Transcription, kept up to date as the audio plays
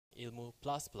Ilmu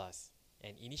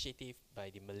an initiative by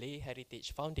the Malay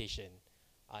Heritage Foundation.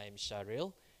 I am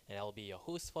Sharil and I'll be your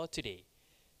host for today.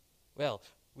 Well,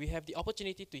 we have the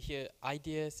opportunity to hear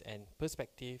ideas and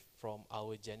perspective from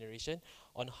our generation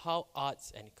on how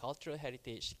arts and cultural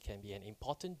heritage can be an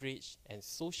important bridge and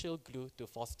social glue to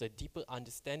foster deeper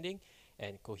understanding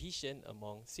and cohesion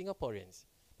among Singaporeans.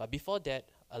 But before that,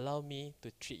 allow me to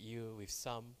treat you with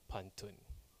some pantun.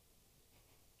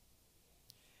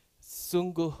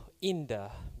 Sungguh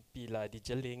indah bila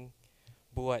dijeling,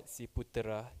 buat si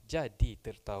putera jadi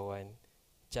tertawan.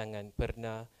 Jangan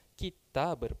pernah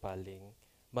kita berpaling,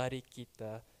 mari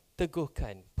kita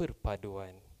teguhkan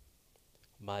perpaduan.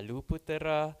 Malu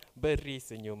putera beri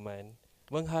senyuman,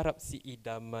 mengharap si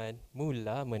idaman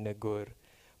mula menegur.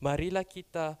 Marilah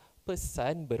kita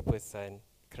pesan berpesan,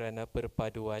 kerana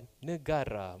perpaduan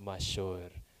negara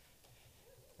masyur.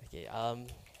 Okay,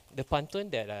 the pantun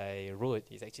that I wrote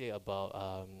is actually about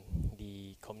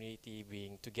the community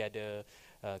being together,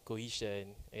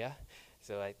 cohesion. Yeah,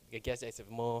 so I guess that's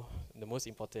the most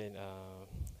important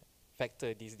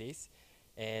factor these days.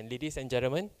 And ladies and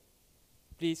gentlemen,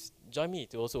 please join me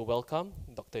to also welcome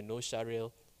Dr. Noor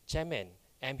Sharil, Chairman,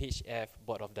 MHF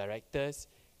Board of Directors,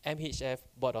 MHF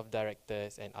Board of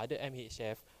Directors, and other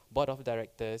MHF Board of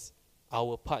Directors,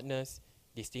 our partners,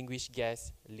 distinguished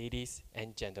guests, ladies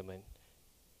and gentlemen.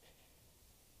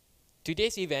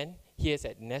 Today's event here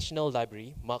at National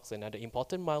Library marks another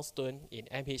important milestone in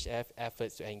MHF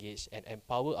efforts to engage and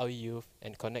empower our youth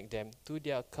and connect them to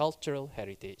their cultural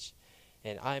heritage.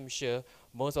 And I'm sure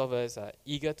most of us are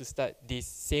eager to start this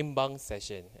Sembang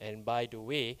session. And by the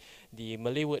way, the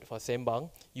Malay word for Sembang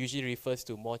usually refers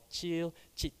to more chill,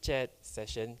 chit-chat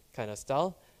session kind of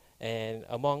style. And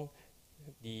among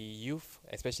the youth,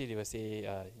 especially they will say,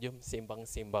 jom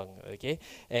sembang-sembang, okay?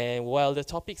 And while the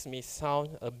topics may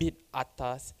sound a bit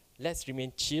atas, let's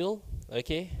remain chill,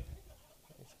 okay?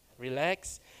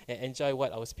 Relax and enjoy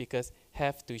what our speakers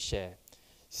have to share.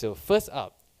 So first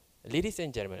up, ladies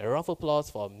and gentlemen, a round of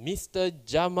applause for Mr.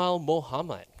 Jamal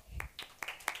Mohammed.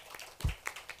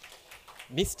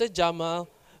 Mr. Jamal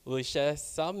will share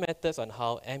some matters on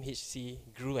how MHC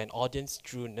grew an audience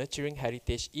through nurturing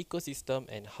heritage ecosystem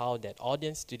and how that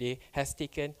audience today has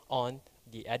taken on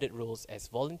the added roles as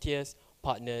volunteers,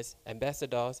 partners,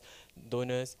 ambassadors,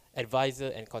 donors,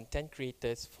 advisors, and content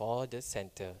creators for the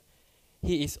center.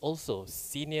 He is also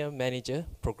Senior Manager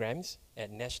Programs at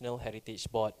National Heritage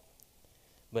Board,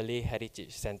 Malay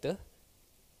Heritage Center,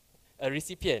 a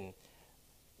recipient,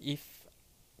 if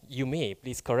you may,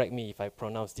 please correct me if I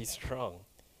pronounce this wrong,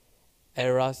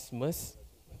 Erasmus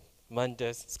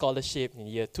Mundus Scholarship in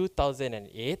year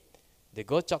 2008, the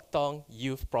Goh Chok Tong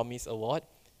Youth Promise Award,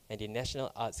 and the National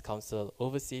Arts Council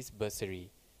Overseas Bursary.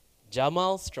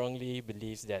 Jamal strongly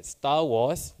believes that Star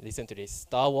Wars, listen to this,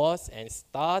 Star Wars and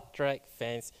Star Trek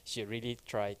fans should really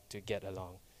try to get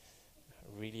along.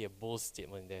 Really a bold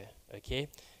statement there, okay?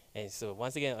 And so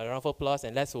once again, a round of applause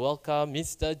and let's welcome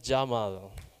Mr.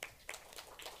 Jamal.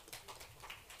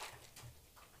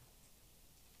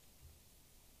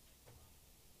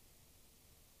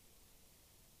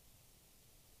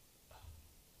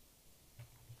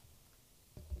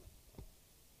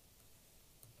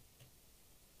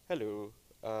 Hello.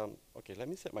 Okay, let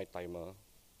me set my timer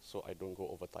so I don't go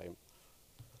over time.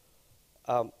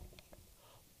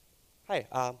 Hi,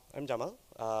 I'm Jamal.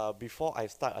 Before I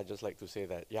start, I'd just like to say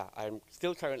that, yeah, I'm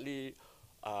still currently,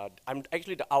 I'm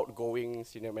actually the outgoing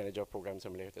Senior Manager of Programs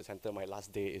at Malay Heritage Center. My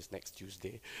last day is next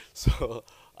Tuesday. So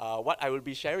what I will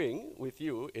be sharing with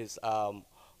you is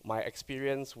my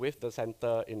experience with the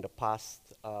center in the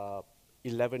past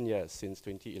 11 years, since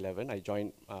 2011. I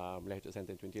joined Malay Heritage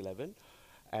Center in 2011.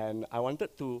 And I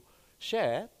wanted to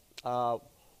share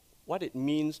what it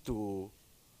means to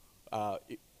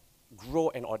grow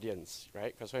an audience,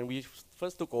 right? Because when we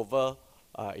first took over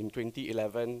in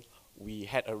 2011, we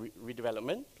had a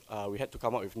redevelopment. We had to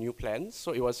come up with new plans.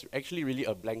 So it was actually really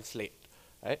a blank slate,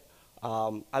 right?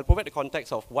 I'll provide the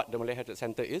context of what the Malay Heritage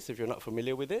Center is if you're not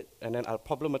familiar with it. And then I'll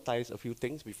problematize a few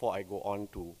things before I go on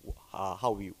to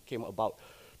how we came about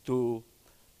to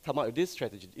come up with this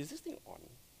strategy. Is this thing on?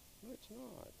 No, it's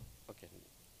not. Okay,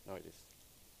 now it is.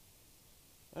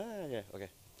 Yeah, okay.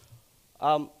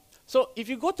 So if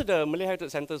you go to the Malay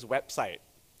Heritage Center's website,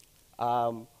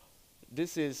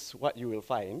 this is what you will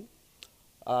find.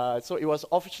 So it was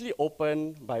officially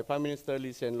opened by Prime Minister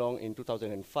Lee Hsien Loong in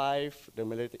 2005. The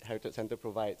Malay Heritage Center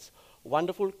provides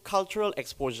wonderful cultural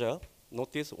exposure.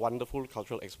 Notice wonderful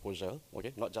cultural exposure,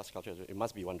 okay? Not just cultural, it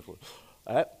must be wonderful.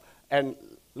 And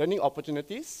learning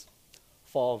opportunities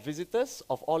for visitors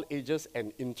of all ages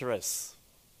and interests.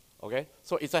 Okay,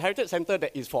 so it's a heritage center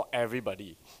that is for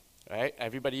everybody. right?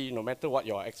 Everybody, no matter what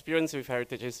your experience with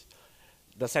heritage is,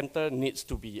 the center needs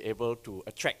to be able to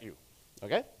attract you,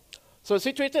 okay? So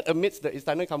situated amidst the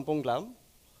Istana Kampung Glam,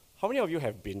 how many of you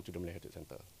have been to the Malay Heritage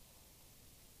Center?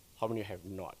 How many have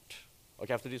not?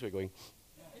 Okay, after this we're going.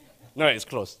 No, it's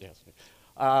closed, yes.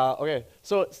 Okay,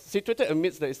 so situated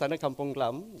amidst the Istana Kampung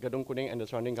Glam, Gedung Kuning and the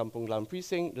surrounding Kampung Glam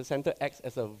precinct, the center acts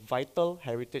as a vital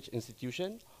heritage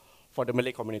institution for the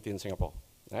Malay community in Singapore.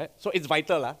 Right? So it's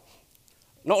vital.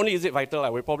 Not only is it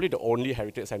vital, we're probably the only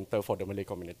heritage center for the Malay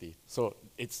community. So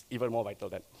it's even more vital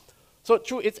then. So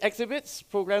through its exhibits,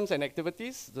 programs, and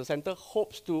activities, the center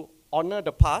hopes to honor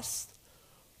the past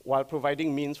while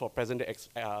providing means for present-day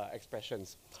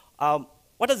expressions.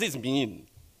 What does this mean?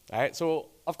 Right? So,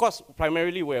 of course,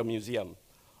 primarily we're a museum.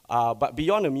 But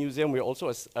beyond a museum, we're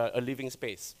also a living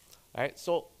space. Right?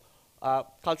 So,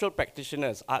 cultural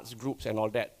practitioners, arts groups, and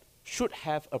all that should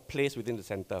have a place within the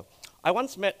center. I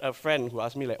once met a friend who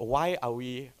asked me, like, why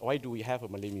do we have a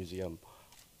Malay museum?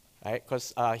 Right?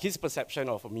 Because his perception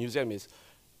of a museum is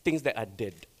things that are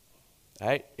dead.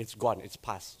 Right? It's gone, it's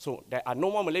past. So there are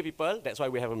no more Malay people, that's why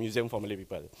we have a museum for Malay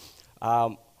people.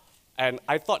 And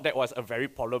I thought that was a very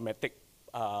problematic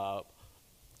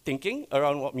thinking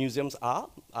around what museums are.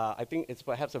 I think it's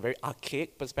perhaps a very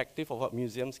archaic perspective of what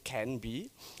museums can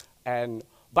be.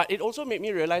 But it also made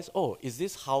me realize, oh, is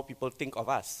this how people think of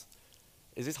us?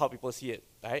 Is this how people see it,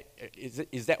 right?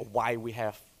 Is that why we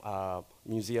have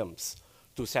museums,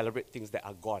 to celebrate things that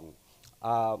are gone?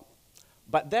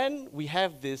 But then we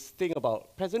have this thing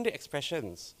about present-day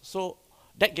expressions. So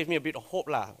that gave me a bit of hope,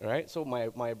 right? So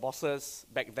my bosses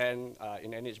back then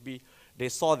in NHB, they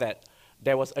saw that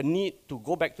there was a need to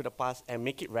go back to the past and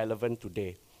make it relevant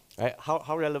today. Right?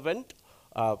 How relevant?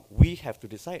 We have to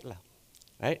decide,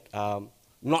 right?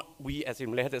 Not we as in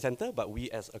Malay Heritage Center, but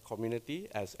we as a community,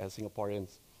 as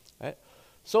Singaporeans. Right?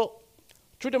 So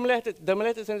through the Malay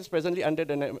Heritage Center is presently under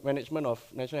the management of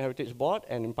National Heritage Board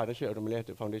and in partnership with the Malay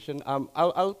Heritage Foundation.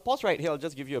 I'll pause right here. I'll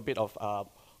just give you a bit of,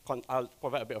 I'll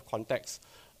provide a bit of context.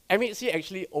 MHC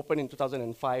actually opened in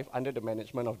 2005 under the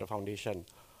management of the foundation.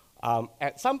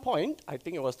 At some point, I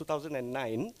think it was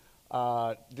 2009,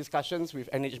 discussions with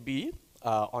NHB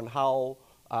on how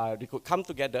they could come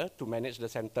together to manage the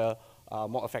center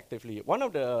more effectively. One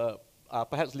of the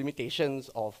perhaps limitations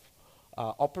of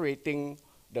operating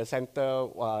the center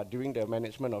during the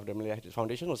management of the Malay Heritage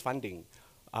Foundation was funding.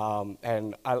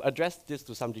 And I'll address this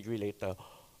to some degree later.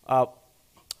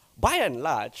 By and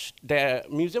large, the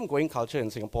museum-going culture in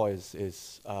Singapore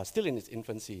is still in its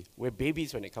infancy. We're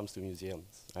babies when it comes to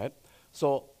museums, right?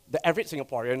 So the average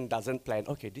Singaporean doesn't plan,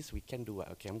 okay, this weekend do what?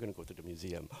 Okay, I'm gonna go to the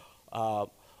museum.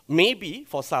 Maybe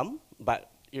for some, but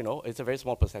you know, it's a very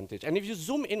small percentage. And if you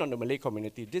zoom in on the Malay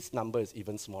community, this number is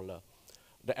even smaller.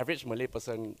 The average Malay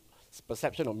person's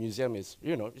perception of museum is,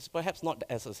 you know, it's perhaps not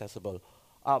as accessible.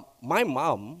 My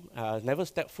mom never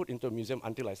stepped foot into a museum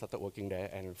until I started working there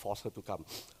and forced her to come.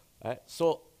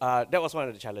 So that was one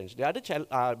of the challenges. The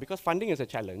other because funding is a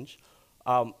challenge,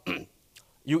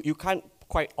 you can't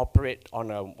quite operate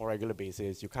on a more regular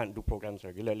basis. You can't do programs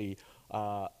regularly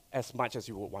as much as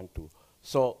you would want to.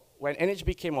 So when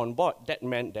NHB came on board, that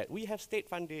meant that we have state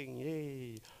funding,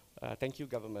 yay. Thank you,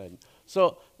 government.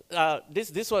 So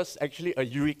this was actually a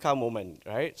eureka moment,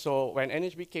 right? So when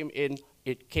NHB came in,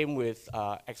 it came with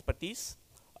expertise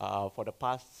for the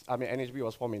past, I mean, NHB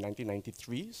was formed in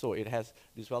 1993, so it has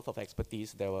this wealth of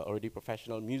expertise. There were already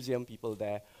professional museum people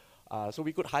there, so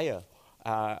we could hire,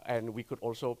 and we could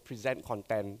also present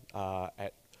content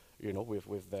at, you know,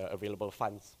 with the available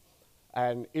funds.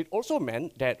 And it also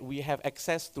meant that we have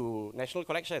access to national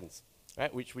collections,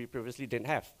 right, which we previously didn't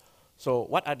have. So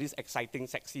what are these exciting,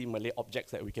 sexy Malay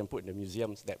objects that we can put in the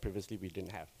museums that previously we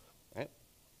didn't have, right?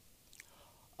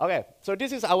 Okay, so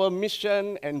this is our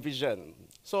mission and vision.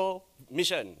 So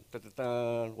mission,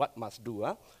 what must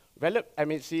do? Develop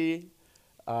MHC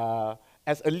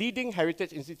as a leading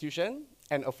heritage institution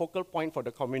and a focal point for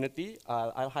the community.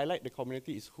 I'll highlight the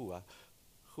community is who?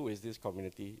 Who is this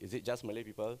community? Is it just Malay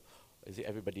people? Is it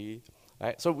everybody?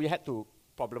 Right? So we had to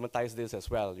problematize this as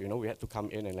well. You know, we had to come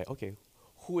in and like, okay,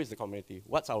 who is the community?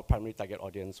 What's our primary target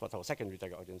audience? What's our secondary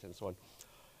target audience, and so on.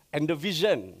 And the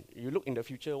vision, you look in the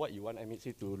future what you want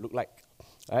MHC to look like.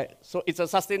 Right? So it's a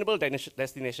sustainable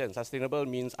destination. Sustainable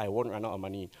means I won't run out of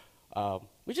money,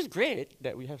 which is great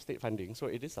that we have state funding, so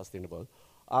it is sustainable.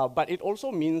 But it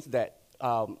also means that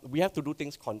we have to do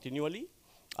things continually.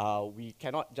 We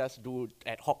cannot just do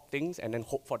ad hoc things and then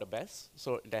hope for the best.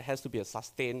 So there has to be a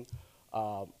sustained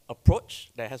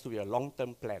approach. There has to be a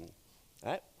long-term plan.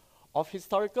 Right? Of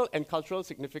historical and cultural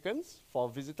significance for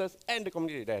visitors and the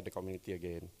community. There, the community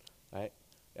again, right?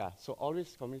 Yeah. So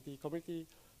always community.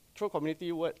 throw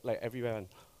community word like everywhere.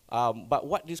 But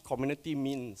what this community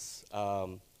means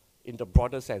in the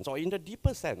broader sense, or in the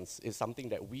deeper sense, is something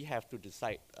that we have to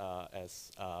decide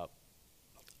as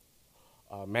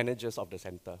managers of the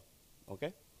center,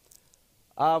 okay?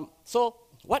 So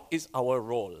what is our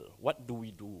role? What do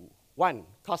we do? One,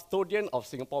 custodian of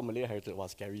Singapore Malay heritage.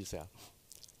 Was scary, sir.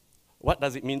 What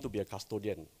does it mean to be a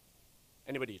custodian?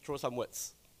 Anybody, throw some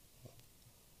words.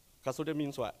 Custodian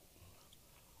means what?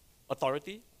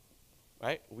 Authority,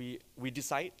 right? We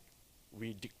decide,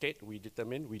 we dictate, we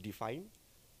determine, we define.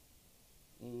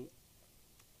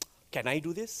 Can I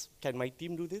do this? Can my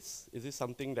team do this? Is this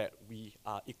something that we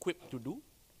are equipped to do?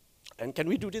 And can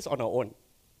we do this on our own?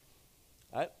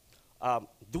 Right?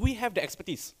 Do we have the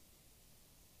expertise?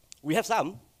 We have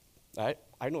some, right?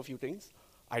 I know a few things.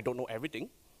 I don't know everything,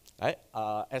 right?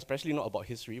 Especially not about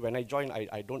history. When I joined,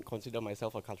 I don't consider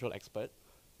myself a cultural expert.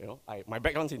 You know, my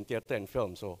background's in theatre and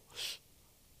film, so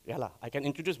yeah lah. I can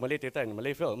introduce Malay theatre and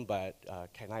Malay film, but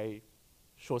can I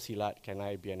show silat? Can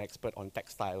I be an expert on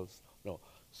textiles? No.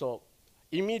 So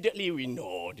immediately we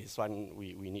know this one,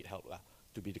 we need help lah,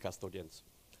 to be the custodians.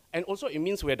 And also it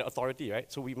means we're the authority,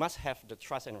 right? So we must have the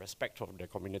trust and respect from the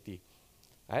community,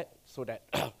 right? So that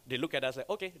they look at us like,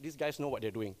 okay, these guys know what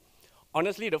they're doing.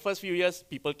 Honestly, the first few years,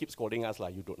 people keep scolding us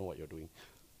like, you don't know what you're doing.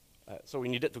 So we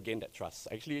needed to gain that trust.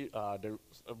 Actually,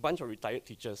 a bunch of retired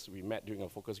teachers we met during a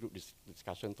focus group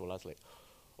discussion told us like,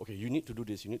 okay, you need to do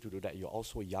this, you need to do that. You're all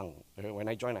so young. When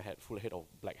I joined, I had full head of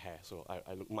black hair, so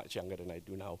I look much younger than I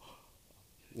do now.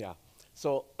 Yeah.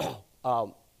 So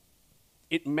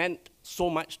it meant so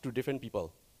much to different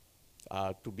people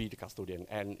to be the custodian,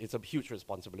 and it's a huge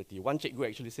responsibility. One cikgu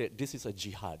actually said, this is a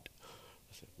jihad.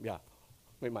 I said, yeah.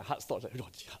 Made my heart stop, like, oh,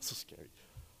 jihad, so scary.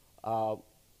 What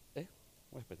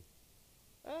happened?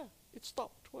 It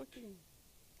stopped working.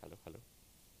 Hello, hello.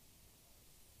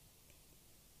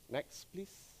 Next,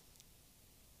 please.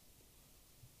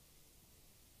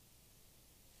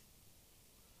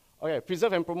 Okay,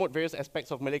 preserve and promote various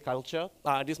aspects of Malay culture.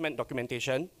 This meant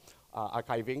documentation,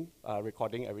 archiving,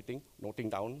 recording everything, noting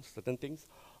down certain things.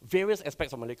 Various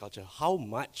aspects of Malay culture. How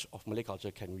much of Malay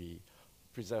culture can we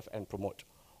preserve and promote?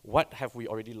 What have we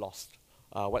already lost?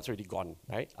 What's already gone,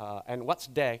 right? And what's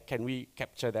there, can we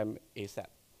capture them ASAP?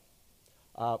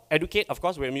 Educate, of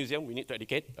course, we're a museum, we need to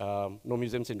educate. No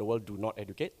museums in the world do not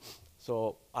educate.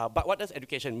 So, but what does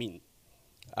education mean?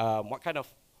 What kind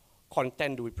of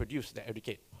content do we produce that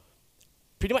educate?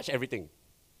 Pretty much everything,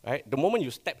 right? The moment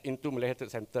you step into Malay Heritage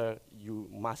Center, you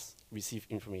must receive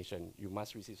information. You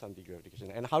must receive some degree of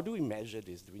education. And how do we measure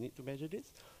this? Do we need to measure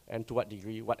this? And to what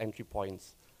degree, what entry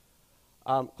points?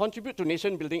 Contribute to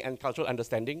nation building and cultural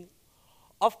understanding.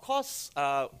 Of course,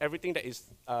 everything that is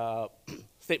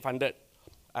state-funded,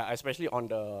 especially on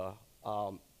the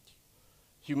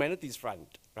humanities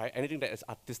front, right? Anything that is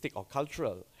artistic or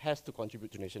cultural has to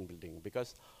contribute to nation building,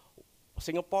 because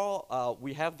Singapore,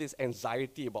 we have this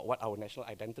anxiety about what our national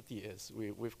identity is.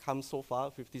 We've come so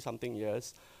far, 50-something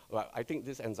years. Well, I think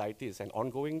this anxiety is an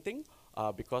ongoing thing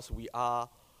because we are,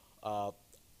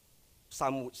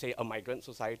 some would say, a migrant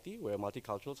society. We're a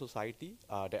multicultural society.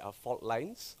 There are fault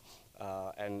lines.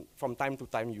 And from time to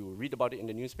time, you read about it in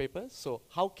the newspapers. So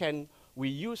how can we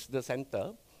use the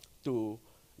center to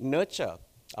nurture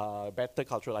better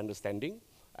cultural understanding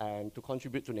and to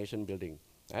contribute to nation building?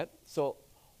 Right? So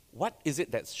what is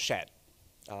it that's shared?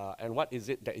 And what is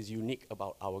it that is unique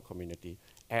about our community?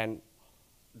 And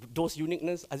those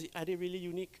uniqueness, are they really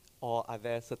unique? Or are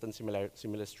there certain similar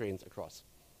strains across?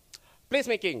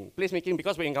 Placemaking,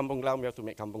 because we're in Kampung Glam, we have to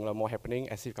make Kampung Glam more happening,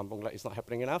 as if Kampung Glam is not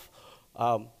happening enough.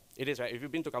 It is, right? If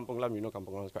you've been to Kampung Glam, you know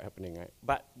Kampung Glam is quite happening, right?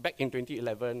 But back in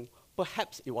 2011,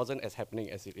 perhaps it wasn't as happening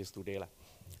as it is today, lah.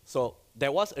 So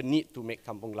there was a need to make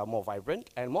Kampung Glam more vibrant,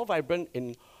 and more vibrant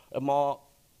in a more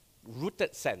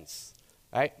rooted sense,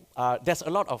 right? There's a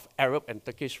lot of Arab and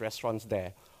Turkish restaurants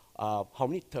there. How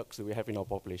many Turks do we have in our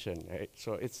population, right?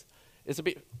 So it's a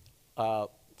bit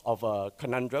of a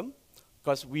conundrum,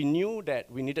 because we knew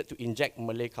that we needed to inject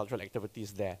Malay cultural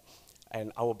activities there.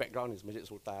 And our background is Masjid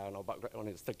Sultan, our background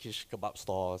is Turkish kebab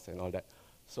stores and all that.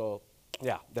 So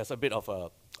yeah, there's a bit of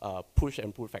a push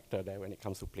and pull factor there when it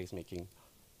comes to placemaking.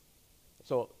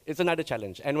 So it's another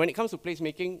challenge. And when it comes to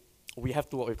placemaking, we have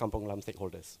to work with Kampung Glam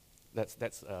stakeholders.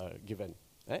 That's given,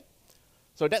 right?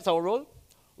 So that's our role.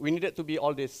 We needed to be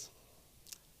all this.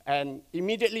 And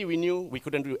immediately we knew we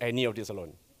couldn't do any of this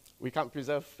alone. We can't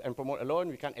preserve and promote alone,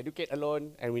 we can't educate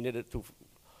alone, and we needed to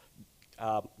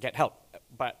get help.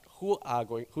 But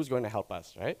who's going to help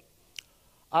us, right?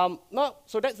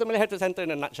 So that's the Malay Heritage Center in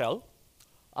a nutshell.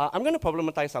 I'm going to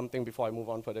problematize something before I move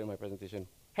on further in my presentation.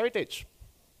 Heritage.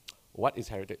 What is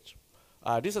heritage?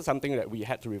 This is something that we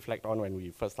had to reflect on when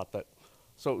we first started.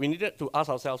 So we needed to ask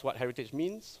ourselves what heritage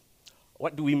means.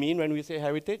 What do we mean when we say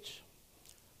heritage?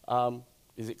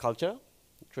 Is it culture,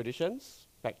 traditions,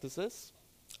 practices,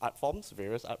 art forms,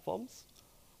 various art forms?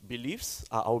 Beliefs,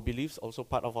 are our beliefs also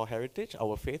part of our heritage,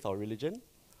 our faith, our religion,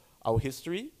 our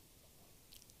history?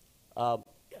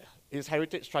 Is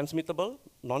heritage transmittable,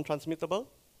 non-transmittable,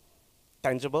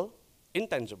 tangible,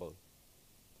 intangible?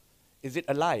 Is it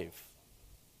alive?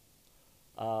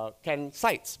 Can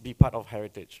sites be part of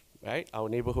heritage, right? Our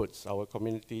neighborhoods, our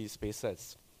community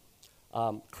spaces.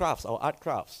 Crafts, our art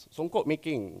crafts, songkok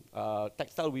making,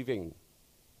 textile weaving.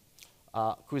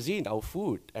 Cuisine, our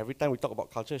food. Every time we talk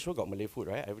about culture, sure got Malay food,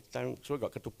 right? Every time, sure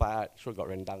got ketupat, sure got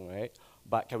rendang, right?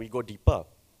 But can we go deeper?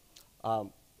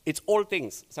 It's old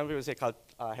things. Some people say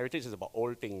heritage is about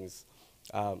old things.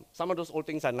 Some of those old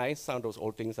things are nice, some of those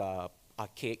old things are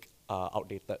archaic,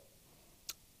 outdated.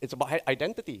 It's about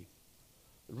identity,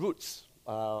 roots,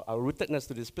 our rootedness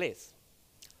to this place.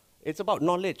 It's about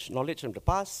knowledge from the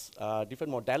past,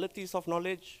 different modalities of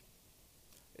knowledge.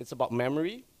 It's about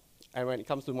memory, and when it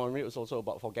comes to memory, it's also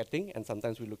about forgetting, and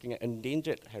sometimes we're looking at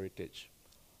endangered heritage.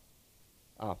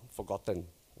 Forgotten.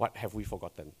 What have we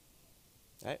forgotten?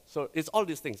 Right? So it's all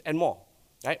these things and more.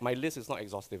 Right? My list is not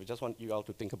exhaustive. I just want you all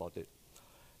to think about it.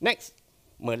 Next,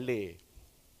 Malay.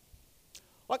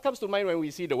 What comes to mind when we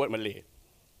see the word Malay?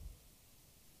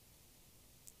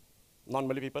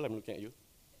 Non-Malay people, I'm looking at you.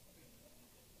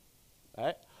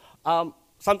 Right?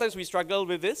 Sometimes we struggle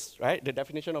with this, right? The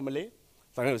definition of Malay.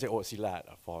 Sometimes we say, oh,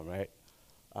 silat, a form, right?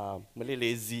 Malay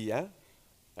lazy,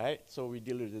 right? So we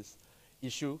deal with this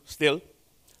issue still.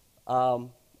 Oh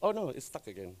no, it's stuck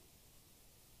again.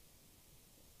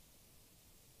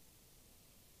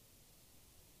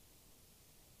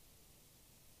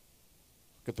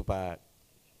 Ketupat.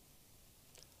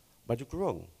 Baju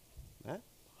kurung.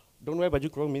 Don't wear baju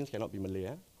kurung means cannot be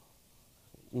Malay.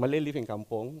 Malay live in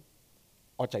kampung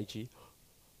or Chai Chi.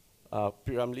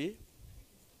 Piramli,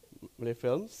 Malay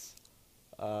films.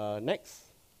 Next,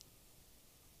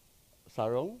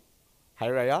 Sarong,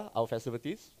 Hari Raya, our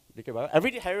festivities.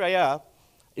 Every Hari Raya,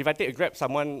 if I take a Grab,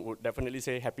 someone would definitely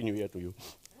say Happy New Year to you.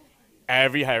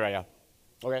 Every Hari Raya.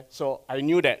 Okay, so I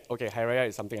knew that, okay, Hari Raya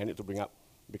is something I need to bring up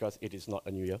because it is not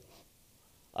a New Year.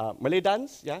 Malay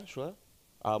dance, yeah, sure.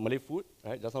 Malay food,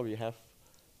 right? Just now we have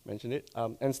mentioned it.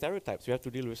 And stereotypes, we have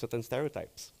to deal with certain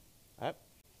stereotypes. Right?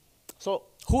 So,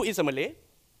 who is a Malay?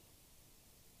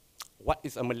 What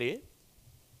is a Malay?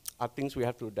 Are things we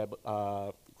have to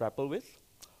grapple with.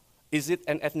 Is it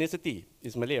an ethnicity?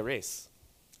 Is Malay a race?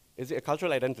 Is it a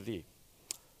cultural identity?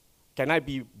 Can I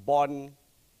be born,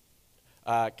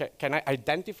 can I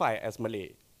identify as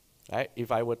Malay? Right?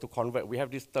 If I were to convert, we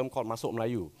have this term called Masuk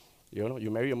Melayu. You know,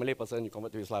 you marry a Malay person, you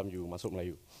convert to Islam, you Masuk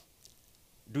Melayu.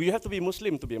 Do you have to be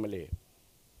Muslim to be a Malay?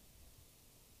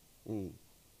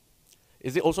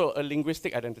 Is it also a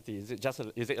linguistic identity? Is it just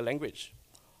is it a language?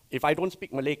 If I don't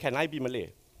speak Malay, can I be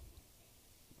Malay?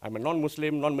 I'm a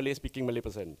non-Muslim, non-Malay speaking Malay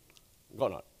person.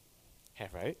 Got not?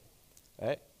 Have, right?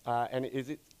 Right? And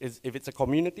if it's a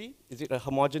community, is it a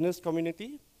homogeneous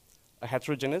community? A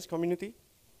heterogeneous community?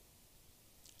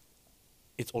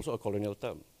 It's also a colonial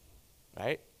term,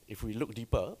 right? If we look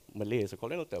deeper, Malay is a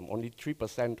colonial term. Only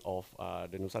 3% of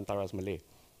the Nusantara is Malay.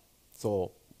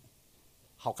 So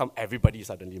how come everybody is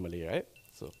suddenly Malay, right?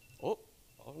 So, oh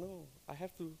no, I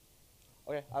have to.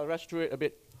 Okay, I'll rush through it a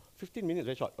bit. 15 minutes,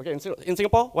 very short. Okay, in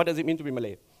Singapore, what does it mean to be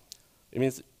Malay? It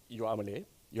means you are Malay.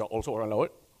 You are also Orang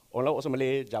Laut. Orang Laut also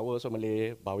Malay, Jawa also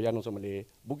Malay, Bawean also Malay,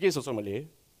 Bugis also Malay,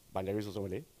 Bandaris also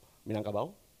Malay,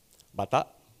 Minangkabau, Batak,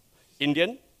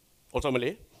 Indian, also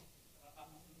Malay,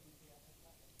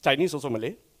 Chinese also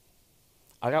Malay,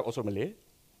 Arab also Malay,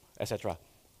 etc.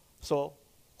 So,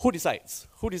 who decides?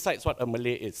 Who decides what a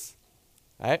Malay is?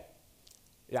 Right?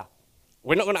 Yeah.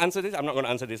 We're not going to answer this. I'm not going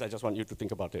to answer this. I just want you to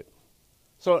think about it.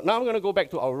 So now I'm going to go back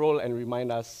to our role and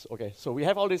remind us, okay, so we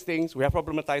have all these things. We have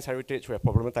problematized heritage. We have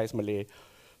problematized Malay.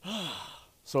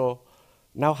 So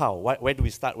now how? Where do we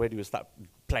start? Where do we start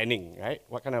planning, right?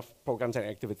 What kind of programs and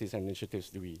activities and initiatives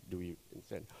do we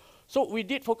send? So we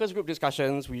did focus group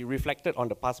discussions. We reflected on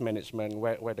the past management,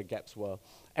 where the gaps were.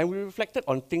 And we reflected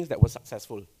on things that were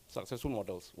successful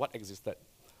models, what existed.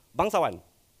 Bangsawan.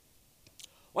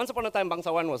 Once upon a time,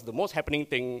 Bangsawan was the most happening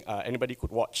thing anybody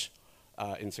could watch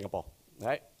in Singapore,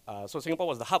 right? So Singapore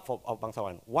was the hub of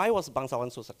Bangsawan. Why was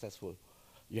Bangsawan so successful?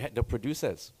 You had the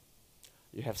producers.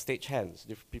 You have stagehands,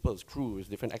 people's crew with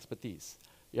different expertise.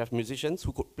 You have musicians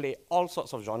who could play all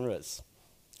sorts of genres.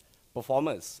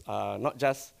 Performers, not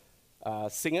just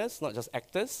singers, not just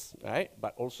actors, right?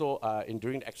 But also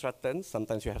during the extra turns,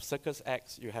 sometimes you have circus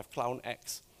acts, you have clown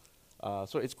acts.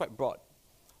 So it's quite broad.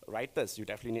 Writers, you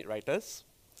definitely need writers.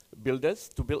 Builders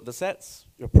to build the sets,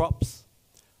 your props.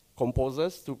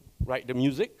 Composers to write the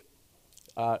music.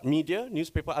 Media,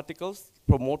 newspaper articles,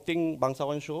 promoting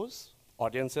Bangsawan shows.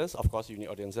 Audiences, of course you need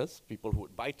audiences, people who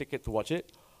would buy ticket to watch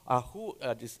it. Who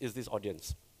is this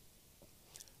audience?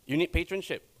 You need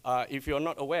patronship. If you're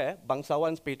not aware,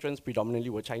 Bangsawan's patrons predominantly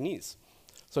were Chinese.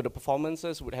 So the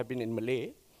performances would have been in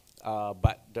Malay,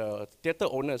 but the theater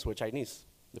owners were Chinese.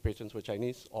 The patrons were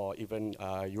Chinese or even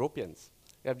Europeans.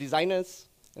 You have designers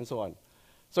and so on.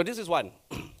 So this is one.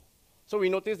 So we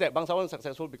noticed that Bangsawan was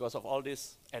successful because of all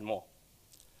this and more.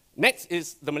 Next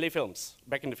is the Malay films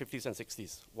back in the 50s and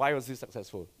 60s. Why was this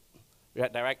successful? We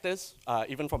had directors,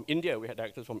 even from India, we had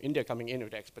directors from India coming in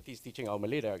with expertise teaching our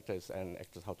Malay directors and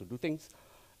actors how to do things.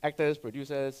 Actors,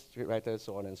 producers, scriptwriters,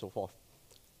 so on and so forth.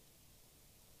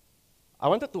 I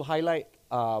wanted to highlight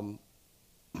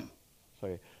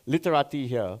literati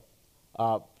here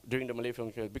during the Malay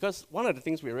film period, because one of the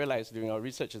things we realized during our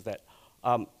research is that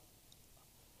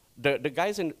the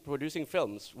guys in producing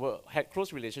films had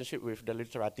close relationship with the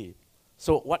literati.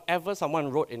 So whatever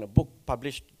someone wrote in a book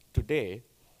published today,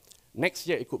 next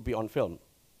year it could be on film.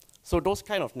 So those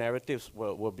kind of narratives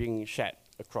were being shared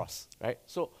across, right?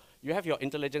 So you have your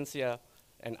intelligentsia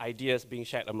and ideas being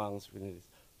shared amongst.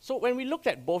 So when we looked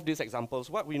at both these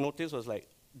examples, what we noticed was like,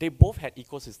 they both had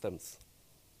ecosystems.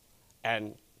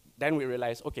 And then we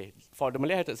realized, okay, for the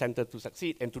Malay Heritage Center to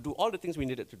succeed and to do all the things we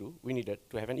needed to do, we needed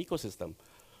to have an ecosystem.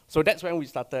 So that's when we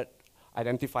started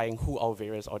identifying who our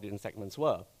various audience segments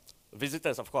were.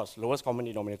 Visitors, of course, lowest common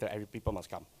denominator, every people must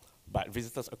come. But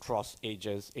visitors across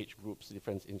ages, age groups,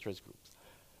 different interest groups.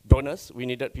 Donors, we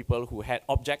needed people who had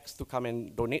objects to come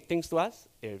and donate things to us.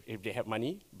 If they have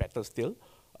money, better still.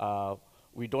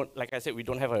 We don't, like I said, we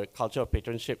don't have a culture of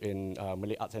patronship in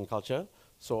Malay arts and culture.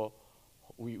 So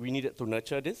we needed to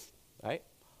nurture this, right?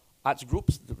 Arts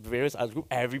groups, the various arts groups,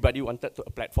 everybody wanted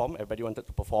a platform, everybody wanted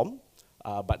to perform,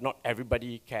 but not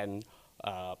everybody can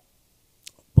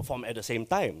perform at the same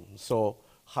time. So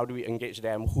how do we engage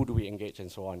them, who do we engage, and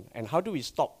so on? And how do we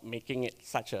stop making it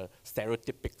such a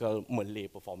stereotypical Malay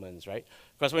performance, right?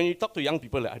 Because when you talk to young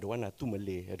people, like, I don't want to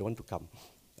Malay, I don't want to come.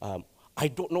 I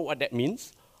don't know what that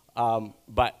means,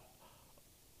 but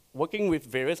working with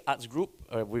various arts groups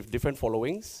with different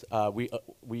followings,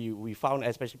 we found,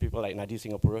 especially people like Nadi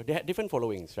Singapura, they had different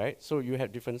followings, right? So you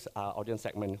have different audience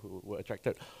segments who were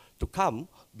attracted to come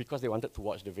because they wanted to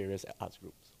watch the various arts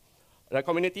groups. The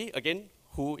community, again,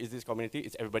 who is this community?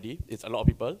 It's everybody, it's a lot of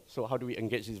people. So how do we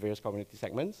engage these various community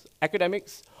segments?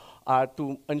 Academics,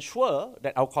 to ensure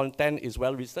that our content is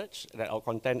well researched, that our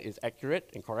content is accurate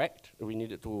and correct, we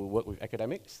needed to work with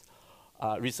academics.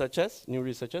 Researchers, new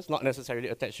researchers, not necessarily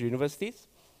attached to universities.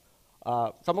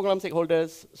 Kampung Glam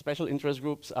stakeholders, special interest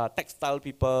groups, textile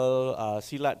people,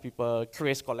 silat people,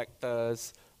 trace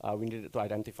collectors, we needed to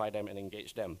identify them and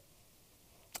engage them.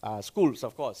 Schools,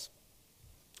 of course,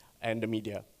 and the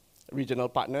media. Regional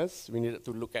partners, we needed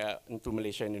to look into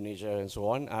Malaysia, Indonesia, and so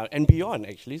on, and beyond,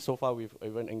 actually. So far, we've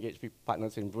even engaged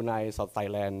partners in Brunei, South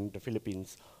Thailand, the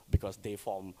Philippines, because they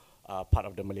form part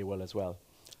of the Malay world as well.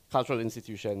 Cultural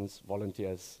institutions,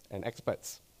 volunteers, and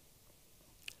experts.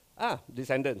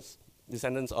 Descendants.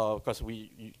 Descendants of, because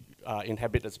we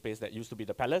inhabit a space that used to be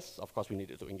the palace, of course we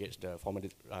needed to engage the former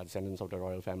descendants of the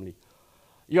royal family.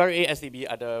 URA, SDB,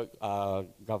 other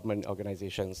government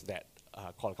organizations that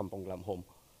call Kampong Glam home.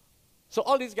 So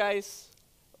all these guys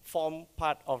form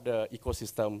part of the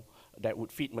ecosystem that would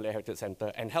feed Malay Heritage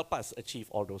Center and help us achieve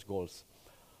all those goals.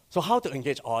 So how to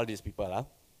engage all these people?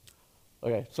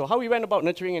 Okay, so how we went about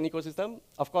nurturing an ecosystem?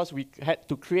 Of course, we had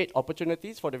to create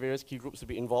opportunities for the various key groups to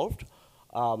be involved.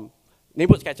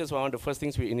 Neighborhood sketches were one of the first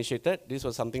things we initiated. This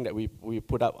was something that we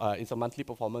put up. It's a monthly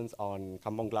performance on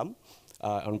Kampong Glam,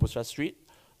 on Busra Street.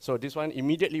 So this one,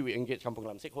 immediately we engage Kampong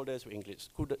Glam stakeholders, we engage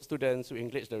students, we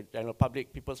engage the general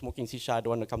public, people smoking shisha,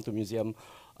 don't want to come to museum.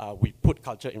 We put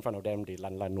culture in front of them, they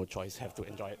lan, no choice, have to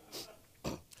enjoy it.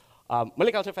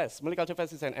 Malay Culture Fest. Malay Culture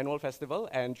Fest is an annual festival,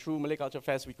 and through Malay Culture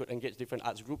Fest, we could engage different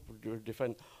arts groups,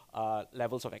 different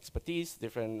levels of expertise,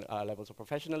 different levels of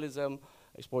professionalism,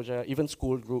 exposure, even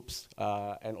school groups,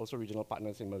 and also regional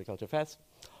partners in Malay Culture Fest.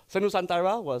 Senu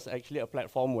Santara was actually a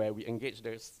platform where we engaged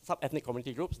the sub-ethnic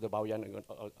community groups, the Baoyan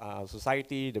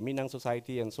Society, the Minang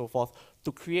Society, and so forth,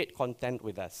 to create content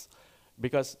with us,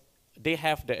 because they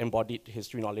have the embodied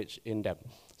history knowledge in them.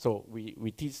 So we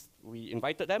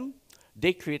invited them.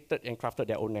 They created and crafted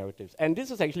their own narratives. And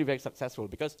this is actually very successful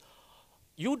because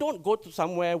you don't go to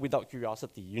somewhere without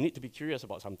curiosity. You need to be curious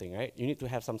about something, right? You need to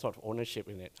have some sort of ownership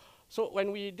in it. So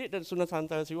when we did the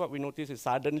Sunasanta, what we noticed is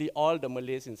suddenly all the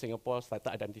Malays in Singapore started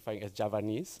identifying as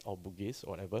Javanese or Bugis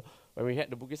or whatever. When we had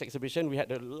the Bugis exhibition, we had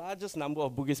the largest number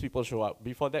of Bugis people show up.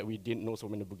 Before that, we didn't know so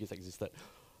many Bugis existed.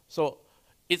 So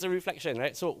it's a reflection,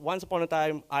 right? So once upon a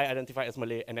time, I identified as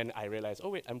Malay, and then I realized, oh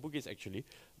wait, I'm Bugis actually,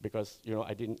 because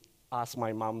I didn't ask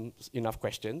my mom enough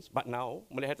questions. But now,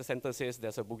 Malay Heritage Center says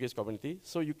there's a Bugis community,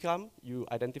 so you come, you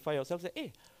identify yourself, say,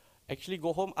 hey, actually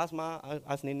go home, ask ma,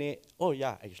 ask nene, oh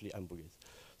yeah, actually I'm Bugis.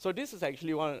 So this is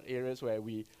actually one of the areas where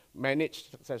we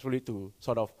managed successfully to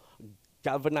sort of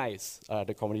galvanize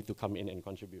the community to come in and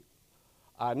contribute.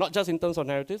 Not just in terms of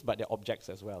narratives, but their objects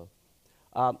as well.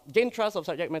 Gain trust of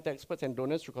subject matter experts and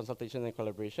donors through consultations and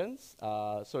collaborations.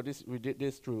 We did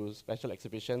this through special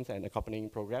exhibitions and accompanying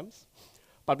programs.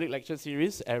 Public lecture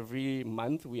series, every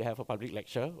month we have a public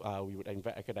lecture. We would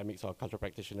invite academics or cultural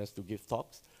practitioners to give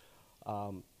talks.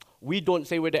 We don't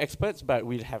say we're the experts, but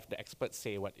we'll have the experts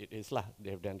say what it is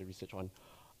they've done the research on.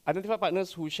 Identify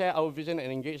partners who share our vision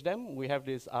and engage them. We have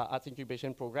this arts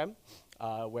incubation program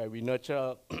where we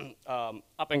nurture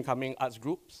up-and-coming arts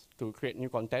groups to create new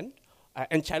content.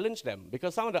 And challenge them,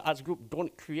 because some of the arts groups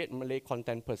don't create Malay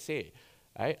content per se,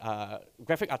 right?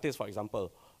 Graphic artists, for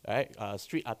example, right?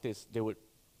 Street artists, they would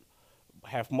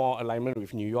have more alignment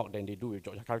with New York than they do with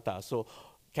Jakarta. So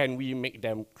can we make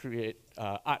them create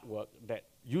artwork that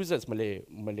uses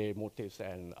Malay motifs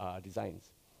and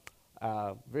designs?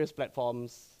 Various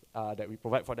platforms that we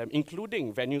provide for them,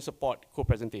 including venue support,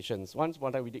 co-presentations. One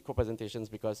time we did co-presentations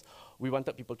because we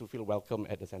wanted people to feel welcome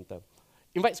at the center.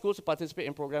 Invite schools to participate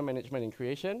in program management and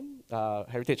creation,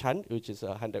 Heritage Hunt, which is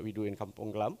a hunt that we do in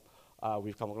Kampong Glam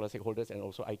with Kampong Glam stakeholders and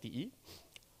also ITE.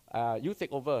 Youth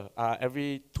take over.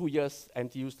 Every 2 years,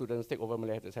 NTU students take over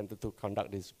Malay Heritage Center to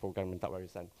conduct this program in Tak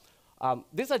Warisan.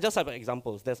 These are just some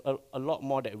examples. There's a lot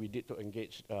more that we did to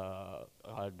engage the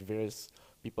various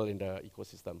people in the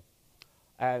ecosystem.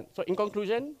 And so in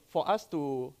conclusion, for us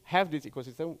to have this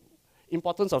ecosystem,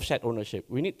 importance of shared ownership.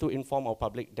 We need to inform our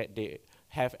public that they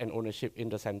have an ownership in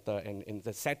the center and in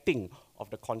the setting of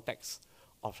the context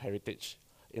of heritage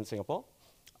in Singapore.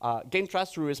 Gain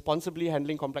trust through responsibly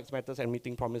handling complex matters and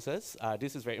meeting promises.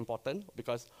 This is very important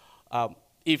because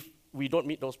if we don't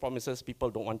meet those promises, people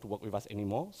don't want to work with us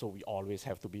anymore, so we always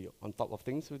have to be on top of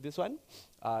things with this one.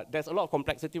 There's a lot of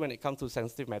complexity when it comes to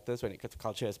sensitive matters, when it comes to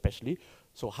culture especially,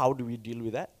 so how do we deal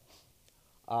with that?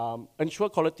 Ensure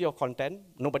quality of content.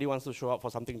 Nobody wants to show up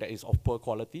for something that is of poor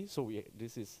quality, so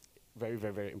this is very,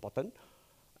 very, very important.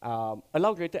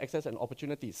 Allow greater access and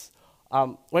opportunities.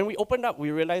 When we opened up,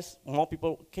 we realized more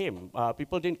people came.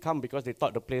 People didn't come because they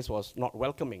thought the place was not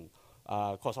welcoming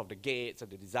because of the gates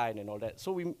and the design and all that.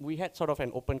 So we had sort of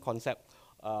an open concept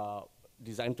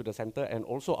designed to the center and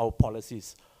also our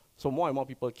policies. So more and more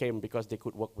people came because they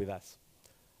could work with us.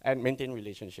 And maintain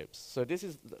relationships. So this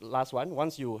is the last one.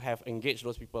 Once you have engaged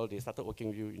those people, they started working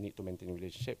with you, you need to maintain a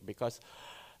relationship because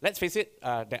let's face it,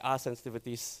 there are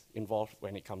sensitivities involved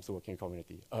when it comes to working in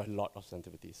community, a lot of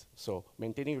sensitivities. So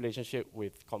maintaining relationship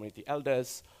with community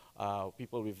elders,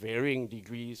 people with varying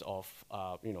degrees of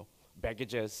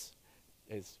baggages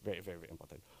is very, very, very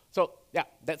important. So yeah,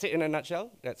 that's it in a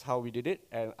nutshell. That's how we did it.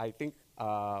 And I think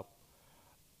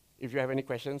if you have any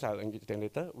questions, I'll engage them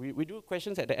later. We do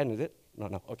questions at the end, is it?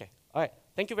 No, okay. All right,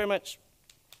 thank you very much.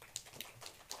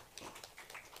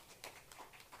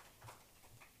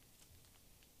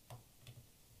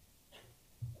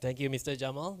 Thank you, Mr.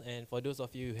 Jamal. And for those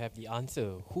of you who have the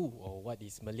answer, who or what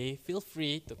is Malay, feel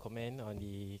free to comment on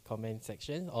the comment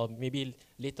section, or maybe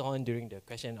later on during the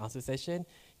question and answer session,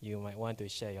 you might want to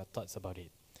share your thoughts about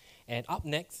it. And up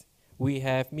next, we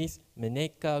have Ms.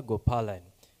 Meneka Gopalan.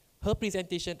 Her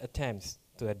presentation attempts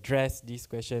to address these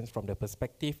questions from the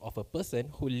perspective of a person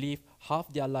who lived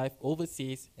half their life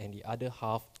overseas and the other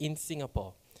half in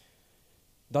Singapore.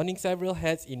 Donning several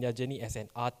hats in their journey as an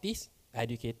artist,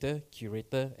 educator,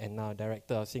 curator, and now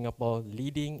director of Singapore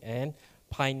leading and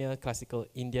pioneer classical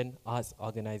Indian arts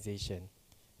organization.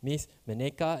 Ms.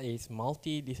 Meneka is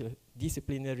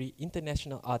multidisciplinary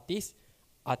international artist,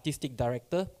 artistic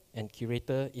director, and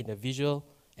curator in the visual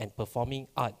and performing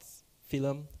arts,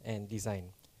 film, and design.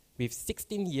 With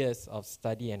 16 years of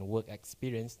study and work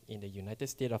experience in the United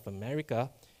States of America,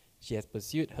 she has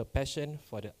pursued her passion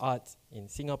for the arts in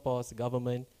Singapore's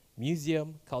government,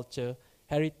 museum, culture,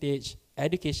 heritage,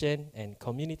 education, and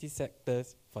community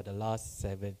sectors for the last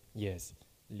 7 years.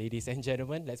 Ladies and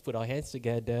gentlemen, let's put our hands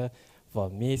together for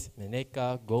Ms.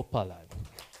 Meneka Gopalan.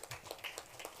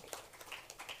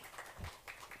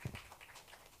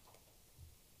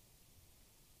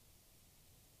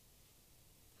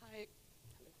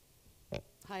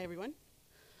 everyone.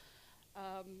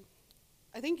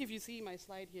 I think if you see my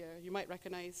slide here, you might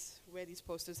recognize where these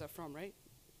posters are from, right?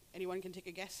 Anyone can take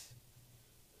a guess?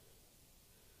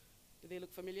 Do they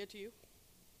look familiar to you?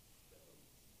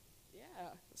 Yeah.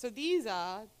 So these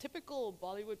are typical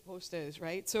Bollywood posters,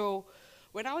 right? So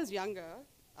when I was younger,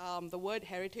 the word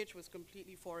heritage was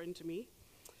completely foreign to me.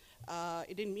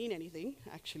 It didn't mean anything,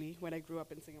 actually, when I grew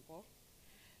up in Singapore.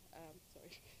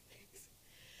 Sorry.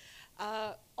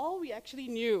 All we actually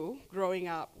knew growing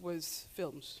up was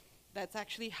films. That's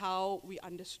actually how we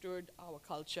understood our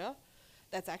culture.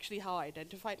 That's actually how I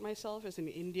identified myself as an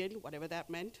Indian, whatever that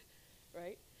meant,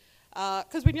 right?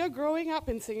 Because when you're growing up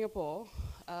in Singapore,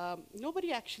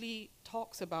 nobody actually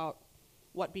talks about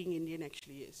what being Indian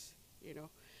actually is, you know?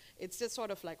 It's just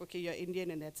sort of like, okay, you're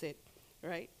Indian and that's it,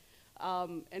 right?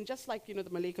 And just like, you know, the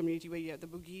Malay community where you have the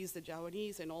Bugis, the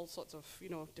Javanese, and all sorts of, you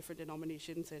know, different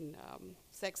denominations and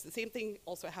sects, the same thing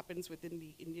also happens within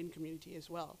the Indian community as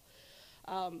well.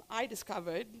 I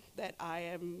discovered that I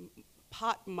am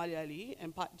part Malayali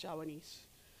and part Javanese.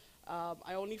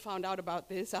 I only found out about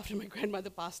this after my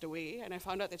grandmother passed away, and I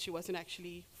found out that she wasn't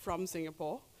actually from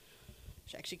Singapore.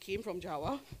 She actually came from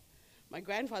Java. My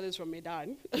grandfather's from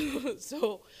Medan.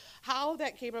 So how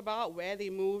that came about, where they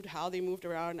moved, how they moved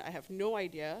around, I have no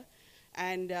idea.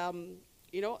 And,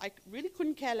 you know, I really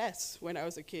couldn't care less when I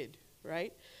was a kid,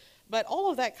 right? But all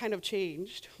of that kind of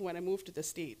changed when I moved to the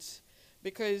States.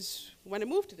 Because when I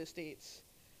moved to the States,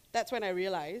 that's when I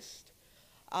realized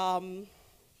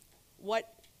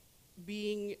what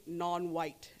being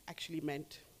non-white actually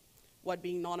meant, what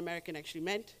being non-American actually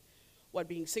meant, what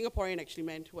being Singaporean actually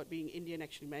meant, what being Indian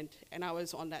actually meant, and I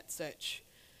was on that search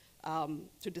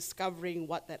to discovering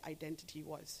what that identity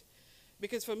was.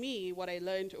 Because for me, what I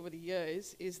learned over the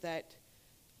years is that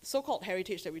the so-called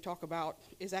heritage that we talk about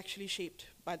is actually shaped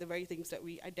by the very things that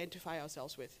we identify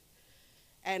ourselves with.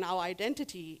 And our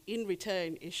identity, in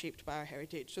return, is shaped by our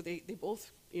heritage. So they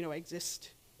both, you know,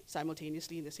 exist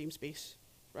simultaneously in the same space,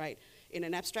 right? In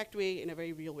an abstract way, in a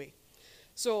very real way.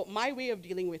 So my way of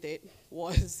dealing with it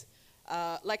was,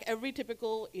 like every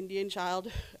typical Indian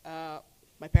child,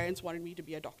 my parents wanted me to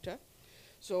be a doctor.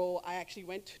 So I actually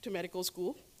went to medical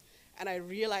school, and I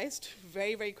realized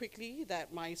very, very quickly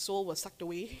that my soul was sucked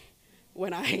away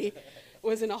when I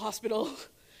was in a hospital,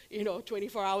 you know,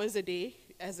 24 hours a day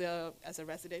as a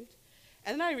resident.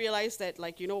 And then I realized that,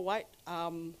 like, you know what,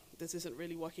 this isn't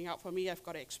really working out for me. I've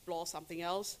got to explore something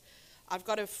else. I've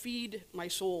got to feed my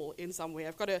soul in some way.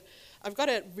 I've got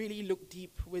to really look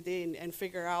deep within and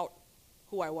figure out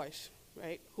who I was,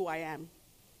 right? Who I am,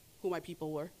 who my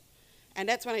people were. And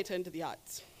that's when I turned to the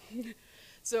arts.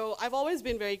 So I've always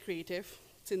been very creative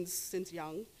since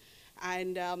young.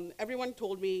 And everyone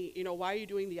told me, you know, why are you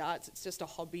doing the arts? It's just a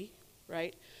hobby,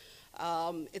 right?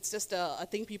 It's just a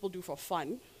thing people do for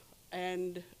fun.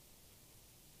 And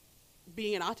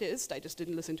being an artist, I just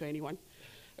didn't listen to anyone,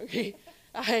 okay?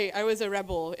 I was a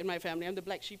rebel in my family. I'm the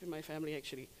black sheep in my family,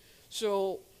 actually.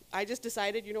 So I just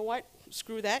decided, you know what,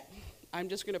 screw that. I'm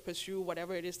just going to pursue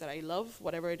whatever it is that I love,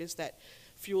 whatever it is that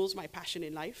fuels my passion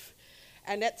in life.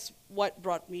 And that's what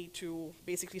brought me to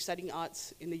basically studying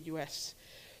arts in the US.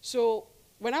 So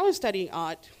when I was studying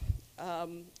art,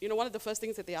 you know, one of the first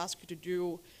things that they ask you to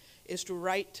do is to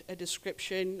write a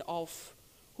description of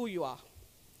who you are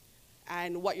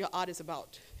and what your art is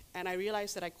about. And I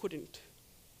realized that I couldn't,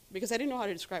 because I didn't know how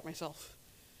to describe myself.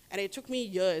 And it took me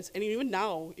years, and even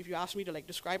now, if you ask me to like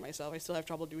describe myself, I still have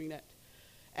trouble doing that.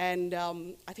 And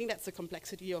I think that's the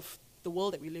complexity of the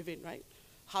world that we live in, right?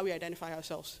 How we identify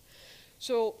ourselves.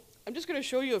 So I'm just gonna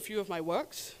show you a few of my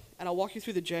works, and I'll walk you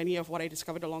through the journey of what I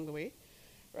discovered along the way,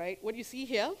 right? What you see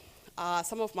here are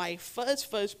some of my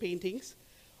first paintings,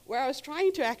 where I was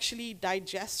trying to actually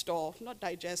digest, or not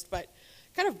digest, but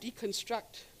kind of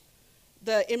deconstruct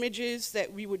the images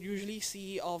that we would usually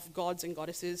see of gods and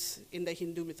goddesses in the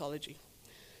Hindu mythology.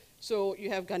 So you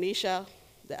have Ganesha,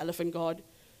 the elephant god.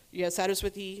 You have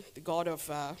Saraswati, the god of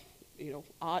you know,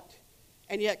 art.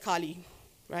 And you have Kali,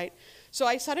 right? So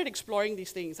I started exploring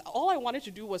these things. All I wanted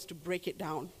to do was to break it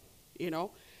down, you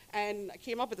know? And I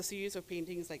came up with a series of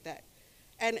paintings like that.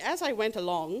 And as I went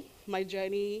along, my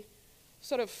journey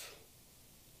sort of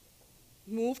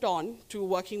moved on to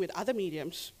working with other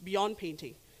mediums beyond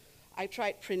painting. I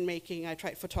tried printmaking, I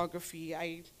tried photography,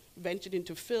 I ventured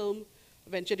into film,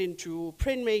 ventured into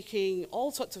printmaking,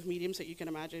 all sorts of mediums that you can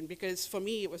imagine, because for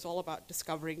me it was all about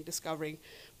discovering,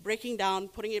 breaking down,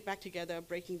 putting it back together,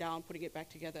 breaking down, putting it back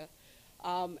together.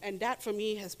 And that for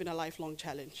me has been a lifelong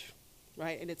challenge,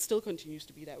 right? And it still continues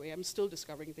to be that way. I'm still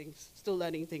discovering things, still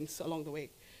learning things along the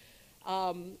way.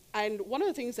 And one of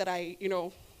the things that I, you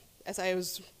know, as I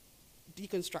was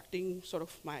deconstructing sort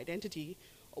of my identity,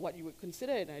 or what you would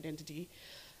consider an identity,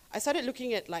 I started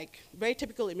looking at like very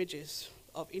typical images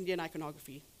of Indian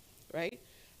iconography, right?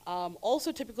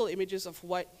 Also typical images of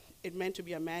what it meant to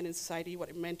be a man in society, what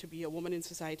it meant to be a woman in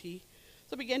society.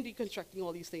 So I began deconstructing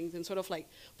all these things and sort of like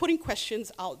putting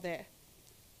questions out there.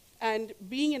 And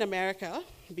being in America,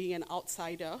 being an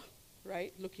outsider,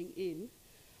 right, looking in,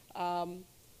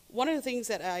 one of the things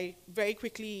that I very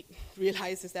quickly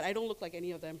realized is that I don't look like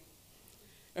any of them,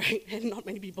 right? And not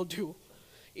many people do,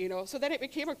 you know. So then it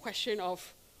became a question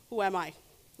of, who am I?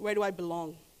 Where do I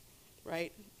belong,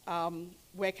 right?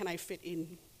 Where can I fit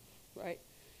in, right?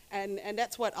 And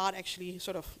that's what art actually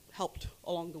sort of helped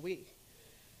along the way.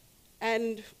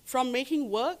 And from making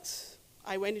works,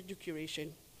 I went into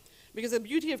curation. Because the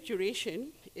beauty of curation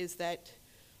is that,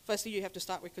 firstly, you have to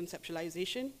start with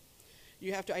conceptualization.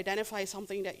 You have to identify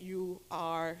something that you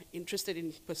are interested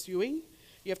in pursuing.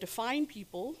 You have to find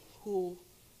people who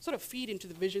sort of feed into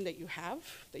the vision that you have,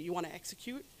 that you want to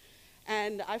execute.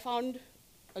 And I found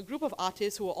a group of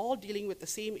artists who were all dealing with the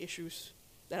same issues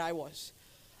that I was: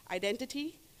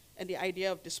 identity and the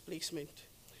idea of displacement.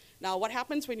 Now, what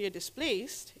happens when you're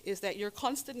displaced is that you're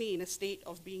constantly in a state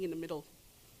of being in the middle.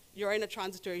 You're in a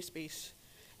transitory space.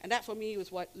 And that, for me,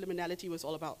 was what liminality was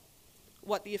all about,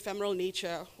 what the ephemeral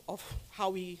nature of how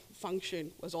we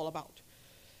function was all about.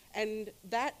 And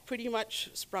that pretty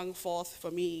much sprung forth,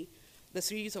 for me, the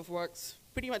series of works,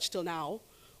 pretty much till now,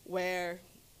 where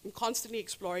I'm constantly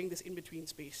exploring this in-between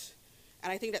space.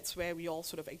 And I think that's where we all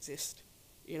sort of exist,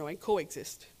 you know, and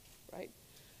coexist, right?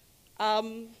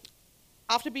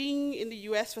 After being in the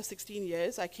US for 16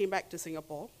 years, I came back to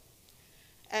Singapore.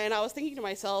 And I was thinking to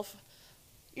myself,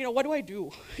 you know, what do I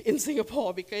do in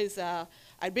Singapore? Because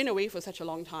I'd been away for such a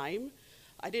long time.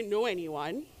 I didn't know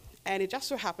anyone. And it just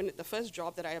so happened that the first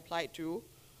job that I applied to,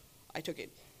 I took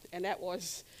it. And that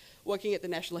was working at the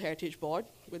National Heritage Board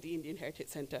with the Indian Heritage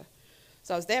Center.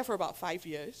 So I was there for about 5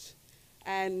 years.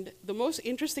 And the most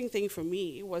interesting thing for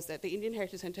me was that the Indian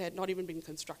Heritage Center had not even been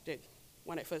constructed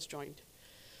when I first joined.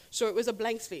 So it was a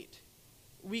blank slate.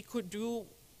 We could do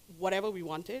whatever we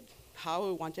wanted, how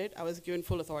we wanted. I was given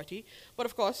full authority. But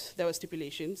of course, there were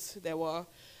stipulations. There were,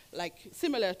 like,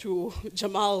 similar to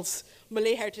Jamal's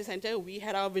Malay Heritage Center, we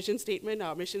had our vision statement,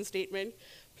 our mission statement,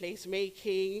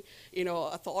 placemaking, you know,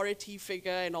 authority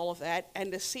figure and all of that.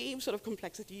 And the same sort of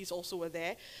complexities also were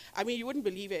there. I mean, you wouldn't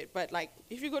believe it, but like,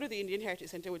 if you go to the Indian Heritage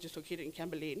Center, which is located in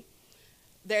Campbell Lane,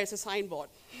 there's a signboard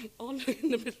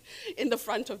in the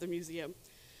front of the museum.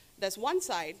 There's one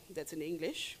side that's in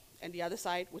English, and the other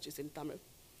side, which is in Tamil,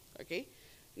 okay?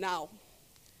 Now,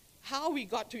 how we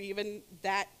got to even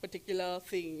that particular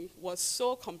thing was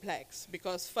so complex,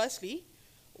 because firstly,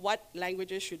 what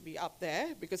languages should be up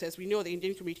there? Because as we know, the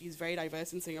Indian community is very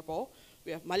diverse in Singapore.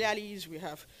 We have Malayalis, we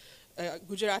have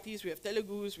Gujaratis, we have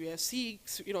Telugus, we have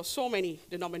Sikhs, you know, so many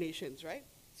denominations, right?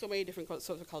 So many different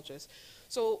sorts of cultures.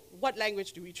 So what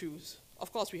language do we choose?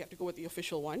 Of course, we have to go with the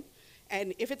official one.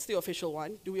 And if it's the official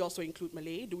one, do we also include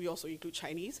Malay? Do we also include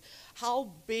Chinese?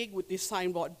 How big would this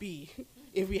signboard be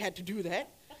if we had to do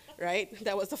that, right?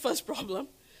 That was the first problem.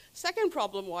 Second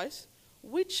problem was,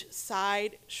 which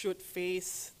side should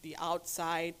face the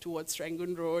outside towards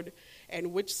Serangoon Road,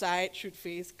 and which side should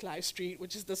face Clive Street,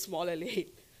 which is the smaller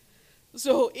lane?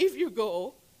 So if you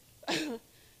go,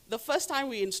 the first time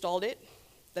we installed it,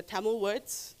 the Tamil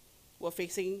words were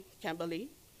facing Campbell Lane.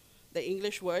 The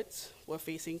English words were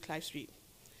facing Clive Street.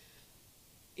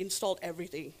 Installed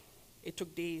everything. It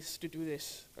took days to do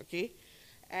this, okay?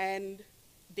 And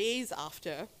days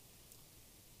after,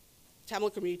 Tamil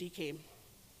community came.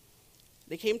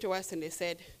 They came to us and they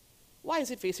said, why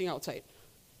is it facing outside?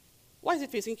 Why is it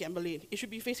facing Campbell Lane? It should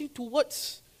be facing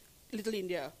towards Little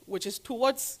India, which is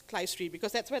towards Clive Street,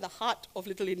 because that's where the heart of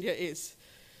Little India is.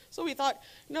 So we thought,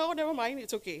 no, never mind,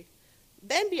 it's okay.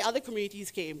 Then the other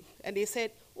communities came and they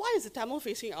said, why is the Tamil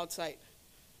facing outside?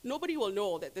 Nobody will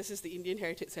know that this is the Indian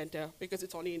Heritage Center because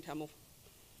it's only in Tamil,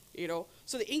 you know?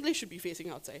 So the English should be facing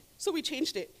outside. So we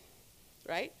changed it,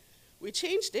 right? We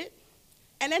changed it,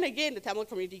 and then again the Tamil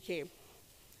community came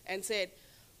and said,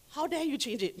 how dare you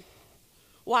change it?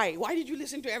 Why? Why did you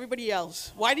listen to everybody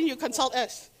else? Why didn't you consult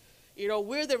us? You know,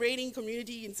 we're the reigning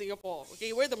community in Singapore,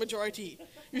 okay? We're the majority.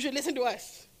 You should listen to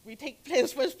us. We take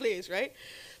first place, right?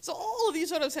 So all of these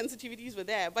sort of sensitivities were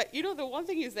there. But you know, the one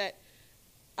thing is that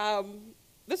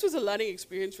this was a learning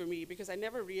experience for me, because I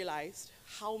never realized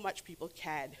how much people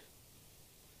cared.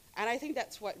 And I think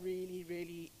that's what really,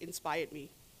 really inspired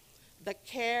me. The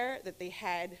care that they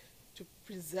had to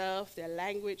preserve their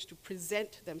language, to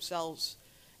present themselves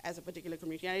as a particular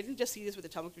community. And I didn't just see this with the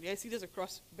Tamil community, I see this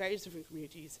across various different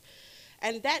communities.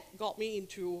 And that got me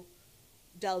into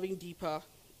delving deeper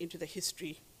into the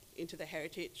history, into the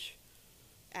heritage,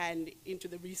 and into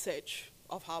the research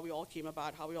of how we all came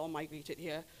about, how we all migrated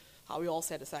here, how we all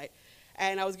set aside.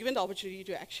 And I was given the opportunity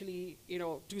to actually,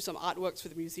 do some artworks for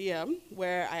the museum,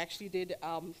 where I actually did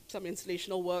some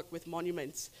installational work with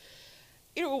monuments.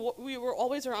 We were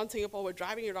always around Singapore, we're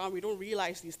driving around, we don't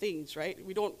realize these things, right?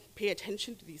 We don't pay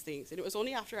attention to these things. And it was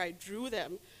only after I drew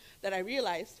them that I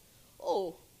realized,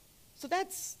 oh, so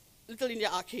that's Little India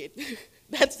Arcade.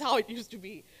 That's how it used to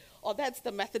be. Or that's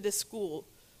the Methodist school,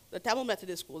 the Tamil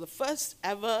Methodist school. The first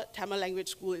ever Tamil language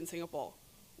school in Singapore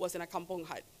was in a kampong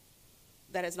hut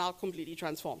that has now completely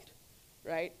transformed,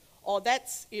 right? Or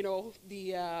that's,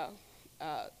 the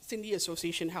Sindhi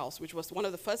Association House, which was one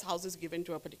of the first houses given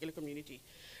to a particular community,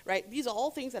 right? These are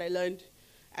all things that I learned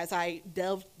as I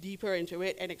delved deeper into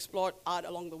it and explored art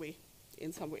along the way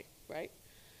in some way, right?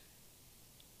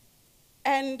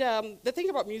 And the thing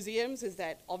about museums is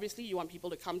that obviously you want people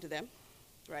to come to them,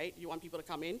 right? You want people to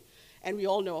come in. And we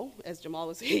all know, as Jamal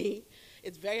was saying,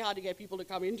 it's very hard to get people to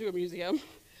come into a museum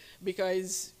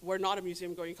because we're not a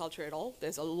museum-going culture at all.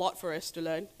 There's a lot for us to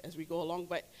learn as we go along.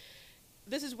 But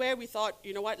this is where we thought,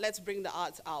 you know what, let's bring the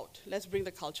arts out. Let's bring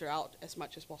the culture out as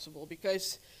much as possible,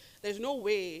 because there's no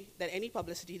way that any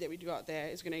publicity that we do out there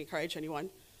is going to encourage anyone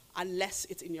unless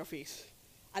it's in your face,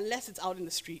 unless it's out in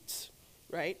the streets,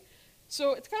 right?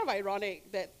 So it's kind of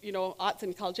ironic that, arts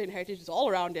and culture and heritage is all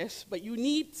around us, but you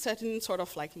need certain sort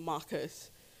of like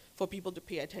markers for people to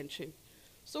pay attention.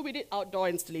 So we did outdoor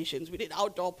installations, we did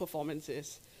outdoor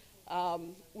performances,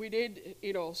 we did,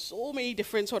 so many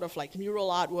different sort of like mural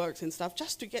artworks and stuff,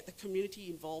 just to get the community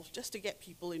involved, just to get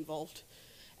people involved,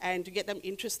 and to get them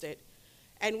interested.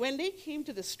 And when they came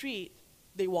to the street,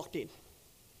 they walked in,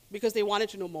 because they wanted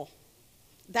to know more.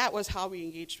 That was how we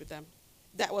engaged with them.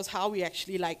 That was how we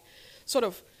actually sort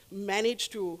of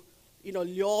managed to,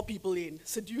 lure people in,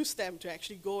 seduce them to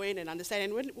actually go in and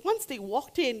understand. And once they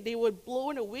walked in, they were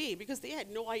blown away because they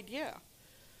had no idea.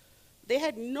 They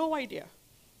had no idea,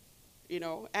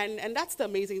 and that's the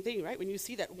amazing thing, right? When you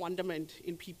see that wonderment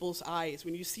in people's eyes,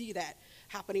 when you see that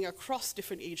happening across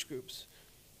different age groups,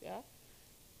 yeah?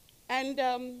 And,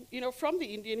 from the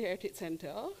Indian Heritage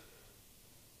Center,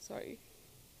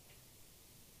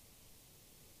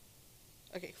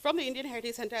 from the Indian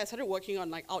Heritage Center, I started working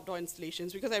on outdoor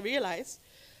installations, because I realized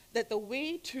that the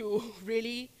way to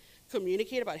really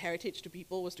communicate about heritage to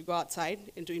people was to go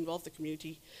outside and to involve the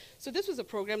community. So this was a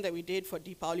program that we did for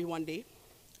Deepavali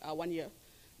 1 year.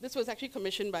 This was actually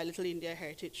commissioned by Little India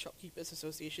Heritage Shopkeepers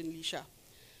Association, Lisha.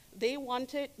 They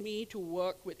wanted me to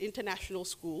work with international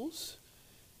schools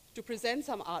to present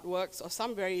some artworks or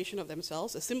some variation of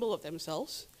themselves, a symbol of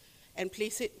themselves, and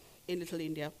place it in Little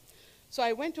India. So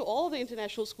I went to all the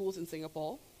international schools in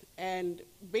Singapore and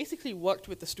basically worked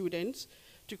with the students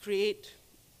to create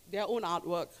their own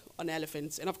artwork on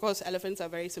elephants. And of course, elephants are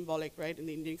very symbolic, right? In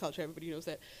the Indian culture, everybody knows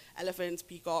that. Elephants,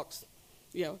 peacocks,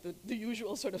 the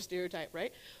usual sort of stereotype,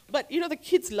 right? But the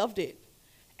kids loved it.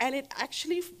 And it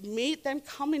actually made them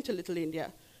come into Little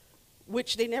India,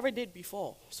 which they never did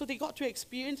before. So they got to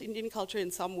experience Indian culture in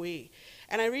some way.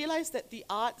 And I realized that the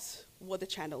arts were the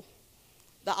channel.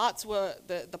 The arts were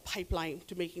the pipeline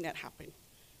to making that happen,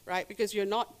 right? Because you're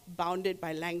not bounded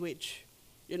by language.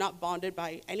 You're not bounded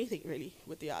by anything, really,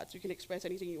 with the arts. You can express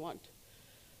anything you want.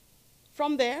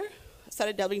 From there, I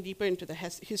started delving deeper into the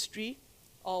history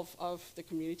of the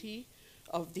community,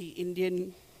 of the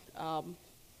Indian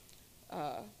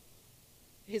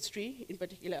history in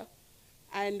particular.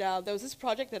 And there was this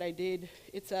project that I did.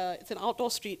 It's an outdoor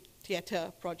street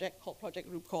theater project called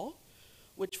Project Rupcor,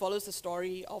 which follows the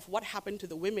story of what happened to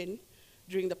the women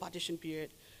during the partition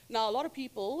period. Now, a lot of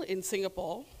people in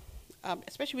Singapore,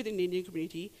 especially within the Indian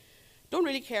community, don't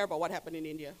really care about what happened in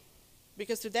India,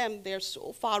 because to them, they're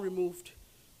so far removed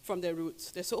from their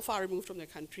roots. They're so far removed from their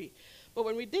country. But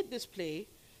when we did this play,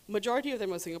 majority of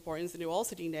them were Singaporeans, and they were all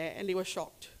sitting there, and they were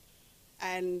shocked,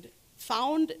 and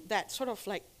found that sort of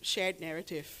shared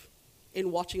narrative in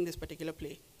watching this particular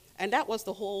play. And that was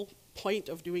the whole point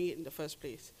of doing it in the first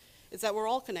place. Is that we're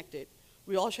all connected.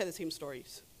 We all share the same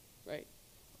stories, right?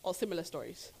 Or similar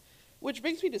stories. Which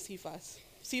brings me to CFAS.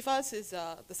 CFAS is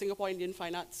the Singapore Indian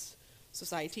Fine Arts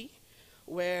Society,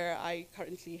 where I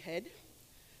currently head.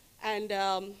 And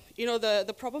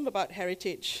the problem about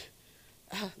heritage,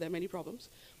 there are many problems,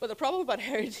 but the problem about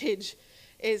heritage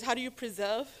is, how do you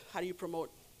preserve, how do you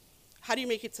promote? How do you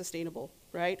make it sustainable,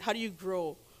 right? How do you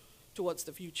grow towards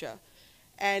the future?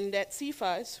 And at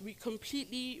CFAS, we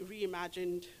completely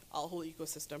reimagined our whole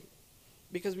ecosystem,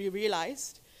 because we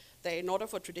realized that in order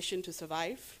for tradition to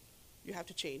survive, you have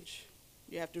to change.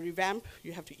 You have to revamp,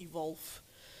 you have to evolve.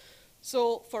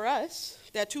 So for us,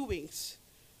 there are two wings.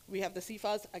 We have the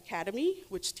CFA's Academy,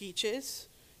 which teaches,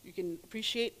 you can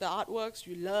appreciate the artworks,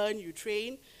 you learn, you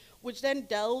train, which then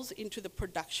delves into the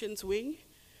productions wing,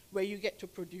 where you get to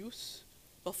produce,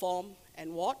 perform,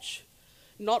 and watch.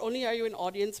 Not only are you an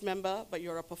audience member, but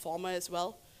you're a performer as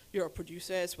well, you're a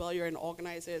producer as well, you're an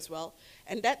organizer as well.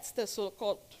 And that's the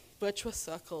so-called virtuous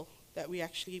circle that we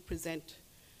actually present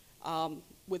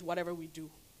with whatever we do,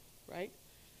 right?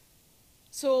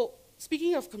 So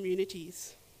speaking of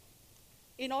communities,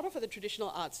 in order for the traditional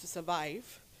arts to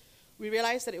survive, we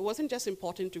realized that it wasn't just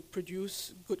important to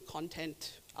produce good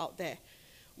content out there.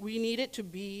 We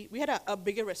had a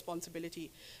bigger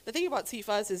responsibility. The thing about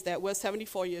CFAs is that we're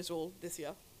 74 years old this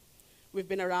year. We've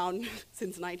been around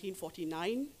since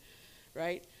 1949,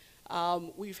 right?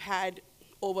 We've had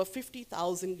over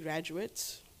 50,000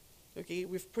 graduates, okay?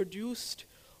 We've produced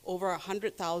over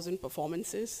 100,000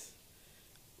 performances.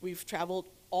 We've traveled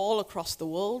all across the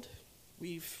world.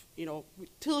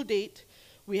 Till date,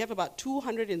 we have about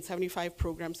 275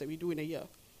 programs that we do in a year,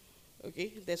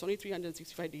 okay? There's only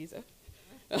 365 days,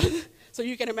 so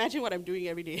you can imagine what I'm doing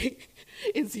every day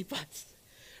in CPAS,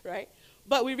 right?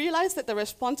 But we realized that the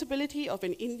responsibility of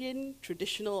an Indian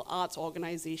traditional arts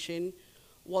organization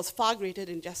was far greater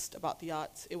than just about the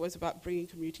arts. It was about bringing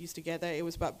communities together. It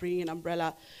was about bringing an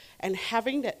umbrella and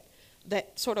having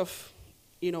that sort of,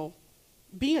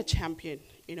 being a champion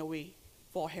in a way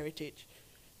for heritage,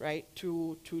 right?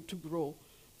 To grow,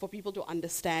 for people to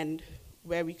understand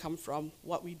where we come from,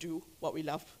 what we do, what we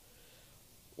love,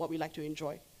 what we like to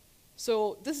enjoy.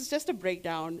 So this is just a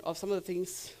breakdown of some of the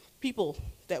people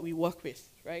that we work with,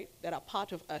 right? That are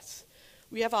part of us.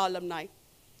 We have our alumni,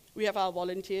 we have our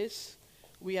volunteers,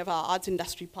 we have our arts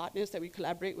industry partners that we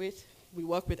collaborate with. We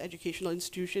work with educational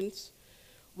institutions.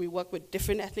 We work with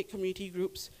different ethnic community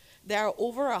groups. There are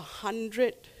over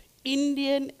 100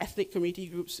 Indian ethnic community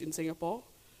groups in Singapore,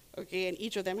 okay, and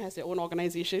each of them has their own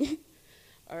organization.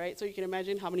 All right, so you can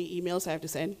imagine how many emails I have to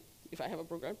send if I have a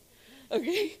program,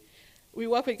 okay? We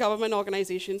work with government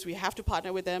organizations. We have to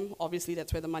partner with them. Obviously,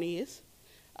 that's where the money is.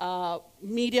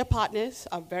 Media partners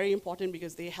are very important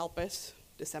because they help us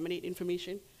disseminate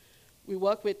information. We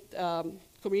work with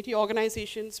community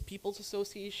organizations, people's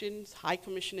associations, high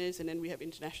commissioners, and then we have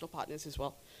international partners as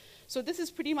well. So this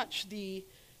is pretty much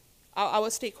our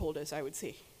stakeholders, I would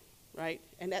say, right?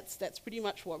 And that's pretty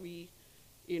much what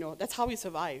that's how we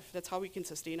survive. That's how we can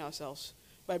sustain ourselves,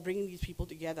 by bringing these people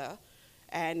together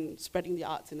and spreading the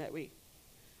arts in that way.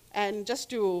 And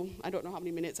I don't know how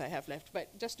many minutes I have left,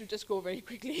 but just to go very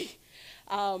quickly,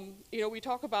 we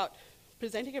talk about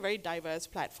presenting a very diverse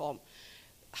platform.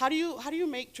 How do you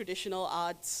make traditional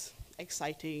arts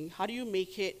exciting? How do you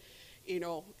make it,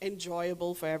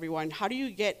 enjoyable for everyone? How do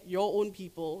you get your own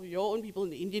people in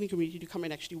the Indian community to come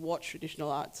and actually watch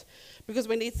traditional arts? Because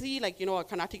when they see a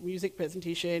Carnatic music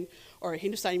presentation or a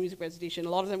Hindustani music presentation, a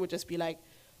lot of them would just be like,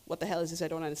 what the hell is this? I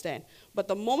don't understand. But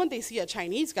the moment they see a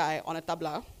Chinese guy on a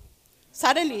tabla,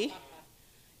 suddenly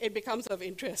it becomes of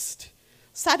interest.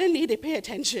 Suddenly they pay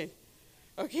attention,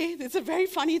 okay? It's a very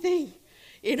funny thing,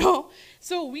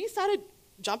 So we started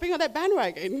jumping on that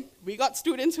bandwagon. We got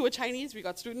students who were Chinese, we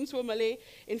got students who were Malay.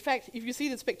 In fact, if you see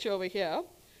this picture over here,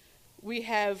 we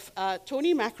have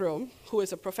Tony Macrom, who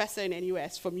is a professor in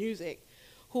NUS for music,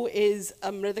 who is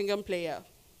a mridangam player.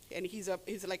 And he's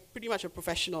like pretty much a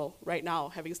professional right now,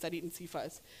 having studied in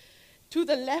CFAS. To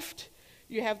the left,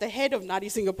 you have the head of Nadi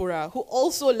Singapura, who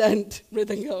also learned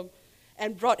mridangam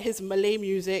and brought his Malay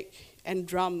music and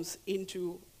drums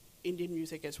into Indian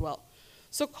music as well.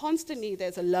 So constantly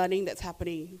there's a learning that's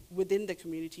happening within the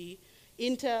community,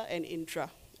 inter and intra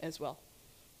as well,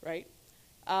 right?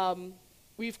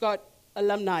 We've got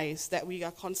alumni that we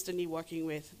are constantly working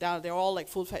with. Now they're all like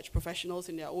full-fledged professionals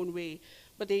in their own way,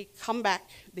 but they come back,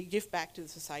 they give back to the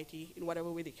society in whatever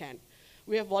way they can.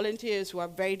 We have volunteers who are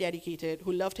very dedicated,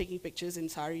 who love taking pictures in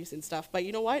saris and stuff, but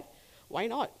you know what? Why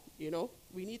not?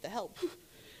 We need the help,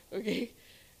 okay?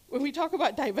 When we talk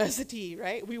about diversity,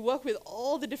 right, we work with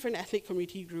all the different ethnic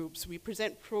community groups. We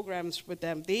present programs with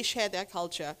them. They share their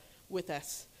culture with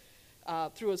us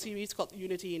through a series called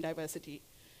Unity in Diversity.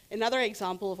 Another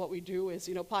example of what we do is,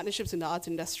 partnerships in the arts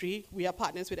industry. We are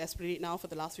partners with Esplanade now for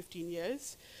the last 15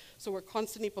 years. So we're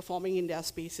constantly performing in their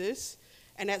spaces.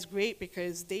 And that's great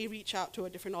because they reach out to a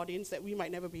different audience that we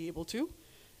might never be able to.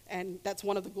 And that's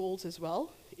one of the goals as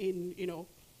well in,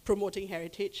 promoting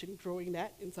heritage and growing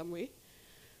that in some way.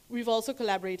 We've also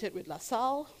collaborated with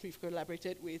LaSalle. We've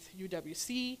collaborated with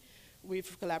UWC.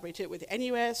 We've collaborated with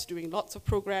NUS, doing lots of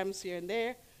programs here and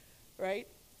there, right?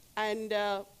 And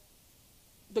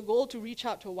the goal to reach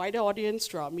out to a wider audience,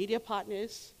 to our media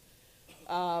partners,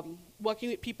 Working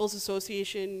with People's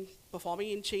Association,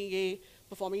 performing in Chingay,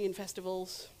 performing in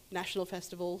festivals, national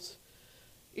festivals.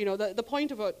 You know, the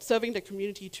point about serving the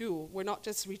community too, we're not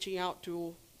just reaching out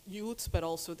to youths, but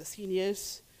also the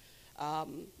seniors,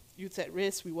 youths at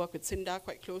risk. We work with SINDA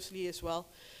quite closely as well.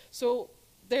 So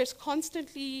there's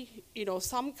constantly, you know,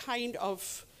 some kind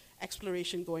of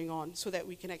exploration going on so that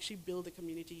we can actually build a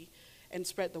community and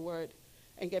spread the word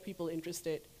and get people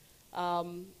interested.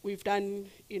 We've done,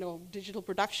 you know, digital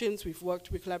productions. We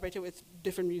collaborated with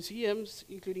different museums,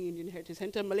 including Indian Heritage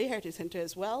Center, Malay Heritage Center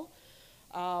as well.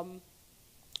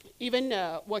 Even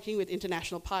working with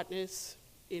international partners,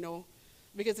 you know,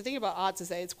 because the thing about arts is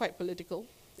that it's quite political,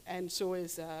 and so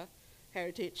is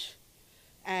heritage.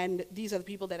 And these are the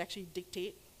people that actually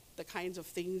dictate the kinds of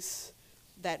things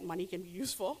that money can be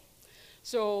used for.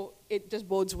 So it just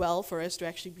bodes well for us to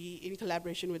actually be in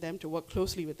collaboration with them, to work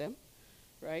closely with them,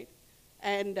 right?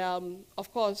 And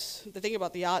of course, the thing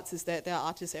about the arts is that there are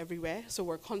artists everywhere, so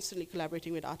we're constantly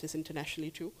collaborating with artists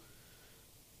internationally too.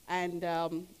 And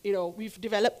you know, we've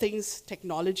developed things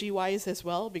technology-wise as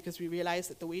well, because we realize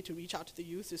that the way to reach out to the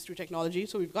youth is through technology.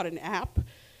 So we've got an app.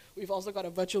 We've also got a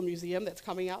virtual museum that's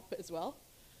coming up as well.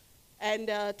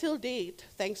 And till date,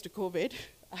 thanks to COVID,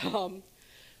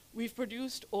 we've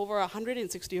produced over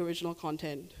 160 original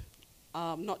content,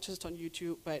 not just on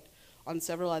YouTube, but on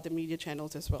several other media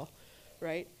channels as well,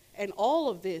 right? And all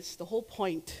of this, the whole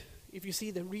point, if you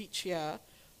see the reach here,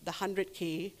 the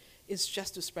 100K, is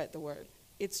just to spread the word.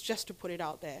 It's just to put it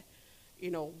out there,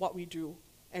 you know, what we do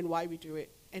and why we do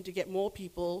it, and to get more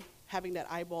people having that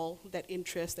eyeball, that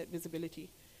interest, that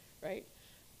visibility, right?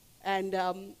 And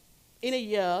in a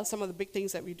year, some of the big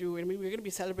things that we do, I mean, we're going to be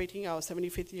celebrating our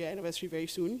 75th year anniversary very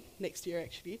soon, next year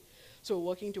actually. So we're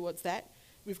working towards that.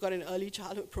 We've got an early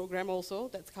childhood program also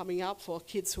that's coming up for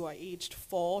kids who are aged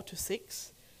 4 to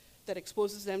 6 that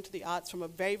exposes them to the arts from a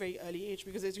very, very early age,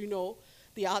 because as you know,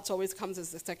 the arts always comes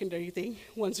as the secondary thing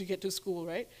once you get to school,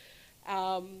 right?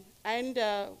 And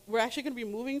we're actually going to be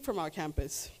moving from our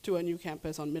campus to a new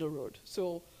campus on Middle Road.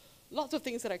 So lots of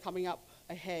things that are coming up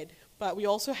ahead. But we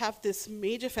also have this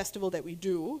major festival that we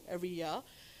do every year.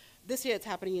 This year it's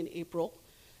happening in April.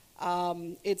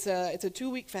 It's a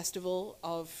 2-week festival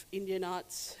of Indian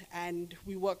arts, and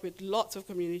we work with lots of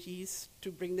communities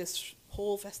to bring this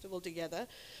whole festival together.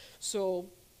 So,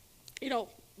 you know,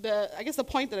 I guess the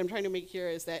point that I'm trying to make here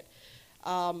is that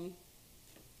I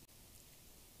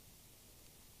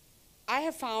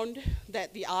have found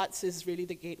that the arts is really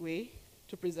the gateway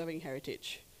to preserving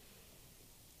heritage,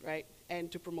 right,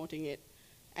 and to promoting it.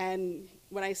 And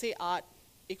when I say art,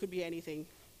 it could be anything.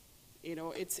 You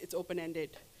know, it's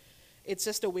open-ended. It's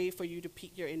just a way for you to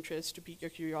pique your interest, to pique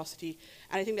your curiosity.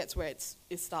 And I think that's where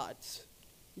it starts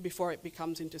before it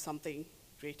becomes into something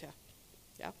greater.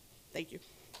 Yeah, thank you.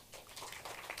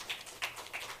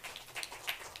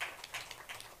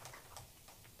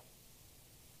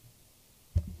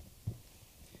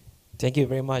 Thank you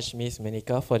very much, Ms.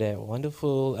 Menika, for that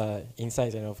wonderful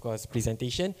insights and, of course,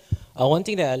 presentation. One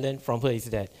thing that I learned from her is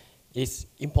that it's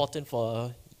important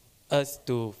for us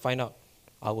to find out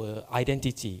our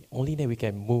identity. Only then we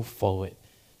can move forward.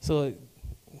 So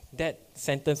that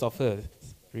sentence of hers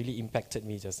really impacted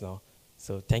me just now.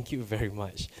 So thank you very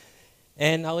much.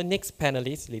 And our next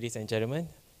panelist, ladies and gentlemen,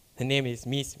 her name is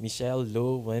Ms. Michelle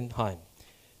Loh Wen Han.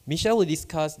 Michelle will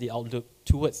discuss the outlook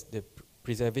towards the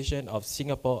preservation of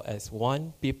Singapore as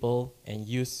one people and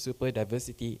use super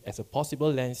diversity as a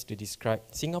possible lens to describe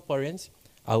Singaporeans,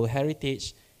 our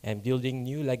heritage, and building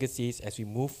new legacies as we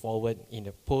move forward in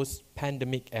the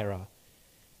post-pandemic era.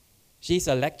 She is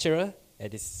a lecturer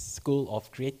at the School of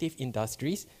Creative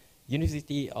Industries,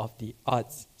 University of the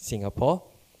Arts, Singapore.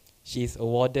 She is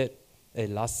awarded a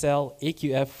LaSalle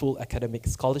AQF Full Academic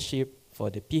Scholarship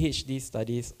for the PhD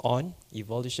studies on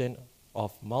evolution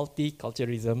of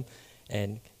multiculturalism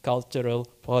and cultural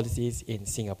policies in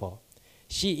Singapore.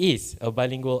 She is a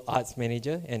bilingual arts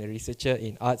manager and a researcher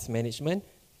in arts management,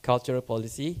 cultural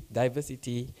policy,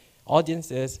 diversity,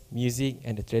 audiences, music,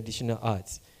 and the traditional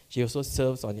arts. She also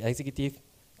serves on the executive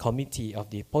committee of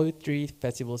the Poetry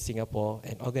Festival Singapore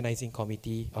and organizing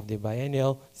committee of the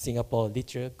biennial Singapore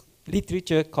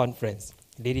Literature Conference.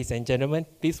 Ladies and gentlemen,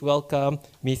 please welcome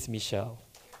Ms. Michelle.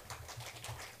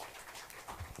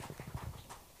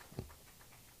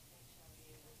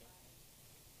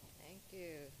 Thank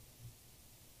you.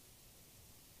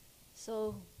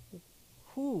 So,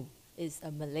 who is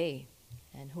a Malay,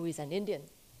 and who is an Indian,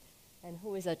 and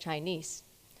who is a Chinese?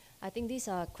 I think these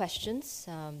are questions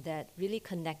that really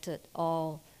connected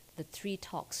all the 3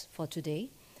 talks for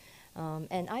today.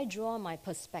 And I draw my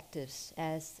perspectives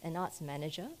as an arts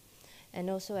manager and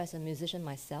also as a musician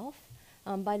myself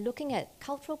by looking at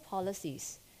cultural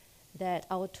policies that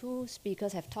our two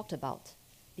speakers have talked about,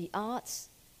 the arts,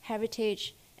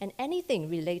 heritage, and anything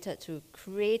related to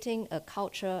creating a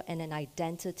culture and an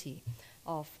identity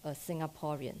of a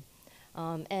Singaporean.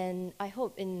 And I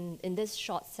hope in this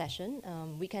short session,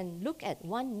 we can look at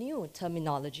one new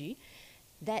terminology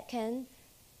that can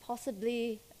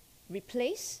possibly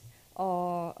replace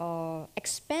or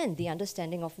expand the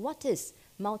understanding of what is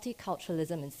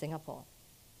multiculturalism in Singapore.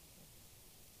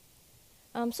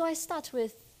 So I start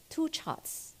with two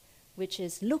charts, which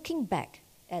is looking back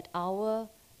at our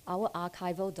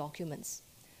archival documents.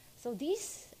 So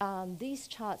these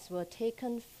charts were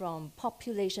taken from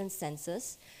population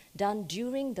census done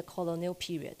during the colonial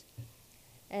period.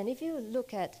 And if you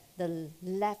look at the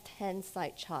left-hand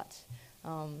side chart,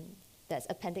 that's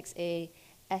Appendix A,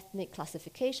 ethnic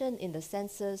classification in the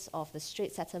census of the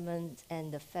Strait Settlement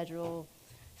and the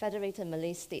Federated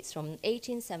Malay States from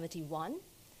 1871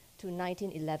 to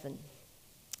 1911.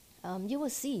 You will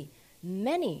see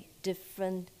many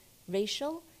different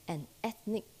racial and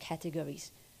ethnic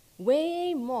categories,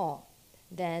 way more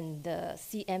than the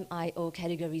CMIO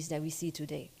categories that we see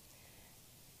today.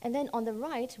 And then on the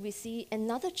right, we see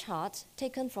another chart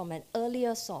taken from an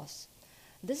earlier source.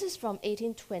 This is from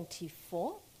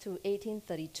 1824 to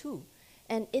 1832.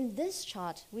 And in this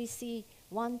chart, we see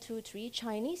 1, 2, 3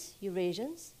 Chinese,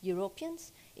 Eurasians,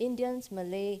 Europeans, Indians,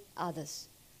 Malay, others.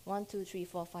 1, 2, 3,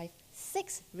 4, 5,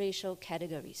 6 racial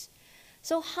categories.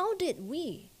 So how did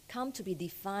we come to be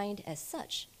defined as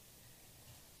such?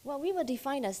 Well, we were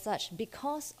defined as such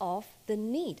because of the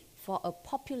need for a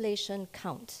population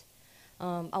count.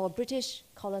 Our British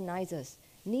colonizers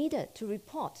needed to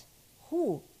report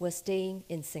who were staying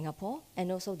in Singapore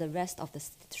and also the rest of the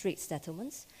Strait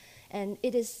settlements. And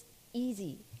it is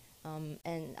easy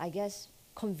and I guess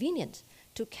convenient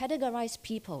to categorize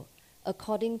people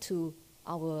according to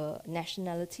our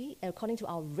nationality, according to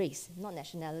our race, not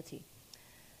nationality.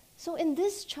 So in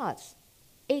this chart,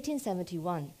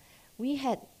 1871, we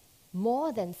had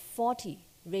more than 40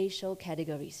 racial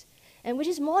categories, and which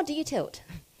is more detailed,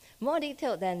 more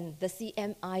detailed than the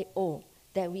CMIO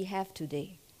that we have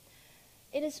today.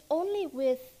 It is only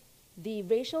with the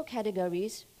racial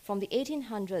categories from the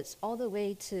 1800s all the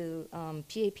way to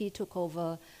PAP took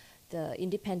over the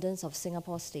independence of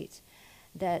Singapore state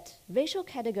that racial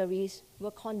categories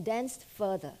were condensed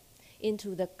further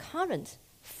into the current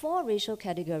 4 racial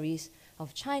categories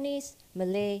of Chinese,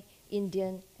 Malay,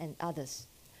 Indian, and others.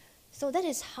 So that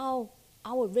is how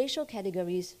our racial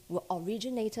categories were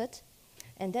originated,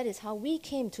 and that is how we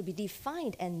came to be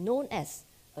defined and known as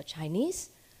a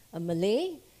Chinese, a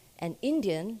Malay, an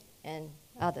Indian, and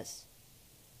others.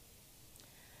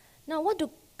 Now, what do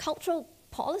cultural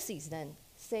policies then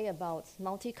say about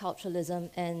multiculturalism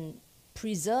and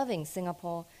preserving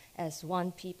Singapore as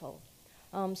one people?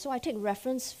 So I take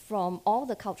reference from all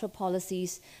the cultural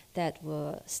policies that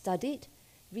were studied,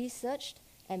 researched,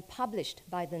 and published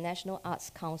by the National Arts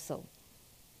Council.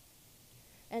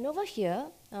 And over here,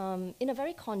 in a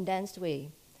very condensed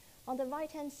way, on the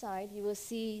right-hand side, you will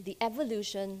see the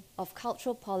evolution of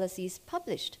cultural policies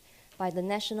published by the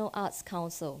National Arts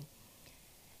Council.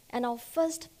 And our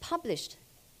first published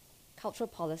cultural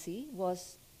policy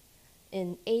was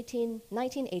in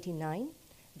 1989.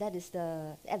 That is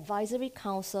the Advisory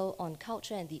Council on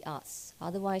Culture and the Arts,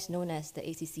 otherwise known as the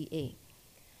ACCA.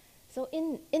 So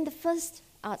in the first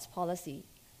arts policy,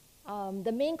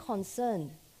 the main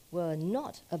concern were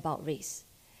not about race.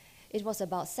 It was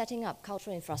about setting up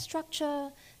cultural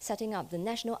infrastructure, setting up the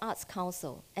National Arts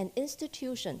Council, and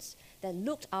institutions that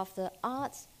looked after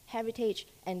arts, heritage,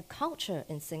 and culture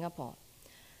in Singapore.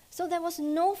 So there was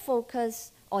no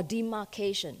focus or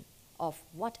demarcation of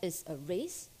what is a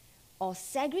race or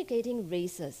segregating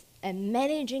races and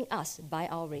managing us by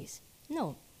our race.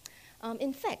 No.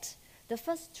 In fact, the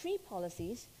first 3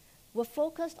 policies were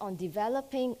focused on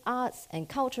developing arts and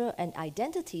culture and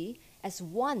identity as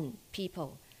one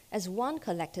people, as one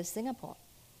collective Singapore.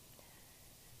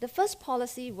 The first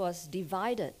policy was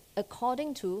divided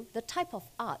according to the type of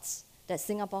arts that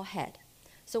Singapore had.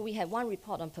 So we had one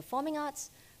report on performing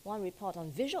arts, one report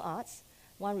on visual arts,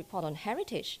 one report on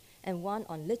heritage, and one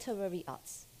on literary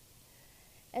arts.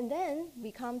 And then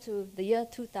we come to the year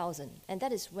 2000, and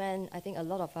that is when I think a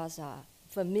lot of us are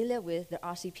familiar with the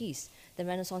RCPs, the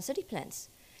Renaissance City Plans.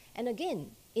 And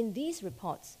again, in these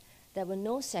reports, there were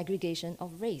no segregation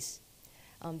of race.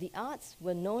 The arts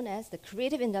were known as the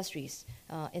creative industries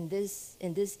in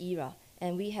this era,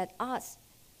 and we had arts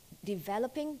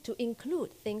developing to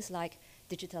include things like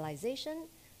digitalization,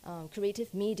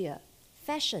 creative media,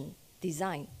 fashion,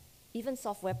 design, even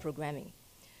software programming.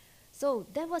 So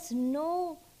there was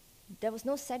no there was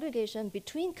no segregation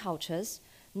between cultures,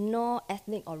 nor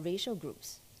ethnic or racial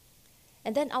groups.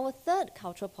 And then our third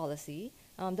cultural policy,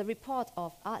 the report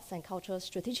of Arts and Cultural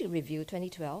Strategic Review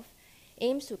 2012,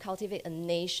 aims to cultivate a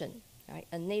nation, right?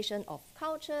 A nation of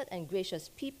cultured and gracious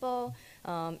people.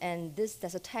 And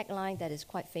there's a tagline that is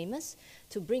quite famous: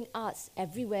 to bring arts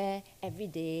everywhere, every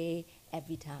day,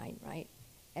 every time, right?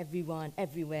 Everyone,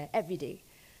 everywhere, every day.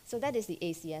 So that is the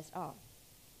ACSR.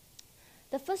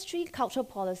 The first three cultural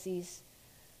policies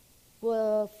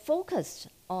were focused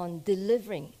on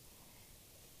delivering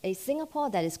a Singapore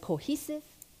that is cohesive,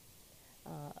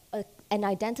 an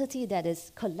identity that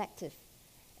is collective,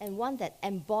 and one that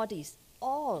embodies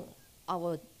all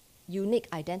our unique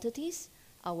identities,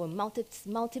 our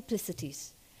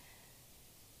multiplicities.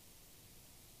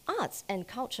 Arts and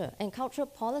culture and cultural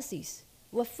policies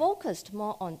were focused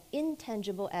more on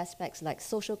intangible aspects like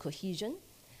social cohesion,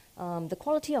 the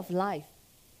quality of life,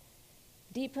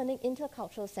 deepening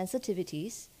intercultural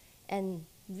sensitivities, and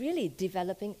really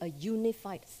developing a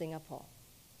unified Singapore.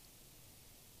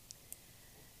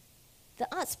 The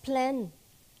arts plan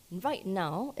right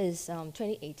now is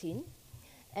 2018,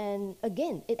 and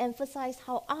again, it emphasized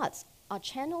how arts are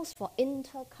channels for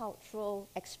intercultural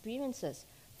experiences,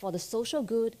 for the social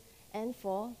good, and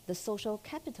for the social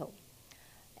capital.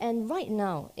 And right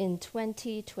now, in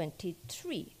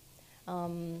 2023,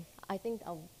 I think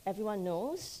everyone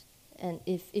knows, and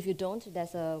if you don't,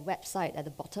 there's a website at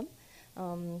the bottom.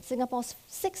 Singapore's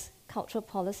sixth cultural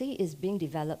policy is being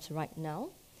developed right now.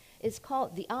 It's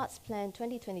called the Arts Plan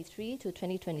 2023 to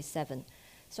 2027.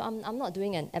 So I'm not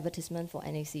doing an advertisement for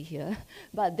NAC here,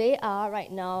 but they are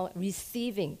right now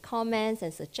receiving comments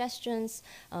and suggestions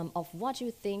of what you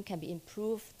think can be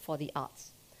improved for the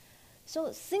arts.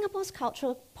 So Singapore's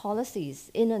cultural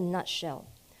policies, in a nutshell,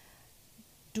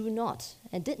 do not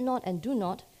and did not and do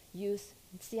not use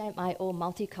CMIO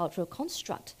multicultural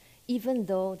construct, even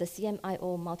though the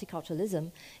CMIO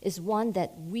multiculturalism is one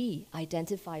that we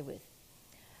identify with.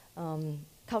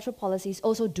 Cultural policies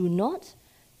also do not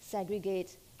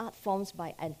segregate art forms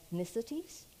by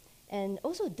ethnicities, and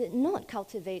also did not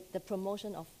cultivate the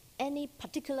promotion of any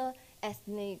particular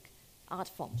ethnic art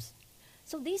forms.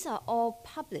 So these are all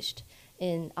published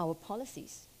in our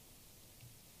policies.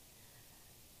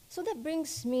 So that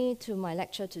brings me to my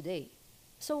lecture today.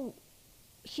 So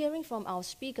hearing from our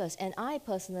speakers, and I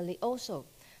personally also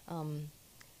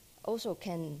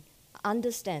can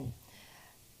understand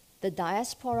the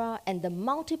diaspora and the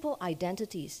multiple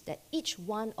identities that each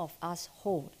one of us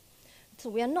hold. So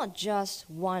we are not just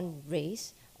one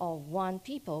race or one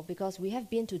people, because we have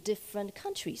been to different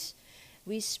countries.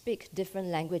 We speak different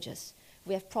languages.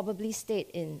 We have probably stayed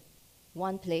in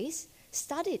one place,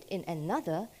 studied in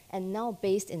another, and now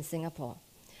based in Singapore.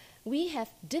 We have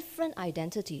different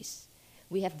identities.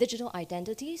 We have digital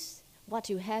identities. What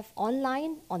you have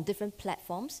online on different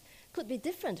platforms could be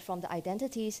different from the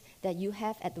identities that you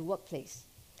have at the workplace.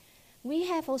 We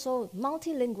have also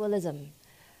multilingualism.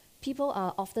 People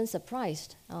are often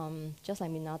surprised, just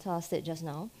like Minata said just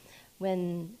now.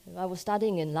 When I was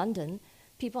studying in London,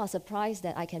 people are surprised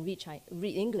that I can read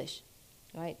English,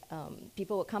 right?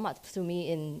 People would come up to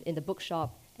me in the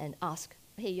bookshop and ask,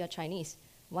 hey, you're Chinese.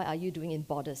 Why are you doing in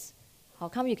borders? How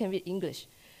come you can read English?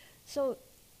 So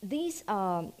these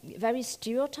are very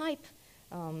stereotype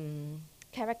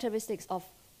characteristics of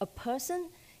a person,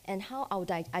 and how our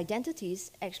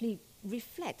identities actually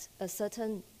reflect a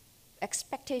certain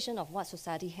expectation of what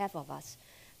society have of us.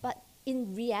 But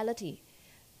in reality,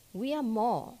 we are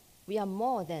more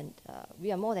than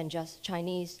just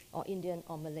Chinese or Indian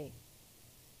or Malay.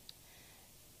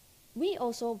 We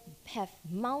also have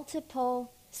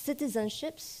multiple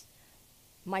citizenships,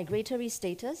 migratory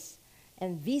status,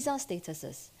 and visa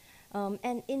statuses.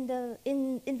 And in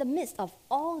the midst of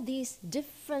all these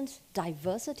different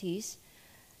diversities,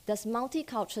 does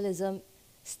multiculturalism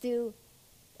still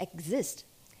exist?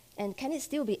 And can it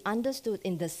still be understood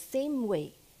in the same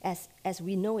way as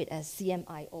we know it as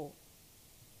CMIO?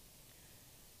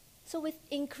 So with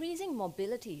increasing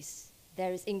mobilities,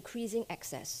 there is increasing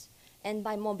access. And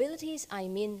by mobilities, I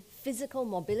mean physical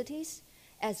mobilities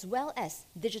as well as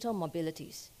digital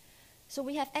mobilities. So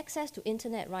we have access to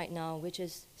internet right now, which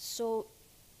is so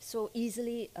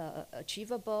easily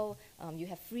achievable. You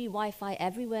have free Wi-Fi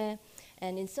everywhere.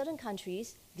 And in certain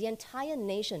countries, the entire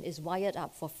nation is wired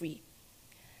up for free.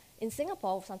 In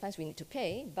Singapore, sometimes we need to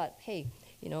pay, but hey,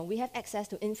 we have access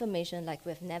to information like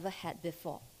we've never had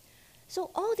before. So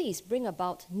all these bring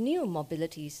about new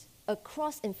mobilities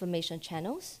across information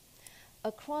channels,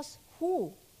 across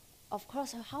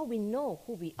how we know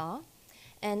who we are,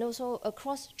 and also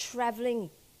across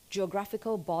traveling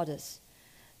geographical borders.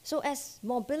 So as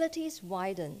mobilities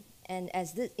widen and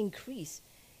as this increase,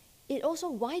 it also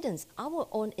widens our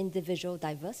own individual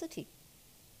diversity.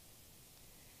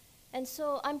 And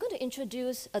so I'm going to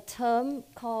introduce a term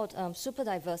called super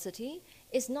diversity.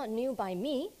 It's not new by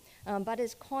me, but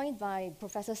it's coined by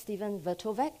Professor Steven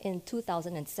Vertovec in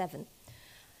 2007.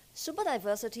 Super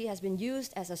diversity has been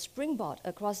used as a springboard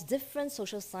across different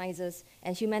social sciences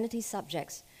and humanities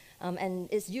subjects, and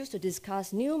is used to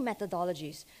discuss new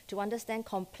methodologies to understand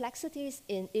complexities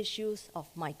in issues of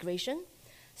migration,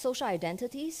 social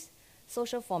identities,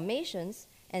 social formations,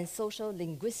 and social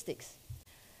linguistics.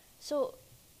 So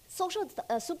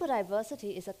super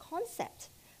diversity is a concept,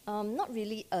 not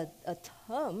really a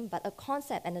term, but a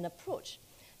concept and an approach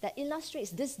that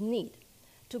illustrates this need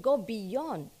to go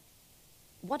beyond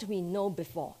what we know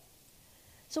before.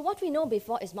 So what we know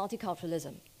before is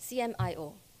multiculturalism,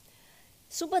 CMIO.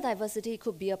 Super diversity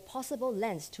could be a possible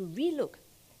lens to relook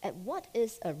at what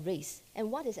is a race and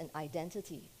what is an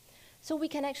identity. So we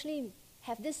can actually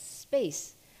have this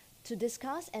space to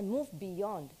discuss and move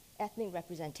beyond ethnic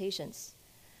representations.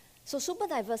 So super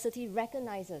diversity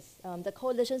recognizes the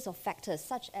coalitions of factors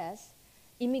such as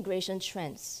immigration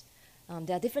trends.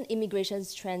 There are different immigration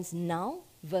trends now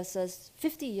versus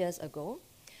 50 years ago.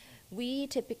 We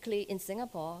typically, in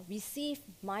Singapore, receive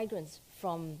migrants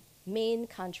from main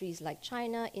countries like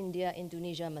China, India,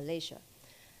 Indonesia, Malaysia.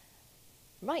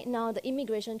 Right now, the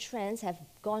immigration trends have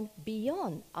gone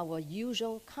beyond our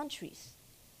usual countries.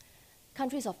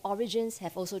 Countries of origins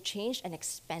have also changed and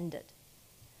expanded.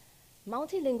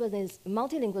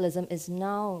 Multilingualism is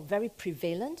now very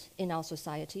prevalent in our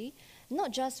society,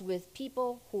 not just with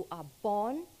people who are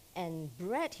born and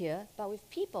bred here, but with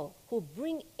people who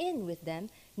bring in with them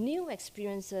new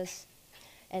experiences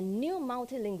and new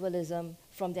multilingualism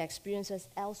from their experiences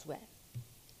elsewhere.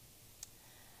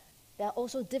 There are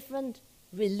also different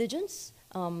religions,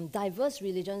 diverse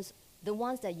religions, the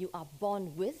ones that you are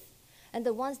born with and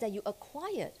the ones that you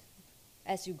acquired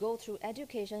as you go through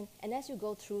education and as you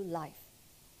go through life.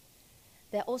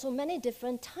 There are also many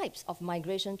different types of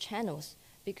migration channels,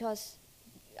 because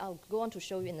I'll go on to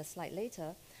show you in a slide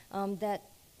later, that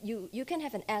you can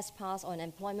have an S pass or an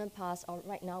employment pass, or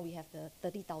right now we have the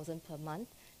 30,000 per month,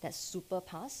 that's super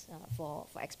pass for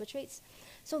expatriates.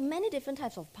 So many different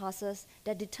types of passes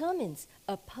that determines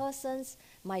a person's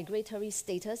migratory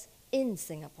status in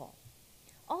Singapore.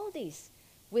 All these,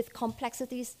 with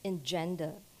complexities in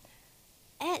gender,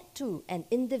 add to an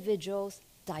individual's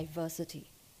diversity.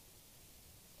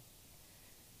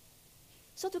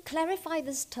 So to clarify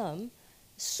this term,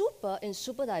 super in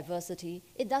super diversity,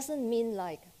 it doesn't mean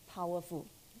like powerful.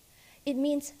 It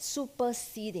means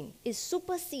superseding. It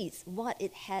supersedes what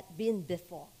it had been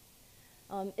before.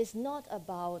 It's not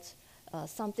about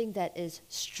something that is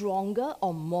stronger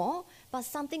or more, but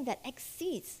something that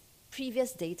exceeds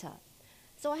previous data.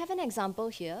 So I have an example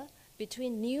here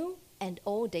between new and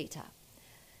old data.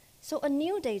 So a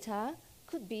new data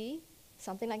could be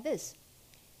something like this.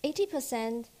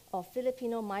 80% of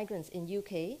Filipino migrants in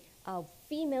UK are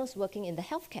females working in the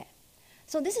healthcare.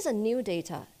 So this is a new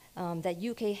data that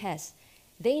UK has.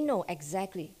 They know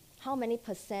exactly how many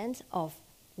percent of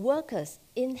workers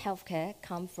in healthcare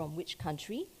come from which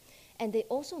country, and they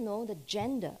also know the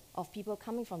gender of people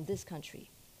coming from this country,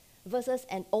 versus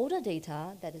an older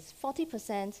data that is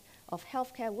 40% of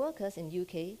healthcare workers in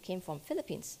UK came from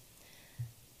Philippines.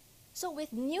 So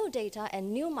with new data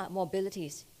and new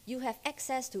mobilities, you have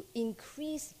access to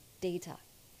increased data,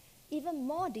 even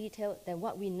more detailed than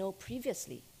what we know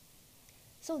previously.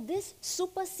 So this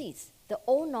supersedes the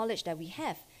old knowledge that we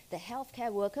have, that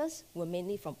healthcare workers were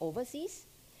mainly from overseas.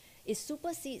 It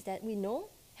supersedes that we know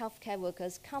healthcare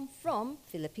workers come from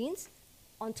Philippines.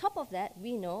 On top of that,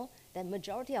 we know that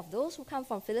majority of those who come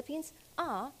from Philippines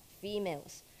are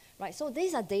females, right? So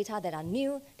these are data that are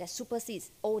new, that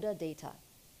supersedes older data.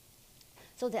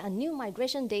 So there are new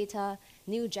migration data,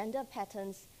 new gender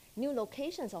patterns, new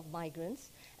locations of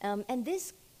migrants, and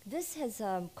this has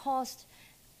caused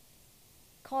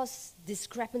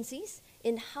discrepancies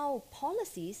in how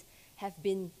policies have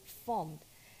been formed.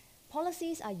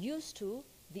 Policies are used to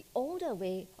the older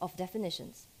way of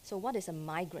definitions. So what is a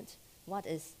migrant? What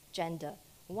is gender?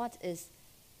 What is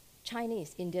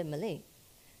Chinese, Indian, Malay?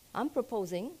 I'm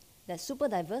proposing that super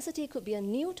diversity could be a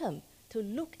new term to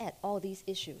look at all these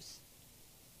issues.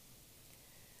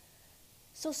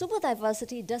 So super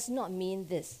diversity does not mean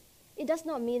this. It does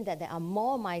not mean that there are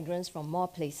more migrants from more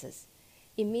places.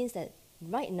 It means that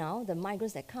right now, the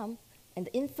migrants that come and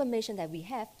the information that we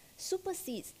have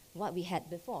supersedes what we had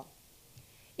before.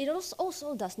 It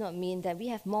also does not mean that we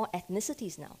have more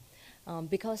ethnicities now,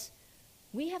 because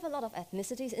we have a lot of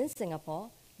ethnicities in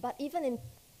Singapore, but even in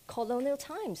colonial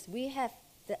times. We have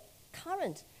the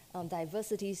current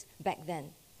diversities back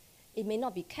then. It may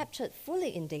not be captured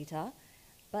fully in data,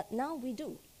 but now we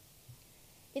do.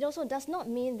 It also does not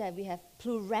mean that we have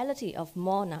plurality of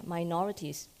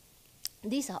minorities.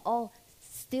 These are all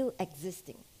still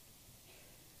existing.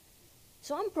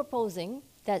 So I'm proposing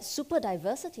that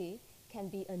superdiversity can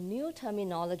be a new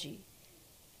terminology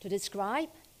to describe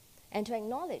and to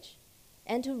acknowledge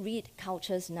and to read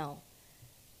cultures now.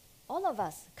 All of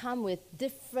us come with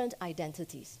different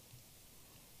identities.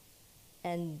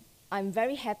 And I'm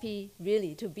very happy,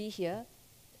 really, to be here.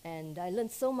 And I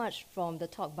learned so much from the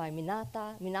talk by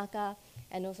Minaka,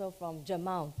 and also from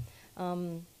Jamal,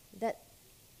 that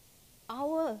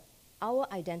our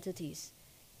identities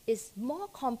is more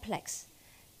complex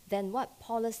than what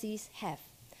policies have.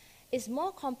 It's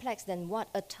more complex than what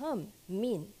a term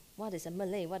means. What is a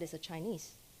Malay? What is a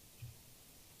Chinese?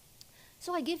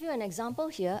 So I give you an example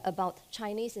here about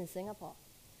Chinese in Singapore.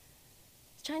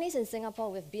 Chinese in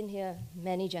Singapore, we've been here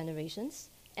many generations,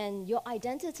 and your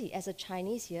identity as a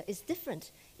Chinese here is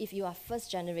different if you are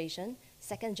first generation,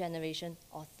 second generation,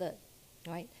 or third,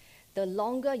 right? The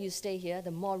longer you stay here,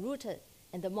 the more rooted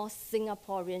and the more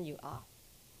Singaporean you are.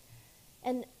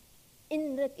 And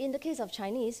in the case of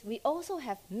Chinese, we also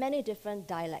have many different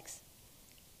dialects.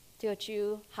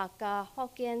 Teochew, Hakka,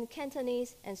 Hokkien,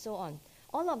 Cantonese, and so on.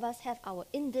 All of us have our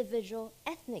individual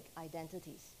ethnic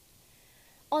identities.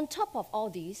 On top of all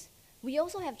these, we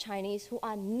also have Chinese who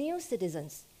are new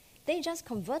citizens. They just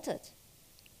converted.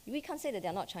 We can't say that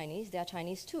they're not Chinese, they are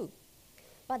Chinese too.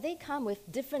 But they come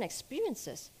with different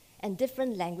experiences and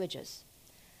different languages.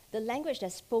 The language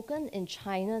that's spoken in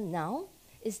China now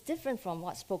is different from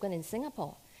what's spoken in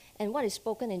Singapore. And what is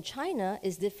spoken in China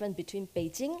is different between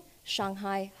Beijing,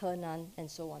 Shanghai, Henan, and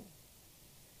so on.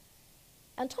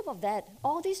 On top of that,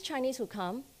 all these Chinese who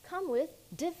come with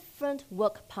different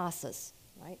work passes,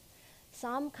 right?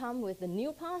 Some come with the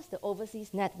new pass, the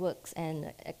overseas networks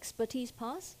and expertise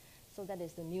pass. So that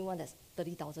is the new one that's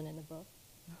 30,000 and above.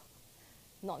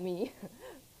 Not me.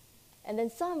 And then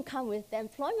some come with the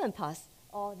employment pass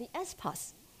or the S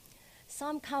pass.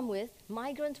 Some come with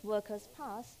migrant workers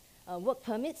pass, work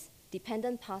permits,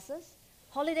 dependent passes,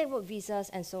 holiday work visas,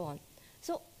 and so on.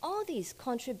 So all these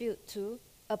contribute to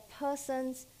a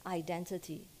person's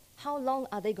identity. How long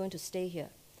are they going to stay here?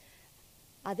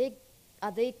 Are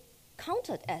they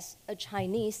counted as a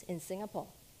Chinese in Singapore?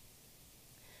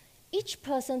 Each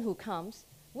person who comes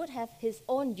would have his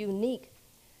own unique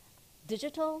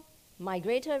digital,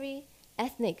 migratory,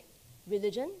 ethnic,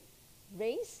 religion,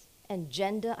 race, and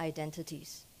gender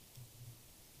identities.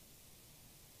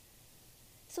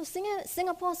 So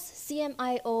Singapore's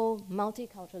CMIO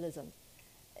multiculturalism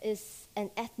is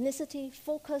an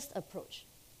ethnicity-focused approach.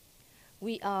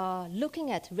 We are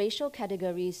looking at racial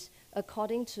categories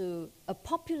according to a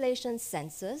population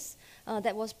census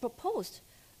that was proposed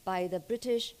by the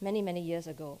British many, many years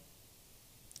ago.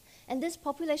 And this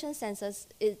population census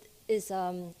is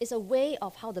a way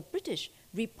of how the British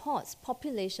reports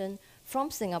population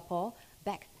from Singapore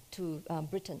back to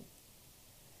Britain.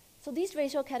 So these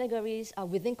racial categories are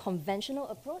within conventional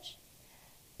approach,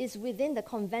 is within the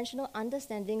conventional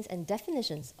understandings and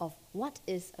definitions of what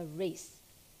is a race.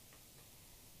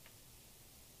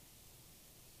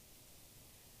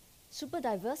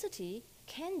 Superdiversity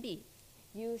can be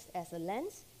used as a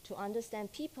lens to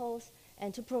understand peoples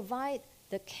and to provide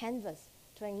the canvas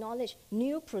to acknowledge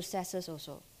new processes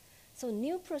also. So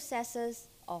new processes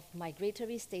of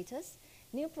migratory status,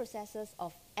 new processes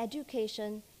of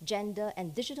education, gender,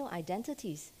 and digital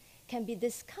identities can be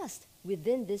discussed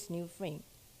within this new frame.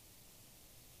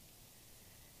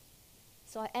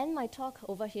 So I end my talk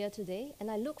over here today,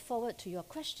 and I look forward to your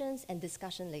questions and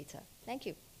discussion later. Thank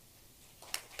you.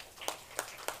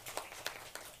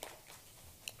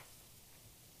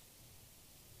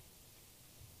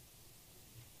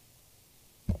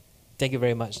 Thank you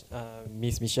very much,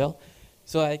 Ms. Michelle.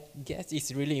 So I guess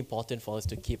it's really important for us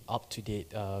to keep up to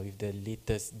date with the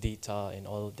latest data and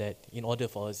all that in order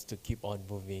for us to keep on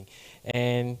moving.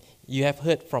 And you have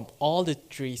heard from all the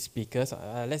three speakers.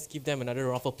 Let's give them another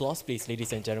round of applause, please,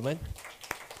 ladies and gentlemen.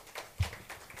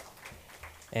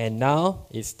 And now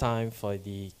it's time for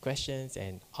the questions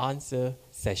and answer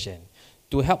session.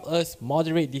 To help us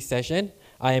moderate this session,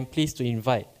 I am pleased to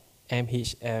invite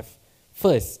MHF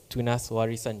First Tunas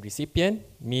Warisan recipient,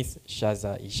 Ms.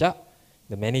 Shaza Ishak,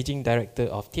 the Managing Director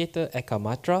of Theatre Eka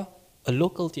Matra, a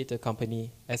local theatre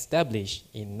company established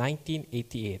in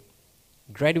 1988.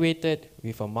 Graduated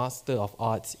with a Master of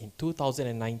Arts in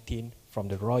 2019 from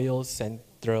the Royal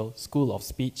Central School of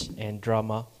Speech and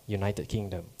Drama, United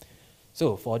Kingdom.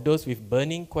 So for those with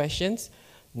burning questions,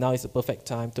 Now is the perfect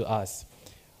time to ask.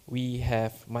 We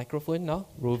have microphone now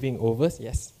roving over.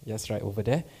 Yes, just right over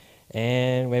there.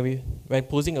 And when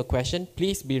posing a question,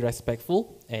 please be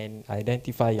respectful and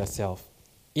identify yourself.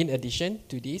 In addition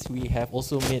to this, we have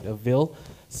also made available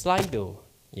Slido.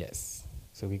 Yes.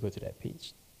 So we go to that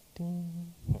page.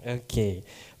 Okay.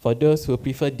 For those who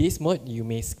prefer this mode, you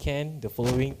may scan the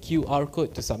following QR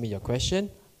code to submit your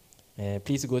question.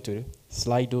 Please go to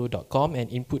slido.com and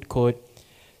input code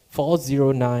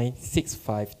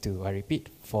 409652. I repeat,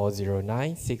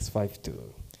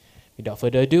 409652. Without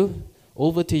further ado,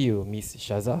 over to you, Miss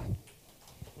Shaza.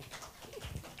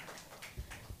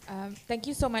 Thank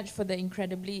you so much for the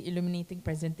incredibly illuminating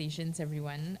presentations,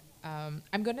 everyone.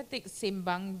 I'm going to take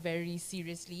Sembang very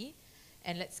seriously,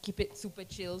 and let's keep it super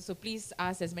chill. So please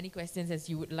ask as many questions as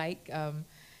you would like.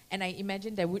 And I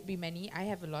imagine there would be many. I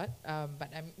have a lot, but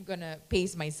I'm going to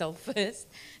pace myself first.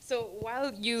 So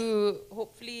while you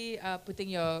hopefully putting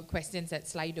your questions at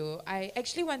Slido, I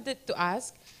actually wanted to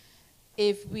ask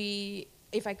if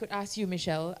I could ask you,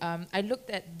 Michelle, I looked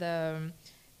at the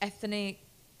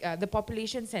the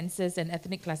population census and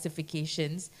ethnic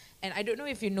classifications, and I don't know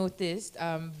if you noticed,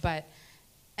 but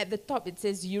at the top it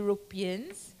says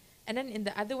Europeans, and then in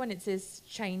the other one it says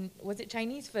was it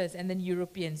Chinese first, and then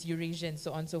Europeans, Eurasians,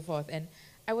 so on and so forth. And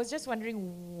I was just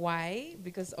wondering why,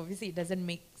 because obviously it doesn't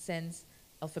make sense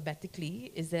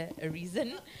alphabetically. Is there a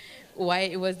reason why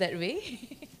it was that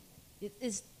way? It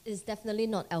is definitely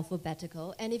not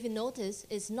alphabetical, and if you notice,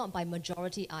 it's not by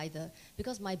majority either,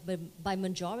 because by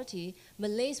majority,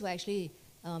 Malays were actually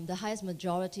the highest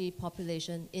majority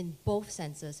population in both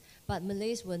census, but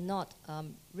Malays were not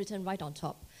written right on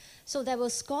top. So there were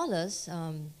scholars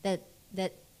that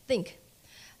think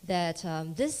that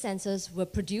this census were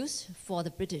produced for the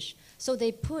British, so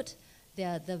they put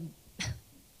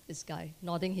this guy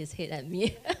nodding his head at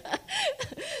me.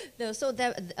 So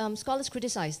scholars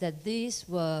criticize that these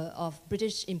were of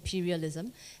British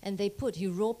imperialism, and they put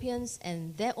Europeans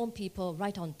and their own people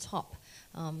right on top.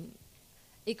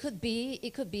 It could be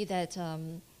that,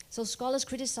 so scholars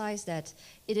criticize that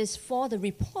it is for the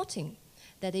reporting,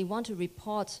 that they want to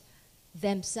report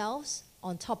themselves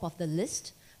on top of the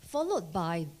list, followed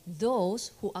by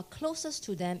those who are closest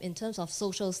to them in terms of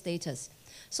social status.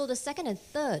 So the second and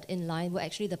third in line were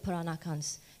actually the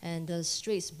Peranakans and the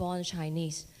Straits-born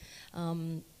Chinese.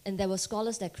 And there were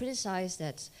scholars that criticized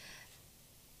that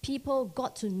people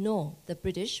got to know the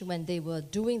British when they were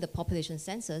doing the population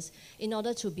census in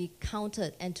order to be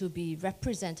counted and to be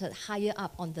represented higher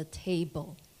up on the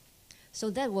table. So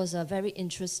that was a very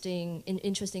interesting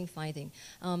finding.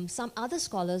 Some other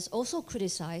scholars also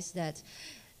criticized that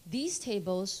these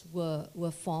tables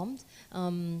were formed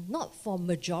not for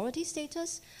majority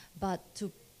status, but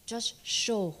to just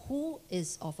show who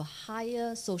is of a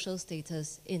higher social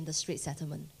status in the Strait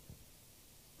settlement.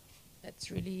 That's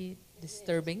really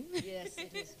disturbing. Yes,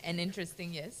 it is. And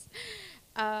interesting, yes.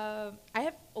 I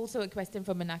have also a question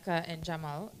for Manaka and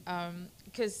Jamal,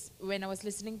 because when I was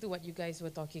listening to what you guys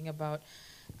were talking about,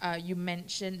 you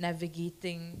mentioned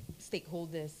navigating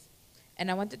stakeholders. And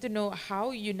I wanted to know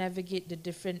how you navigate the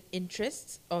different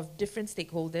interests of different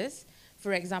stakeholders.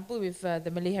 For example, with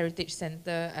the Malay Heritage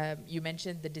Center, you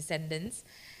mentioned the descendants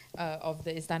of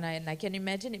the Istana, and I can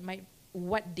imagine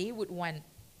what they would want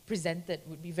presented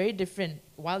would be very different,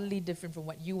 wildly different from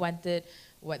what you wanted,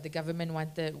 what the government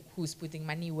wanted, who's putting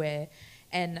money where.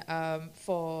 And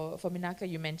for Minaka,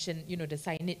 you mentioned, the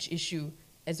signage issue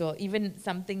as well, even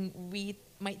something we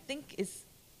might think is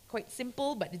quite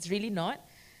simple, but it's really not.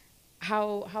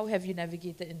 How have you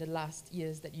navigated in the last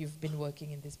years that you've been working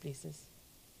in these places?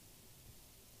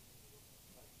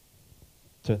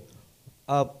 Sure.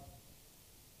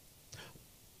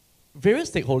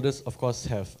 Various stakeholders, of course,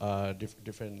 have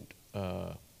different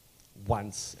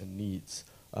wants and needs,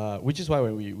 which is why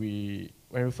when we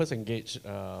first engaged,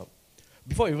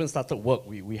 before we even started work,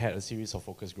 we had a series of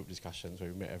focus group discussions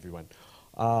where we met everyone.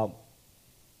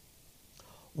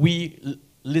 We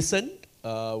listened,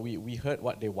 we heard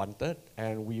what they wanted,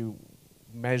 and we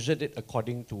measured it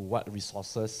according to what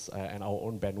resources and our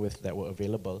own bandwidth that were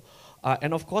available.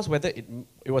 And of course, whether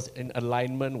it was in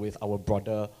alignment with our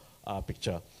broader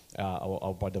picture,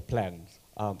 our broader plans.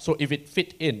 So if it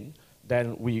fit in,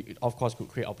 then we, of course, could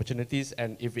create opportunities.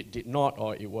 And if it did not,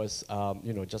 or it was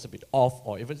just a bit off,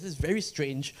 or if it is very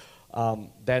strange,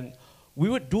 then we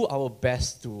would do our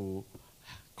best to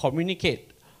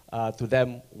communicate to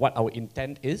them what our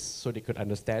intent is so they could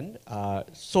understand.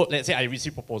 So let's say I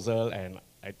receive a proposal and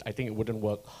I think it wouldn't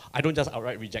work. I don't just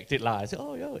outright reject it. I say,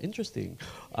 oh yeah, interesting.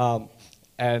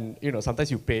 And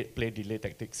sometimes you play delay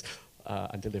tactics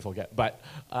until they forget. But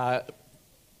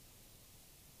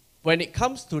when it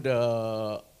comes to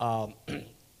the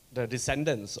the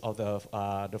descendants of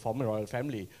the former royal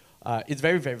family, it's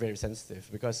very, very, very sensitive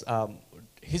because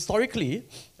historically,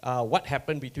 what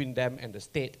happened between them and the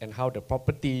state and how the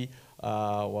property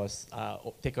was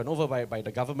taken over by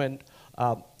the government,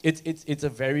 it's a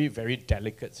very, very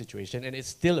delicate situation, and it's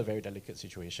still a very delicate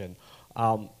situation.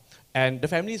 And the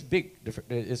family is big.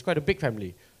 It's quite a big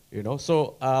family, you know.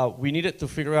 So we needed to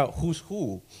figure out who's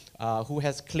who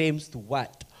has claims to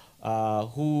what,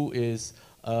 who is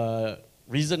a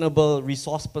reasonable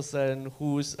resource person,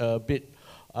 who's a bit,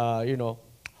 you know,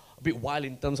 a bit wild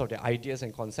in terms of their ideas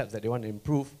and concepts that they want to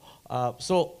improve.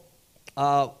 So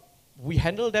we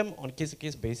handle them on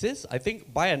case-to-case basis. I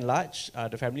think by and large,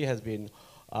 the family has been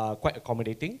quite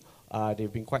accommodating.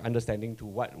 They've been quite understanding to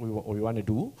what we want to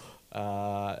do.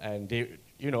 And they,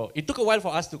 you know, it took a while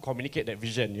for us to communicate that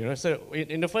vision, you know. So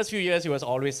in the first few years, it was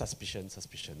always suspicion.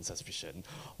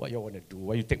 What you want to do?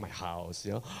 Why you take my house,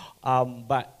 you know?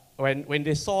 But when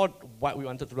they saw what we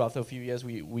wanted to do after a few years,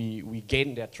 we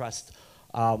gained their trust.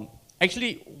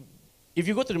 Actually, if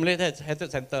you go to the Malay Heritage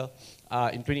Center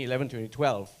in 2011,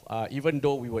 2012, even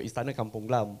though we were Istana Kampung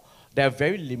Glam, there are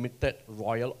very limited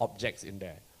royal objects in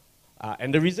there.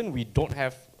 And the reason we don't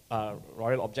have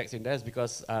royal objects in there is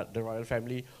because the royal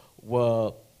family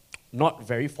were not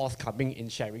very forthcoming in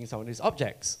sharing some of these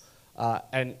objects.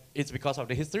 And it's because of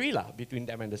the history between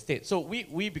them and the state. So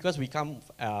we because we come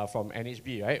from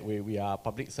NHB, right? We are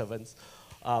public servants.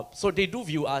 So they do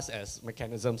view us as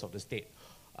mechanisms of the state.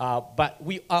 But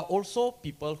we are also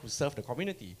people who serve the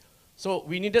community. So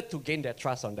we needed to gain their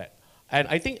trust on that. And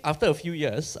I think after a few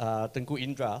years, Tengku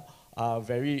Indra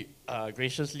very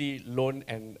graciously loaned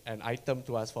an item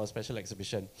to us for a special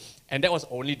exhibition. And that was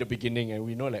only the beginning, and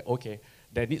we know like, okay,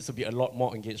 there needs to be a lot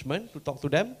more engagement to talk to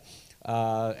them.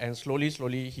 And slowly,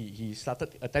 he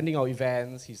started attending our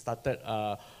events, he started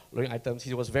loaning items,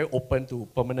 he was very open to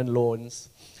permanent loans.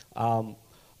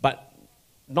 But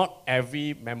not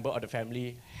every member of the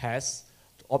family has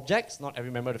objects, not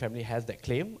every member of the family has that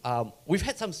claim. We've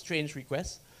had some strange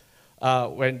requests.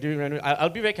 I'll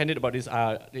be very candid about this.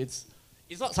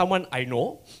 It's not someone I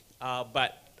know,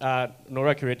 but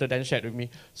Nora curator then shared with me.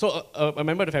 So a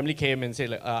member of the family came and said,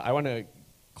 like, I want to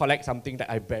collect something that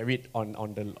I buried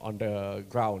on the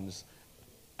grounds.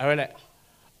 I was like,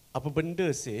 apa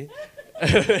benda sih?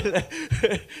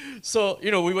 So, you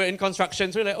know, we were in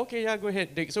construction, so we're like, okay, yeah, go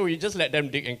ahead, dig. So we just let them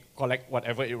dig and collect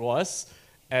whatever it was.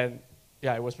 And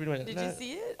yeah, it was pretty much. Did you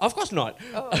see it? Of course not.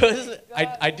 Oh,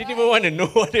 I didn't even want to know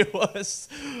what it was.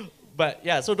 But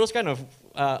yeah, so those kind of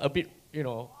a bit, you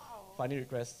know, funny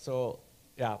requests. So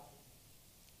yeah.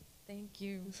 Thank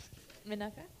you.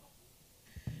 Menaka?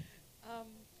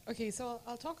 Okay, so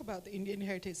I'll talk about the Indian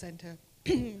Heritage Center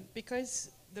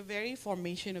because the very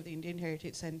formation of the Indian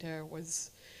Heritage Center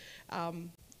was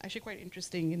actually quite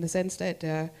interesting in the sense that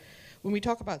when we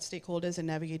talk about stakeholders and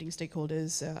navigating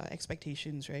stakeholders'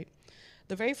 expectations, right?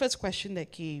 The very first question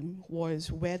that came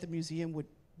was where the museum would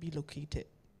be located,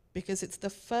 because it's the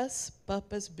first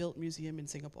purpose-built museum in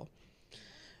Singapore,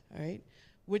 all right?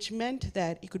 Which meant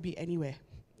that it could be anywhere,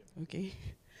 okay?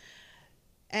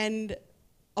 And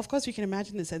of course, you can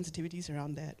imagine the sensitivities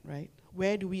around that, right?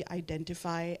 Where do we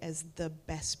identify as the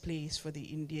best place for the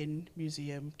Indian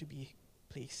museum to be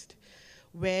placed?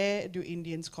 Where do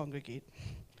Indians congregate?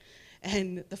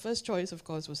 And the first choice, of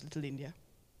course, was Little India,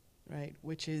 right?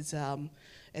 Which is,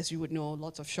 as you would know,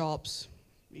 lots of shops,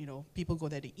 you know, people go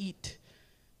there to eat,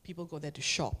 people go there to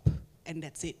shop, and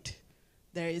that's it.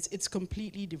 It's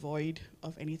completely devoid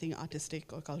of anything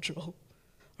artistic or cultural,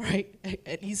 right?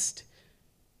 At least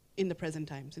in the present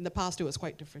times. In the past, it was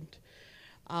quite different.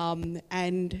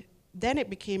 And then it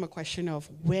became a question of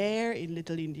where in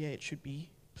Little India it should be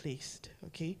placed,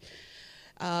 okay?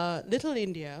 Little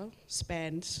India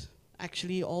spans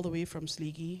actually all the way from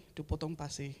Seligi to Potong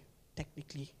Pasir,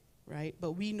 technically, right?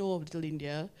 But we know of Little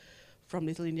India from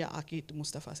Little India Arcade to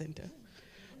Mustafa Center,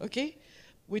 okay?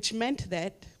 Which meant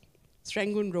that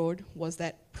Serangoon Road was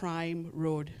that prime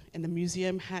road, and the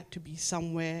museum had to be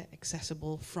somewhere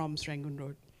accessible from Serangoon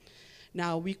Road.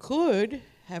 Now, we could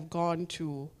have gone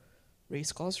to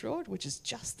Racecourse Road, which is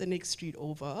just the next street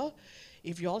over.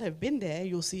 If you all have been there,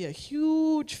 you'll see a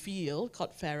huge field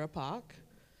called Farrer Park,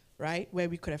 right? Where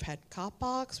we could have had car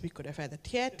parks, we could have had a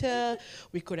theater,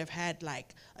 we could have had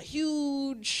like a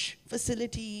huge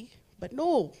facility, but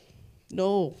no.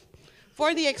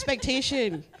 For the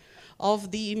expectation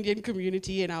of the Indian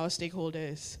community and our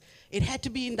stakeholders, it had to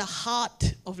be in the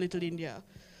heart of Little India.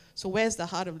 So where's the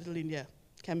heart of Little India?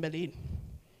 Camberlane,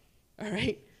 all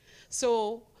right?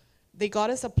 So they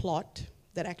got us a plot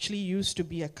that actually used to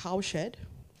be a cow shed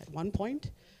at one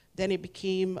point, Then it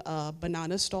became a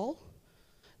banana stall.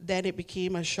 Then it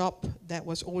became a shop that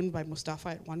was owned by Mustafa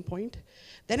at one point.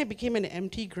 Then it became an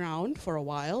empty ground for a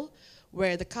while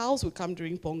where the cows would come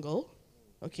during Pongal.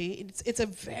 Okay, it's a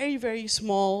very, very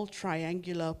small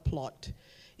triangular plot.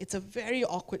 It's a very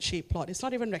awkward shaped plot. It's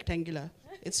not even rectangular,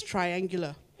 it's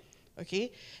triangular.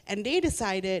 Okay, and they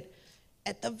decided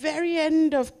at the very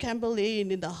end of Campbell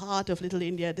Lane in the heart of Little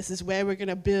India, this is where we're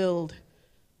gonna build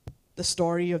the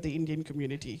story of the Indian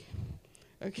community.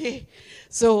 Okay,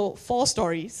 so 4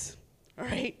 stories, all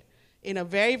right, in a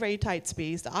very, very tight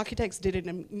space. The architects did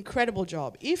an incredible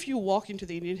job. If you walk into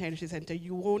the Indian Heritage Center,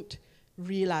 you won't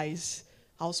realize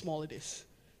how small it is.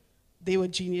 They were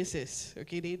geniuses,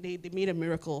 okay? They made a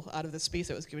miracle out of the space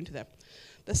that was given to them.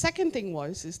 The second thing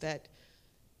is that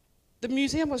the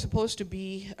museum was supposed to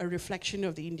be a reflection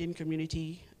of the Indian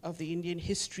community, of the Indian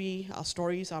history, our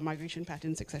stories, our migration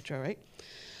patterns, etc., right?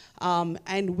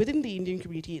 And within the Indian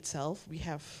community itself, we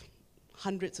have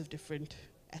hundreds of different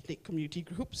ethnic community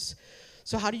groups.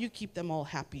 So how do you keep them all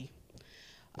happy?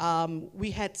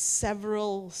 We had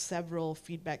several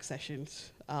feedback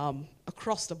sessions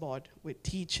across the board with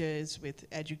teachers, with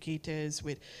educators,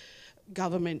 with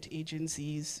government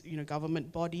agencies,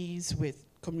 government bodies, with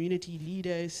community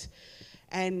leaders.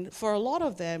 And for a lot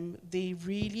of them, they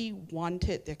really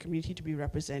wanted their community to be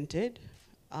represented.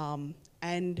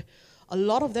 And a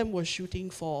lot of them were shooting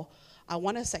for, I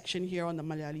want a section here on the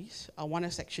Malayalis, I want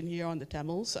a section here on the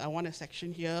Tamils, I want a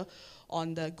section here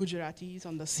on the Gujaratis,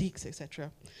 on the Sikhs,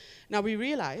 etc. Now we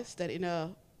realized that in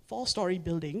a 4-story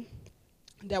building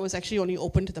that was actually only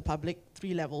open to the public,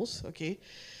 3 levels, okay,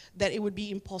 that it would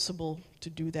be impossible to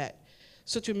do that.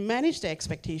 So to manage the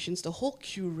expectations, the whole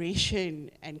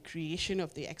curation and creation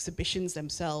of the exhibitions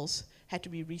themselves had to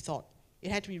be rethought.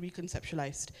 It had to be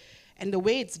reconceptualized. And the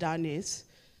way it's done is,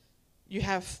 you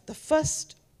have the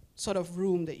first sort of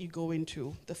room that you go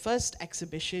into. The first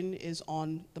exhibition is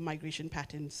on the migration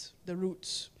patterns, the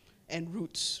roots,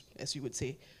 as you would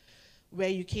say. Where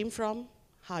you came from,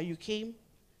 how you came,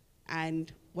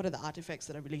 and what are the artifacts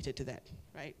that are related to that,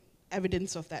 right?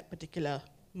 Evidence of that particular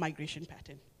migration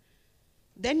pattern.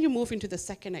 Then you move into the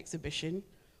second exhibition,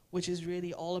 which is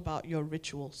really all about your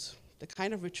rituals, the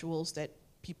kind of rituals that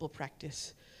people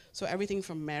practice. So everything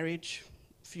from marriage,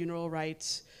 funeral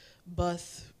rites,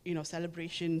 birth,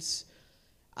 celebrations,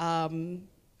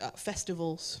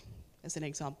 festivals, as an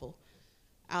example.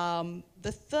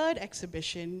 The third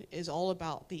exhibition is all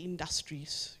about the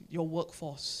industries, your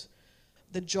workforce,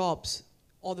 the jobs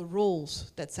or the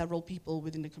roles that several people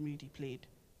within the community played,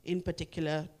 in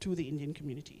particular to the Indian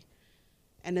community.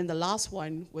 And then the last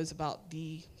one was about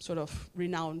the sort of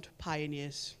renowned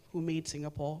pioneers who made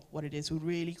Singapore what it is, who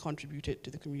really contributed to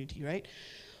the community, right?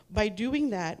 By doing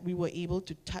that, we were able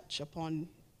to touch upon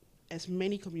as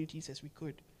many communities as we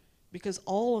could, because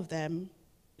all of them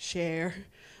share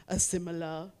a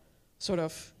similar sort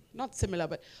of, not similar,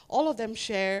 but all of them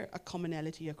share a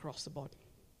commonality across the board.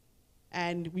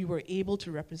 And we were able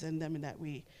to represent them in that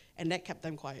way, and that kept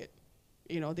them quiet.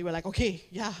 They were like, okay,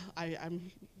 yeah,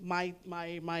 my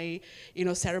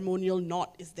ceremonial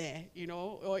knot is there,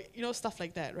 or stuff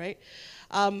like that, right?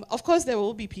 Of course, there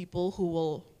will be people who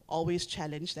will always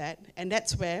challenge that, and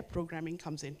that's where programming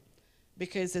comes in,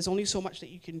 because there's only so much that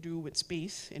you can do with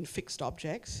space and fixed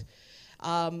objects.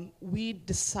 We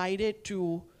decided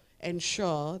to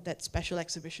ensure that special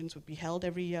exhibitions would be held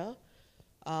every year,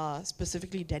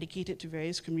 specifically dedicated to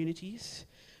various communities.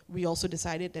 We also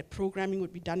decided that programming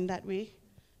would be done that way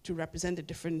to represent the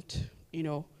different,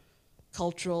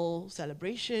 cultural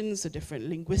celebrations, the different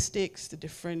linguistics, the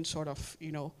different sort of,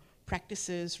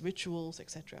 practices, rituals,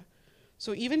 etc.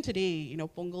 So even today,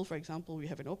 Pongal, for example, we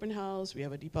have an open house, we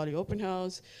have a Deepavali open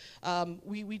house.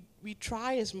 We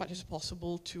try as much as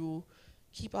possible to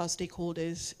keep our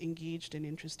stakeholders engaged and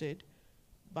interested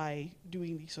by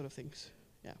doing these sort of things.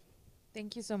 Yeah.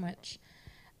 Thank you so much.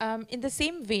 In the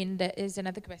same vein, there is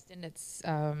another question that's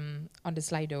on the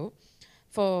Slido.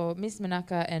 For Ms.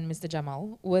 Manaka and Mr.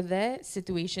 Jamal, were there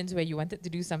situations where you wanted to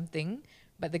do something,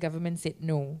 but the government said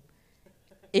no?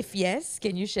 If yes,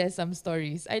 can you share some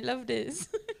stories? I love this.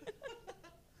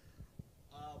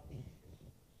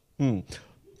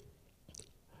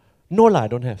 No lah, I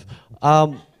don't have.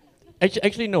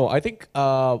 Actually, no. I think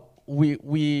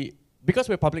we because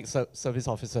we're public service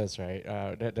officers, right?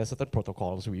 There are certain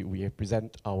protocols. We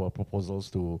present our proposals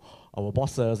to our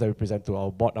bosses, that we present to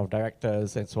our board of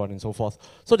directors, and so on and so forth.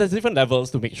 So there's different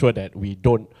levels to make sure that we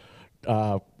don't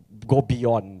go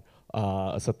beyond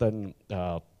a certain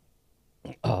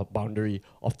boundary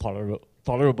of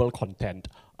tolerable content.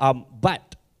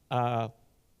 But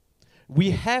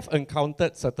we have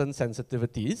encountered certain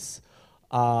sensitivities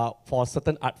for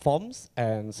certain art forms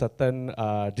and certain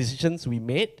decisions we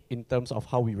made in terms of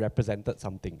how we represented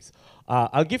some things.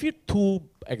 I'll give you two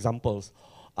examples.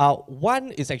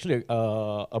 One is actually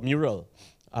a mural,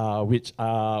 which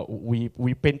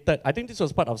we painted. I think this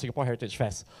was part of Singapore Heritage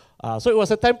Fest. So it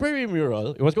was a temporary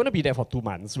mural. It was going to be there for 2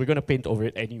 months. We're going to paint over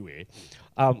it anyway.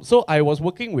 So I was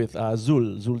working with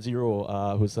Zul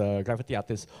Zero, who's a graffiti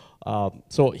artist.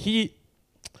 So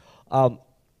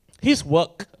his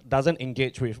work doesn't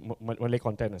engage with Malay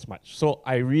content as much. So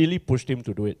I really pushed him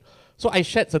to do it. So I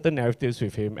shared certain narratives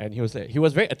with him, and he was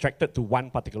very attracted to one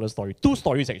particular story. 2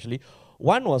 stories actually.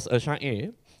 One was a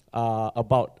Syair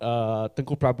about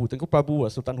Tengku Prabu. Tengku Prabu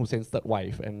was Sultan Hussein's third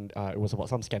wife, and it was about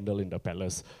some scandal in the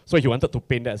palace. So he wanted to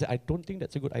paint that. I said, I don't think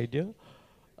that's a good idea.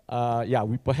 Yeah,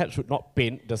 we perhaps should not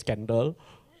paint the scandal.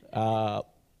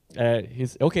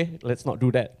 He's okay, let's not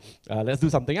do that. Let's do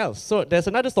something else. So there's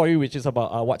another story which is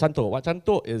about Wat Chanto. Wat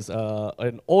Chanto is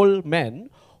an old man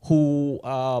who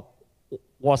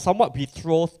was somewhat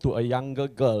betrothed to a younger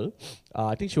girl.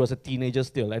 I think she was a teenager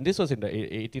still, and this was in the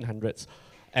 1800s.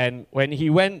 And when he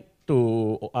went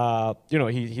to,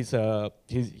 he's a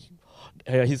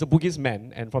Bugis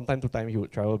man, and from time to time he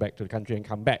would travel back to the country and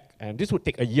come back. And this would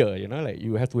take a year, like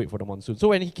you have to wait for the monsoon. So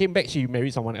when he came back, she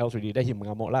married someone else already. Then he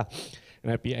mengamuk lah,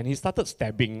 and he started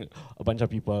stabbing a bunch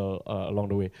of people along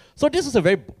the way. So this is a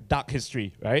very dark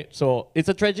history, right? So it's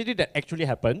a tragedy that actually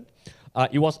happened.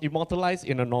 It was immortalized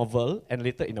in a novel and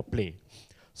later in a play.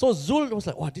 So Zul was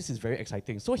like, wow, this is very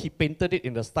exciting. So he painted it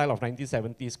in the style of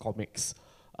 1970s comics.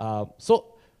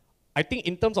 So I think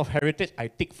in terms of heritage, I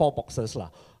tick 4 boxes lah.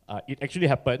 It actually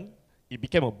happened. It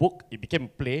became a book. It became a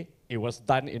play. It was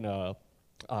done in a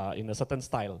certain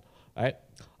style, right?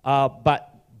 But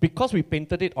because we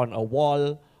painted it on a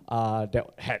wall that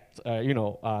had,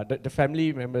 the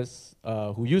family members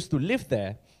who used to live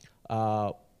there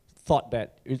thought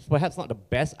that it's perhaps not the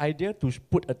best idea to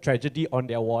put a tragedy on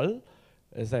their wall.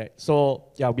 So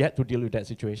yeah, we had to deal with that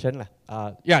situation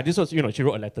lah. Yeah, this was, she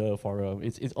wrote a letter for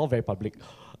it's all very public.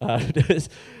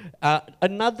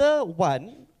 Another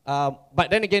one, but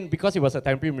then again, because it was a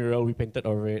temporary mural, we painted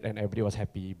over it and everybody was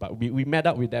happy. But we met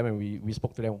up with them and we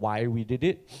spoke to them why we did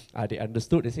it. They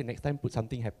understood. They said next time put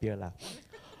something happier lah.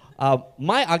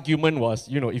 My argument was,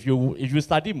 if you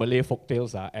study Malay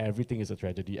folktales, everything is a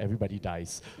tragedy. Everybody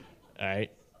dies,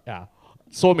 right? Yeah.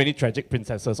 So many tragic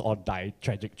princesses all died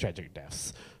tragic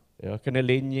deaths. Kena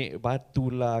lenyek batu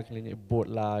lah, kena lenyek boat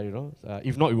lah,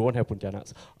 if not, we won't have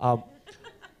Pontianaks.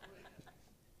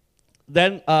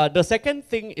 Then the second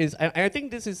thing is, and I think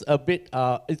this is a bit,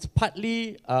 it's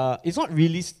partly, it's not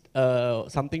really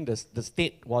something the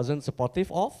state wasn't supportive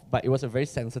of, but it was a very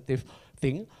sensitive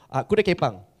thing. Kuda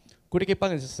Kepang. Kuda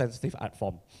Kepang is a sensitive art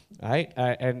form, right?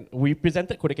 And we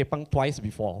presented Kuda Kepang twice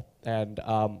before, and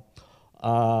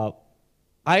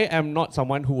I am not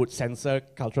someone who would censor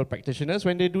cultural practitioners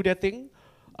when they do their thing.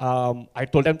 I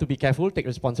told them to be careful, take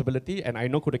responsibility, and I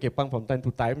know Kuda Kepang from time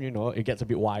to time, it gets a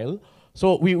bit wild.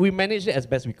 So we managed it as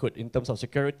best we could in terms of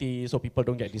security, so people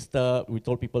don't get disturbed. We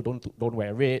told people don't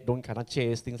wear it, don't kind of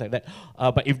chase, things like that.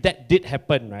 But if that did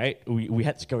happen, right, we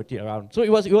had security around. So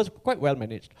it was quite well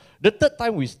managed. The third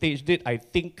time we staged it, I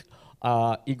think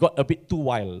it got a bit too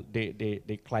wild.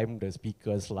 They climbed the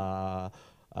speakers lah.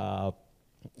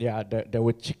 Yeah, there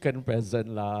were chicken present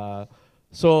lah.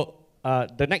 So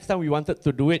the next time we wanted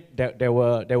to do it, there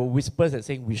were whispers that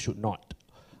saying we should not.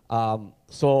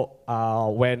 So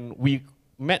when we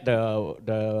met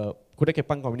the Kuda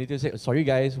Kepang community, said sorry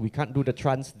guys, we can't do the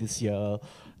trance this year.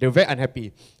 They were very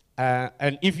unhappy.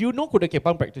 And if you know Kuda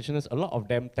Kepang practitioners, a lot of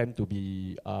them tend to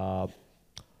be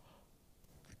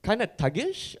kind of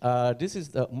thuggish. This is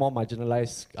the more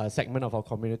marginalized segment of our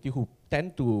community who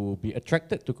tend to be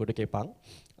attracted to Kuda Kepang.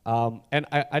 And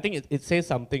I think it says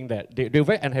something that they're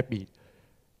very unhappy.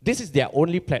 This is their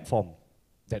only platform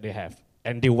that they have,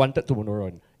 and they wanted to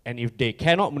menurun. And if they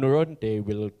cannot menurun, they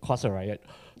will cause a riot.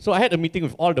 So I had a meeting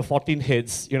with all the 14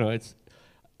 heads, it's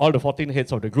all the 14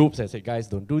 heads of the groups. I said, guys,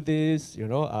 don't do this,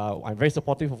 I'm very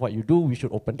supportive of what you do. We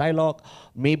should open dialogue.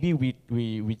 Maybe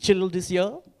we chill this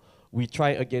year. We try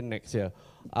again next year.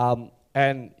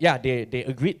 And yeah, they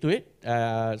agreed to it.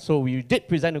 So we did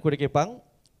present the Kuda Kepang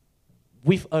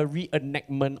with a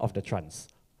reenactment of the trance.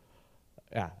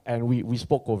 Yeah, and we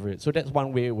spoke over it. So that's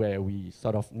one way where we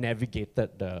sort of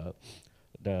navigated the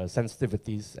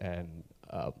sensitivities and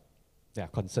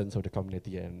concerns of the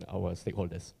community and our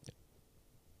stakeholders. Yeah.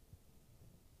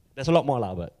 There's a lot more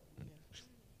lah, but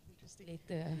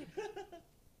later.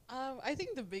 I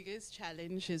think the biggest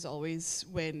challenge is always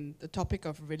when the topic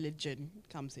of religion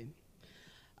comes in.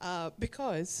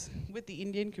 Because with the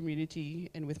Indian community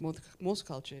and with most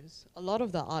cultures, a lot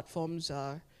of the art forms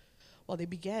are, well, they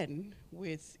began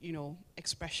with,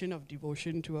 expression of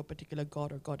devotion to a particular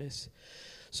god or goddess.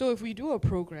 So if we do a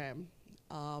program,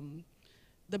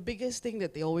 the biggest thing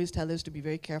that they always tell us to be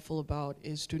very careful about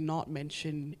is to not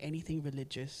mention anything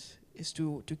religious, is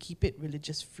to keep it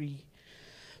religious free.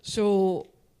 So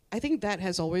I think that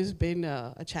has always been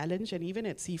a challenge, and even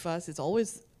at CFAS, it's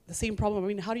always the same problem. I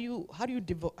mean, how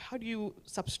do you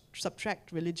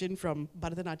subtract religion from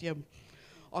Bharatanatyam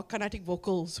or Carnatic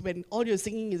vocals when all you're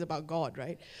singing is about God,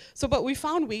 right? So, but we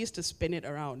found ways to spin it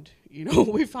around,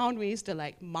 we found ways to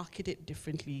like market it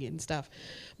differently and stuff.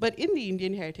 But in the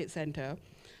Indian Heritage Center,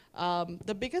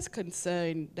 the biggest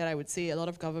concern that I would say a lot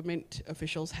of government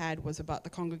officials had was about the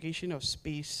congregation of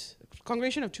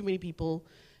too many people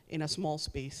in a small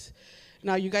space.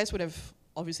 Now, you guys would have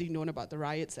obviously known about the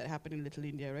riots that happened in Little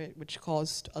India, right, which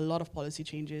caused a lot of policy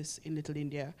changes in Little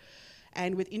India.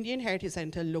 And with Indian Heritage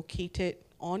Center located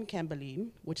on Campbell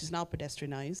Lane, which is now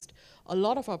pedestrianized, a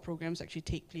lot of our programs actually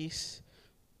take place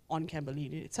on Campbell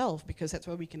Lane itself, because that's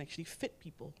where we can actually fit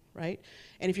people, right?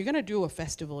 And if you're gonna do a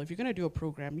festival, if you're gonna do a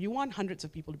program, you want hundreds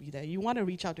of people to be there. You wanna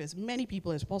reach out to as many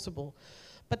people as possible.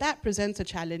 But that presents a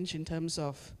challenge in terms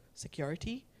of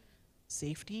security,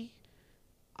 safety.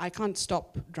 I can't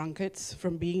stop drunkards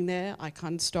from being there. I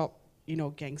can't stop,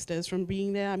 gangsters from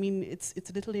being there. I mean, it's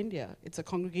Little India. It's a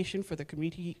congregation for the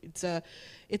community. It's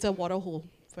a water hole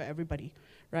for everybody,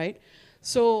 right?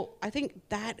 So I think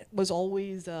that was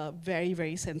always a very,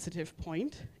 very sensitive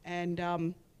point.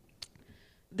 And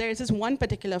there's this one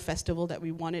particular festival that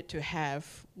we wanted to have,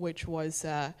 which was,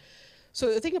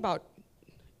 so the thing about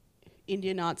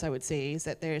Indian arts, I would say, is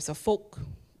that there is a folk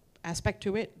aspect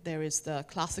to it, there is the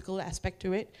classical aspect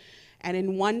to it, and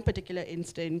in one particular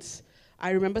instance,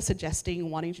 I remember suggesting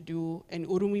wanting to do an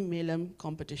Urumi Melam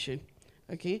competition,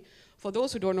 okay? For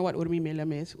those who don't know what Urumi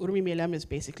Melam is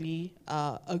basically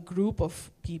a group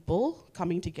of people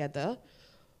coming together,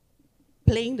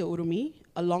 playing the Urumi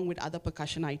along with other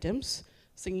percussion items,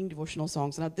 singing devotional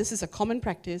songs. Now, this is a common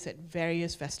practice at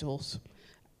various festivals,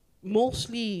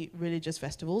 mostly religious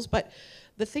festivals, but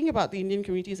the thing about the Indian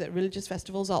community is that religious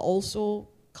festivals are also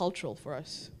cultural for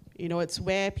us. It's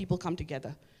where people come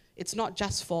together. It's not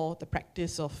just for the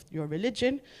practice of your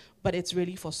religion, but it's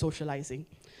really for socializing.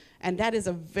 And that is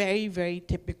a very, very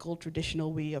typical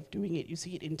traditional way of doing it. You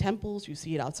see it in temples, you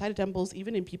see it outside of temples,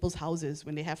 even in people's houses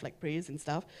when they have like prayers and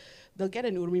stuff. They'll get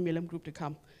an Urmi Melam group to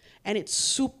come. And it's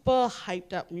super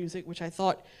hyped up music, which I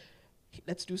thought,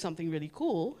 let's do something really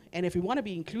cool. And if we want to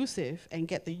be inclusive and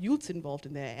get the youths involved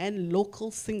in there and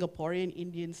local Singaporean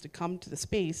Indians to come to the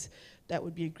space, that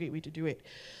would be a great way to do it.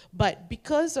 But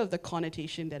because of the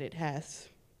connotation that it has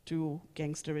to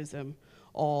gangsterism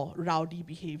or rowdy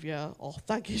behavior or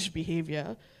thuggish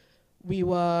behavior, we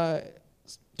were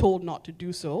told not to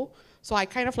do so. So I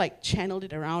kind of like channeled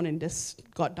it around and just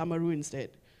got Damaru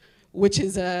instead, which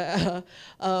is a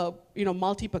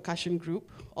multi-percussion group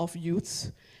of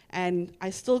youths. And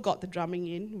I still got the drumming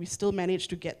in. We still managed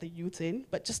to get the youth in,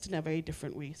 but just in a very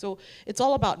different way. So it's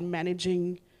all about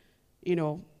managing,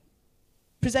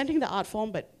 presenting the art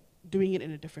form, but doing it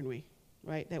in a different way,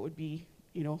 right? That would be,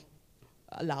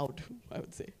 allowed, I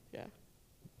would say, yeah.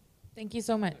 Thank you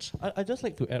so much. I'd just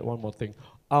like to add one more thing.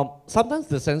 Sometimes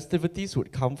the sensitivities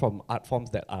would come from art forms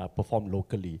that are performed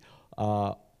locally.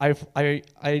 I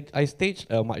staged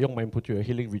Mak Yong Main Putri, a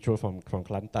healing ritual from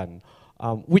Kelantan,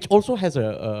 which also has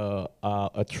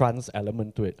a trance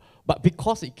element to it. But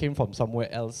because it came from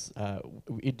somewhere else,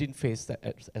 it didn't face that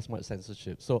as much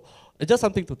censorship. So it's just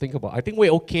something to think about. I think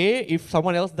we're okay if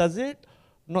someone else does it,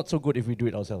 not so good if we do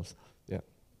it ourselves. Yeah.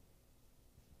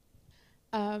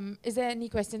 Is there any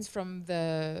questions from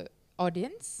the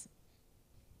audience?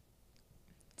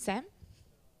 Sam?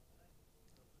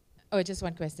 Oh, just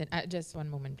one question. Just one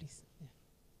moment, please.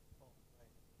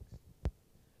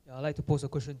 Yeah, I'd like to pose a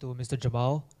question to Mr.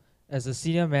 Jamal. As a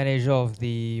senior manager of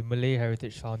the Malay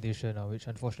Heritage Foundation, which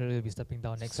unfortunately will be stepping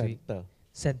down next week.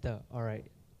 Center, all right.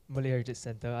 Malay Heritage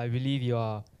Center. I believe you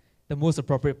are the most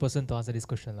appropriate person to answer this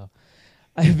question.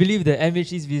 I believe the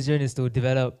MHC's vision is to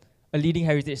develop a leading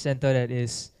heritage center that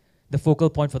is the focal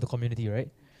point for the community, right?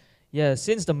 Yeah,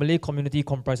 since the Malay community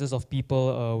comprises of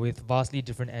people with vastly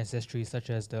different ancestries, such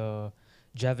as the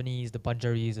Javanese, the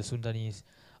Banjaris, the Sundanese,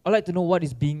 I'd like to know what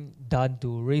is being done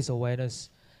to raise awareness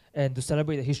and to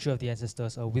celebrate the history of the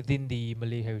ancestors within the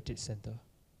Malay Heritage Center.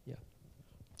 Yeah.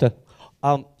 So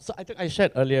I think I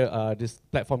shared earlier this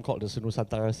platform called the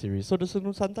Senusantara series. So the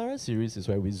Senusantara series is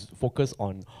where we focus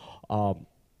on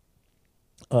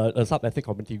a sub-ethnic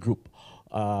community group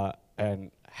and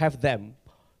have them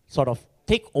sort of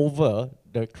take over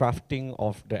the crafting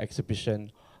of the exhibition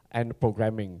and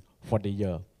programming for the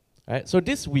year. Right? So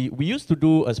this, we used to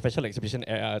do a special exhibition,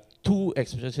 2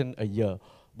 exhibitions a year.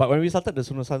 But when we started the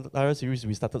Sunusantara series,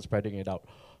 we started spreading it out.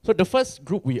 So the first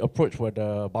group we approached were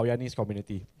the Baoyanese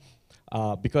community.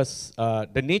 Because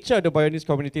the nature of the Baoyanese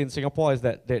community in Singapore is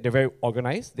that they're very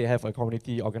organized. They have a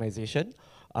community organization.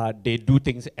 They do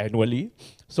things annually.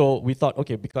 So we thought,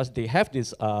 okay, because they have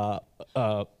this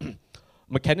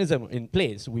mechanism in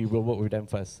place, we will work with them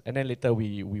first. And then later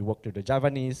we worked with the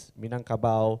Javanese,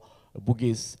 Minangkabau,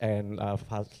 Bugis, and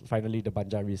finally the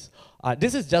Banjaris.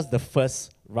 This is just the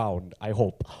first round, I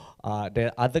hope. There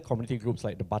are other community groups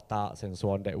like the Bataks and so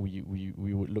on that we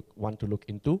would want to look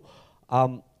into.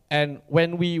 And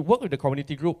when we work with the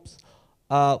community groups,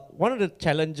 one of the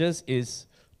challenges is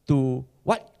to,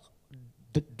 what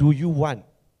do you want?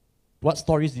 What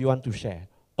stories do you want to share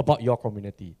about your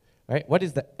community? Right? What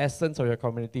is the essence of your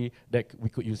community that we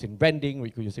could use in branding, we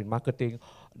could use in marketing,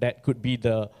 that could be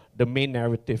the main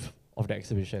narrative of the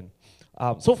exhibition?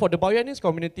 So for the Baoyanese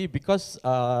community, because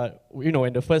you know,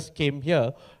 when they first came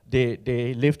here,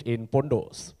 they lived in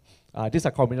pondos. These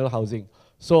are communal housing.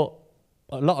 So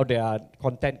a lot of their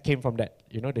content came from that,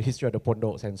 you know, the history of the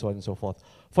pondos and so on and so forth.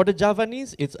 For the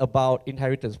Javanese, it's about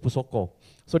inheritance, pusoko.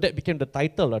 So that became the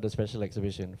title of the special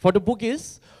exhibition. For the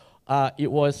Bugis, it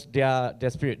was their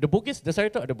spirit. The Bugis, the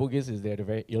stereotype of the Bugis is they're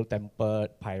very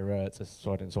ill-tempered pirates and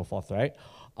so on and so forth, right?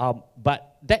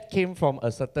 But that came from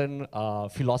a certain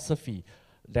philosophy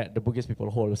that the Bugis people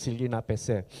hold, Silina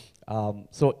Pese.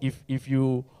 So if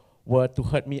you were to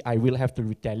hurt me, I will have to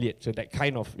retaliate. So that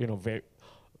kind of, you know,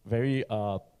 very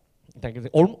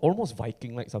almost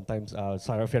Viking-like sometimes.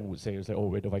 Sarafian would say, oh,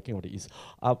 we're the Viking of the East.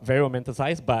 Very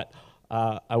romanticized, but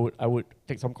I would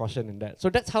take some caution in that. So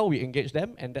that's how we engage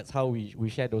them, and that's how we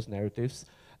share those narratives,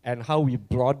 and how we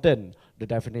broaden the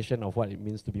definition of what it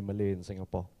means to be Malay in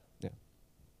Singapore. Yeah.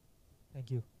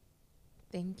 Thank you.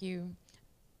 Thank you.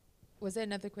 Was there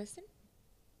another question?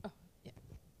 Oh, yeah.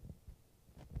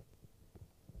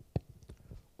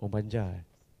 Omanja.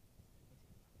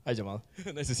 Hi Jamal,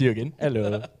 nice to see you again.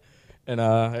 Hello. And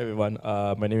hi everyone,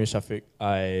 my name is Shafiq.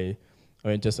 I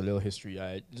mean, just a little history.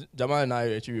 Jamal and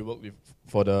I actually worked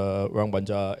for the Orang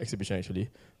Banja exhibition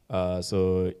actually.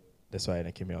 So that's why when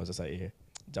I came here, I was just like, hey,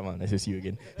 Jamal, nice to see you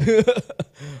again.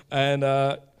 And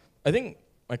I think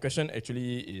my question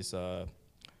actually is, I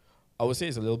would say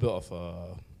it's a little bit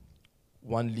of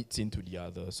one leads into the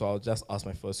other. So I'll just ask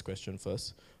my first question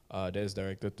first. That is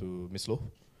directed to Ms. Loh,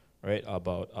 right,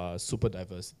 about super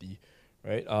diversity,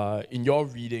 right? In your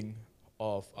reading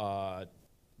of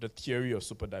the theory of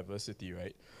super diversity,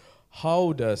 right,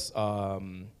 how does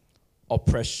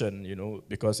oppression, you know,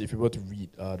 because if you were to read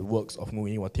the works of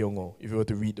Ngui Wationgo, if you were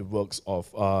to read the works of,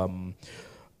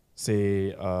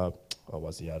 say, what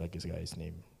was the other guy's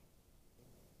name?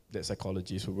 That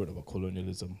psychologist who wrote about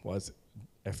colonialism, was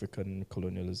African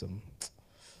colonialism.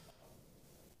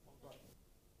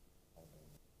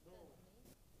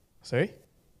 Sorry?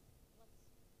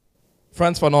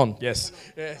 Frantz Fanon, yes.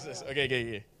 Yes,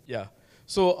 okay, yeah.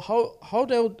 So how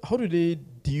do they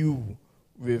deal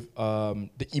with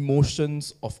the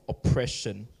emotions of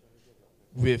oppression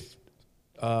with,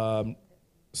 or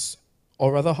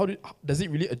rather, does it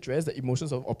really address the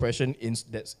emotions of oppression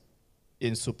that's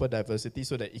in super diversity,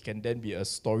 so that it can then be a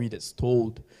story that's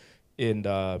told in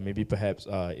maybe perhaps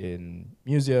in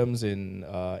museums, in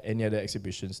any other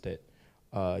exhibitions that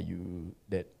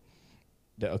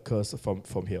that occurs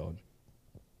from here on?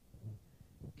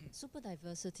 Super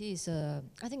diversity is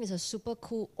I think it's a super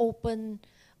cool, open,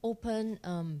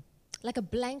 like a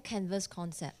blank canvas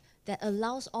concept that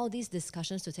allows all these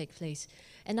discussions to take place.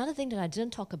 Another thing that I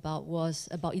didn't talk about was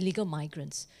about illegal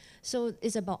migrants. So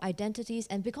it's about identities,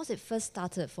 and because it first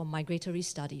started for migratory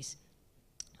studies,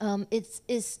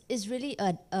 it's really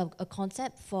a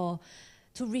concept to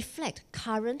reflect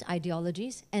current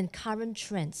ideologies and current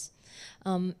trends.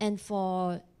 And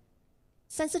for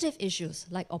sensitive issues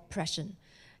like oppression,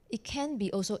 it can be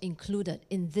also included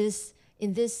in this,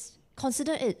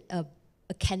 consider it a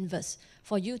canvas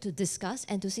for you to discuss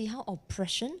and to see how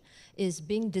oppression is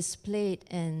being displayed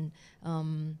and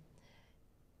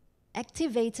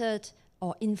activated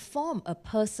or inform a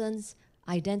person's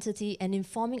identity and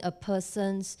informing a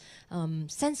person's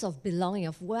sense of belonging,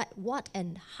 of what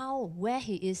and how, where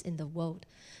he is in the world.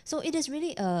 So it is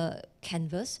really a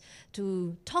canvas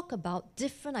to talk about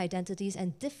different identities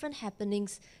and different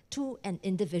happenings to an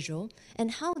individual,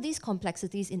 and how these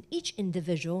complexities in each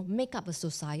individual make up a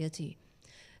society.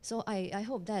 So I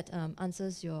hope that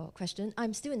answers your question.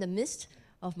 I'm still in the midst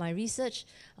of my research,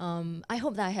 I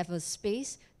hope that I have a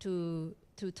space to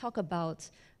talk about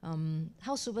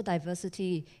how super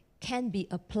diversity can be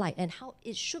applied and how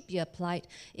it should be applied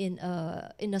in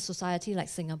a society like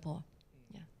Singapore.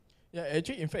 Yeah,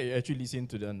 actually, in fact, it actually leads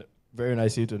into very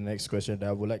nicely to the next question that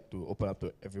I would like to open up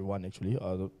to everyone, actually.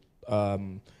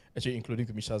 Actually, including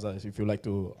to Mishaza, if you'd like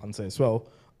to answer as well.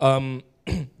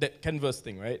 That canvas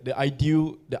thing, right? The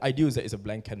ideal is that it's a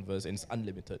blank canvas and it's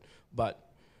unlimited. But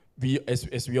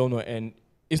as we all know, and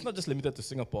it's not just limited to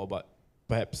Singapore, but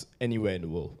perhaps anywhere in the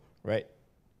world, right?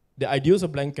 The ideal is a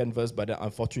blank canvas, but then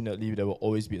unfortunately there will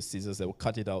always be a scissors that will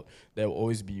cut it out. There will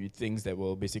always be things that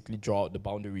will basically draw out the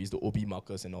boundaries, the OB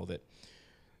markers and all that.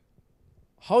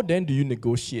 How then do you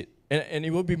negotiate? And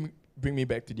it will bring me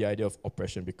back to the idea of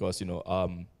oppression, because,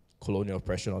 colonial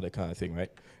oppression, all that kind of thing,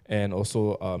 right? And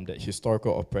also that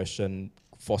historical oppression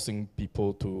forcing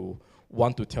people to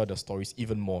want to tell their stories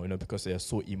even more, because they are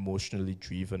so emotionally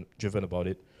driven about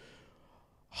it.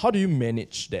 How do you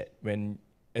manage that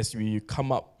as we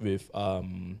come up with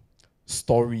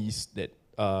stories that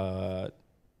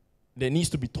needs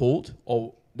to be told,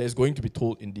 or there's going to be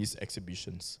told in these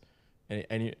exhibitions?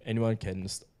 Anyone can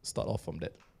start off from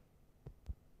that.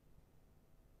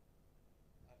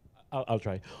 I'll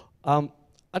try.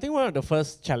 I think one of the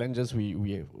first challenges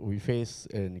we face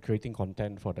in creating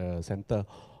content for the center,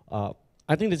 I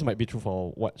think this might be true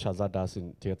for what Shaza does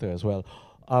in theatre as well,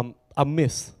 are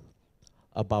myths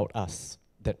about us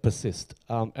that persist.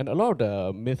 And a lot of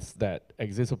the myths that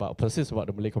persist about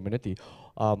the Malay community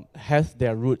has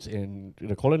their roots in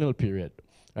the colonial period,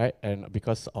 right? And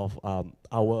because of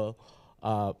our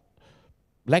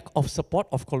lack of support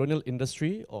of colonial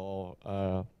industry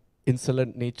or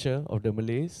insolent nature of the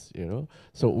Malays,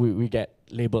 So we get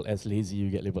labeled as lazy, we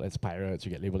get labeled as pirates,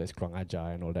 we get labeled as kurang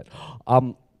ajar and all that.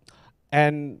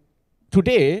 And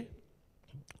today,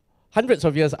 hundreds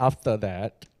of years after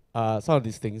that, some of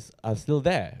these things are still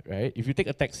there, right? If you take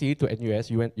a taxi to NUS,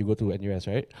 you go to NUS,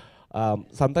 right?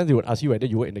 Sometimes they would ask you whether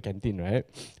you work in the canteen, right?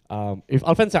 If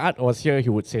Alfan Saad was here, he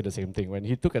would say the same thing. When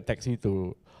he took a taxi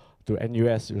to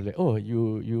NUS, he was like, oh,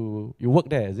 you work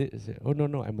there, is it? He said, oh,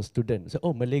 no, I'm a student. He said,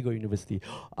 oh, Malay University.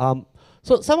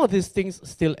 So some of these things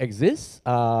still exist.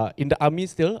 In the army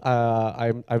still,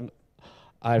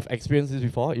 I've experienced this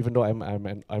before, even though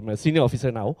I'm a senior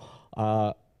officer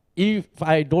now. If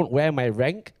I don't wear my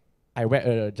rank, I wear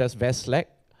a just vest slack,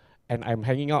 and I'm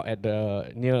hanging out at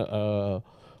near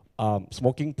a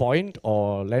smoking point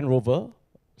or Land Rover,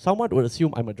 someone would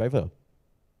assume I'm a driver,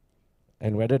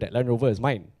 and whether that Land Rover is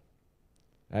mine,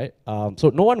 right?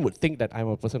 So no one would think that I'm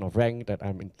a person of rank, that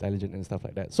I'm intelligent and stuff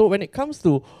like that. So when it comes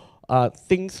to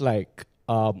things like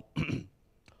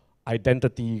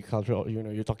identity, culture,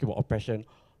 you're talking about oppression,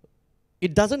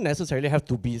 it doesn't necessarily have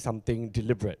to be something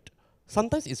deliberate.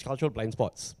 Sometimes it's cultural blind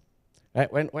spots. Right?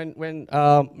 When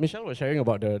Michelle was sharing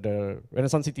about the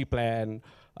Renaissance City Plan,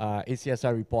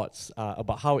 ACSR reports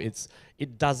about how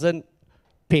it doesn't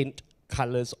paint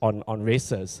colors on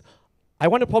races, I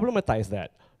want to problematize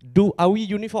that. Are we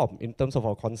uniform in terms of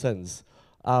our concerns?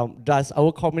 Does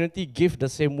our community give the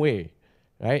same way?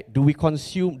 Right? Do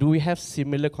we have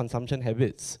similar consumption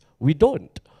habits? We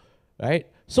don't, right?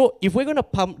 So if we're going to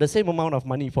pump the same amount of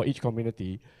money for each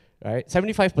community, right?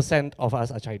 75% of us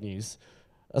are Chinese.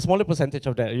 A smaller percentage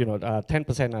of that,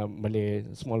 10% are Malay,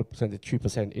 a smaller percentage,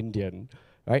 3% Indian,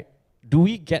 right? Do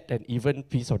we get an even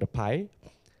piece of the pie?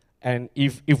 And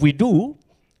if we do,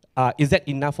 is that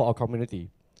enough for our community,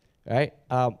 right?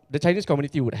 The Chinese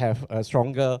community would have a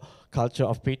stronger culture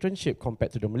of patronship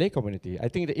compared to the Malay community. I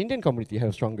think the Indian community has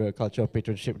a stronger culture of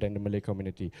patronship than the Malay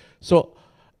community. So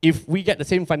if we get the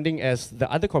same funding as the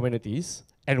other communities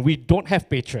and we don't have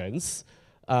patrons,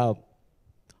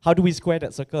 how do we square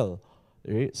that circle?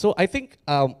 Right? So I think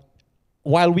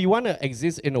while we want to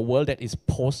exist in a world that is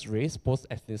post-race,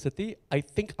 post-ethnicity, I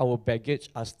think our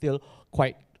baggage are still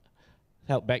quite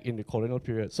held back in the colonial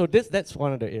period. So that's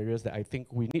one of the areas that I think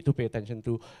we need to pay attention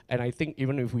to. And I think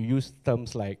even if we use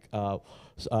terms like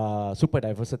super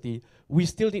diversity, we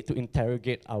still need to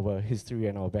interrogate our history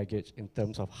and our baggage in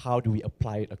terms of how do we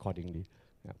apply it accordingly.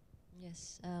 Yeah.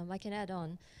 Yes, I can add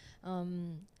on.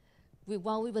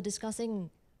 While we were discussing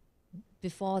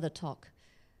before the talk,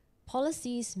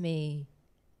 policies may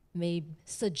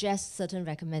suggest certain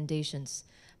recommendations,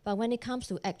 but when it comes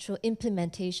to actual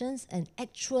implementations and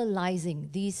actualizing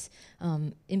these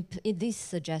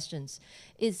suggestions,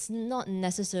 it's not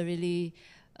necessarily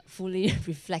fully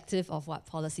reflective of what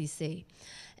policies say.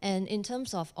 And in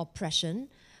terms of oppression,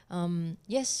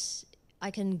 yes, I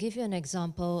can give you an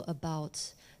example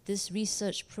about this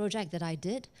research project that I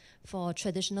did for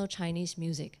traditional Chinese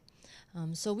music.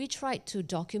 So we tried to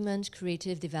document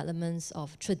creative developments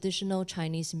of traditional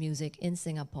Chinese music in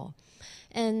Singapore.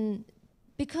 And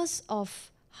because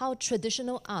of how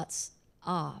traditional arts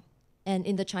are, and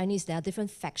in the Chinese, there are different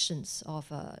factions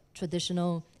of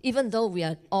traditional, even though we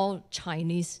are all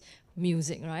Chinese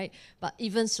music, right? But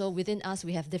even so, within us,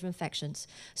 we have different factions.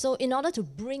 So in order to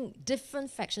bring different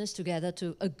factions together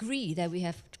to agree that we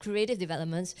have creative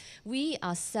developments, we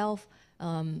are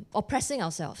oppressing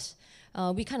ourselves.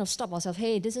 We kind of stop ourselves,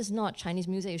 hey, this is not Chinese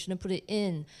music, you shouldn't put it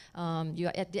in.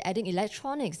 You're adding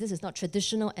electronics, this is not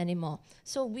traditional anymore.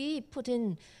 So we put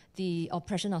in the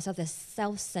oppression ourselves as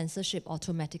self-censorship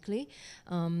automatically.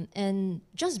 And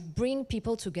just bring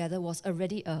people together was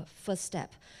already a first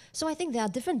step. So I think there are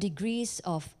different degrees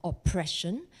of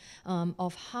oppression,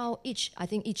 of how each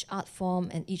art form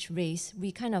and each race,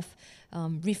 we kind of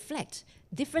reflect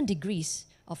different degrees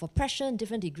of oppression,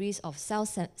 different degrees of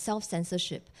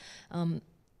self-censorship. And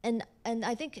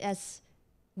I think as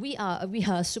we are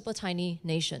a super tiny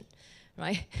nation,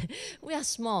 right? We are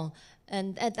small,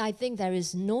 and I think there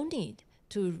is no need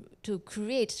to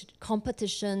create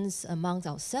competitions amongst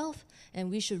ourselves, and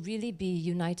we should really be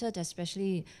united,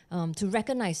 especially to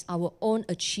recognize our own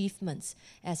achievements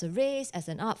as a race, as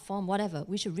an art form, whatever.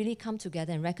 We should really come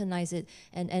together and recognize it,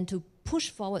 and to push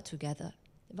forward together.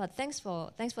 But thanks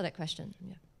for that question.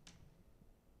 Yeah.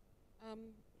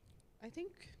 I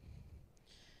think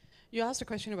you asked a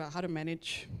question about how to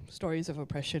manage stories of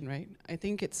oppression, right? I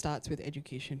think it starts with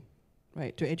education,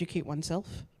 right? To educate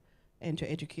oneself and to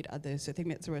educate others. I think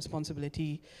that's a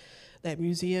responsibility that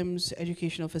museums,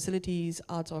 educational facilities,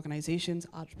 arts organizations,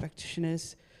 arts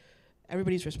practitioners,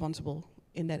 everybody's responsible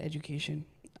in that education.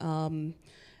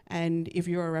 And if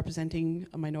you are representing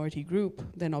a minority group,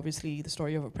 then obviously the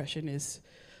story of oppression is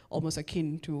almost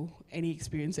akin to any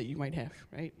experience that you might have,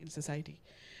 right, in society.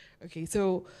 Okay,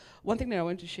 so one thing that I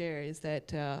want to share is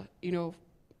that,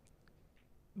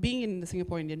 being in the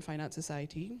Singapore Indian Fine Arts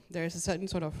Society, there is a certain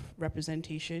sort of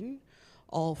representation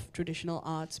of traditional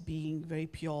arts being very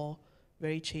pure,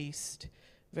 very chaste,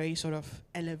 very sort of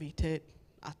elevated,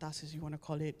 atas as you want to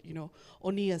call it,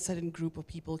 only a certain group of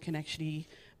people can actually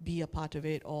be a part of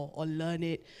it or learn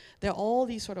it. There are all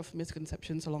these sort of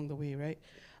misconceptions along the way, right?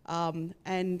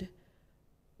 And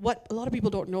what a lot of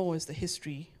people don't know is the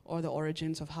history or the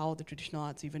origins of how the traditional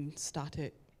arts even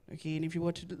started. Okay, and if you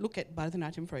were to look at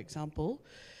Bharatanatyam, for example,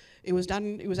 it was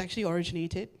actually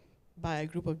originated by a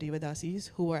group of Devadasis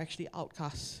who were actually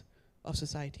outcasts of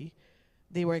society.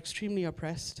 They were extremely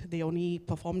oppressed. They only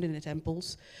performed in the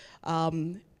temples.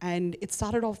 And it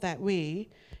started off that way,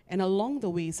 and along the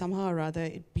way, somehow or other,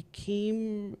 it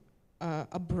became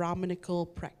a Brahminical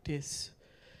practice.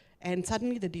 And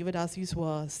suddenly the Devadasis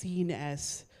were seen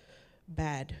as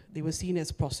bad. They were seen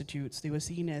as prostitutes. They were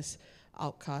seen as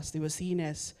outcasts. They were seen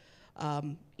as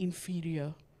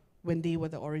inferior when they were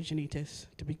the originators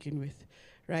to begin with,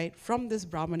 right? From this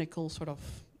Brahminical sort of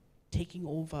taking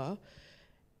over,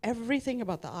 everything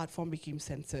about the art form became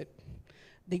censored.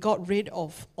 They got rid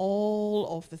of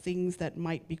all of the things that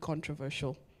might be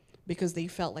controversial because they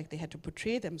felt like they had to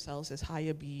portray themselves as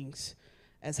higher beings,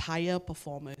 as higher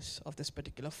performers of this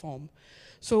particular form.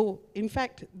 So in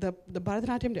fact, the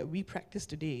Bharatanatyam that we practice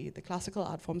today, the classical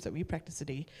art forms that we practice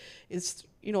today, is,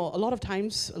 a lot of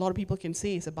times, a lot of people can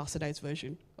say it's a bastardized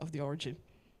version of the origin,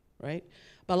 right?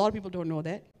 But a lot of people don't know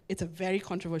that. It's a very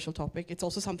controversial topic. It's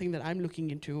also something that I'm looking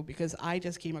into because I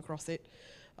just came across it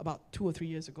about 2 or 3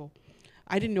 years ago.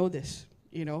 I didn't know this,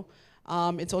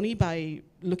 It's only by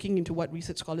looking into what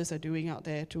research scholars are doing out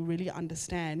there to really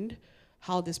understand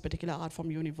how this particular art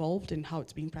form even evolved and how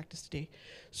it's being practiced today.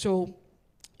 So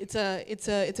it's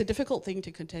a difficult thing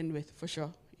to contend with, for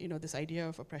sure, this idea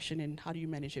of oppression and how do you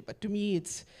manage it. But to me,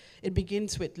 it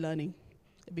begins with learning.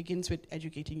 It begins with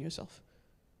educating yourself.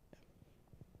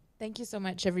 Thank you so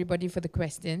much, everybody, for the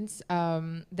questions.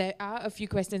 There are a few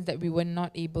questions that we were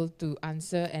not able to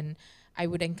answer, and I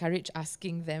would encourage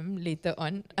asking them later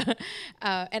on.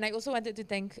 And I also wanted to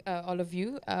thank all of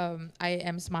you. I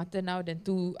am smarter now than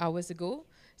 2 hours ago,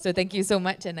 so thank you so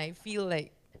much, and I feel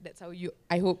like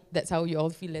I hope that's how you all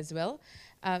feel as well.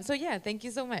 So yeah, thank you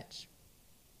so much.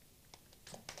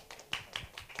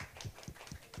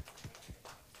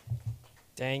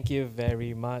 Thank you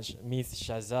very much, Ms.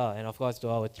 Shazza, and of course to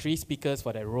our 3 speakers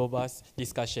for that robust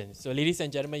discussion. So ladies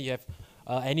and gentlemen, you have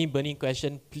any burning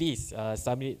question, please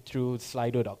submit it through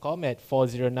slido.com at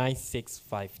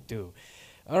 409652.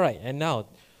 All right, and now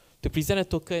to present a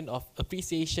token of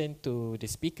appreciation to the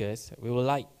speakers, we would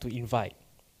like to invite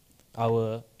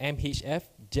our MHF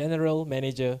General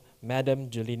Manager, Madam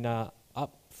Julina,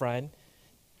 up front.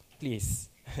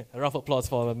 Please, a round of applause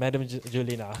for Madam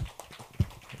Julina.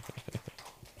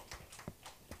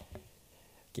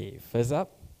 Okay, first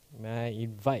up, may I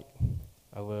invite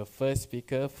our first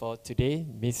speaker for today,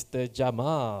 Mr.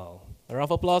 Jamal. A round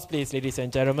of applause, please, ladies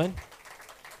and gentlemen.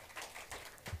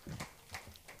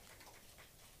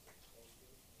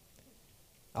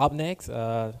 Up next,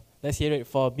 let's hear it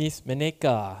for Miss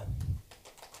Meneka.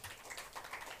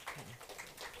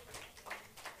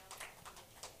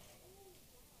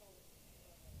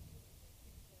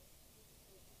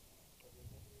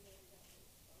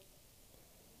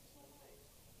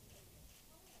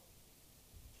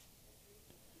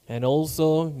 And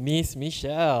also Miss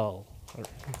Michelle.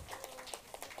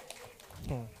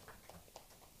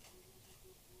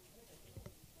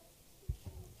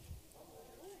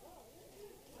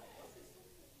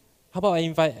 How about I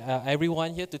invite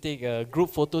everyone here to take a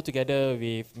group photo together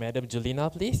with Madam Julina,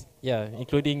 please? Yeah,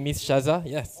 including Miss Shaza.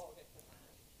 Yes.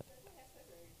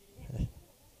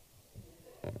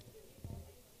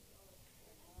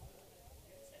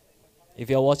 If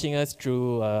you're watching us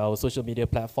through our social media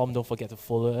platform, don't forget to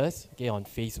follow us, okay, on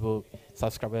Facebook,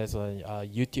 subscribe us on our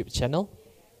YouTube channel,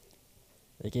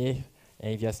 okay?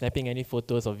 And if you're snapping any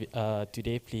photos of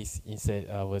today, please insert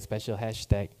our special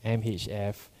hashtag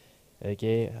MHF,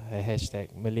 okay,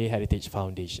 hashtag Malay Heritage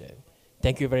Foundation.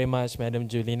 Thank you very much, Madam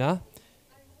Julina.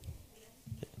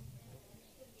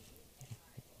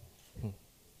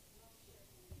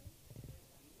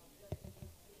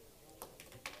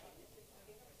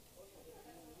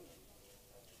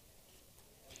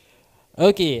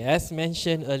 Okay, as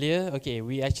mentioned earlier, okay,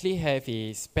 we actually have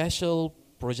a special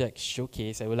project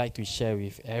showcase I would like to share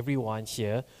with everyone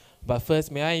here. But first,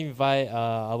 may I invite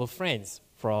our friends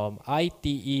from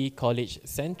ITE College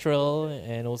Central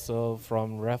and also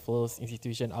from Raffles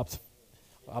Institution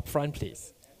up front,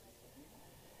 please.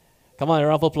 Come on, a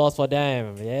round of applause for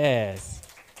them. Yes.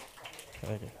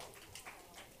 Okay.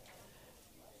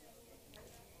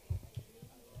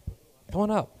 Come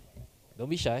on up. Don't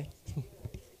be shy.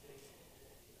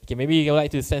 Okay, maybe you would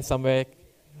like to stand somewhere.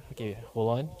 Okay,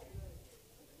 hold on.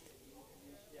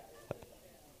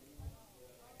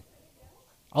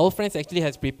 Our friends actually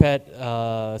has prepared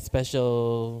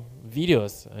special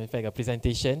videos, in fact a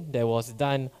presentation that was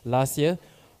done last year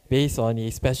based on a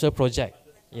special project.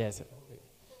 Yes.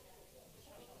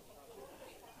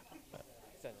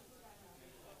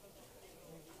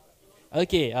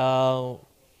 Okay,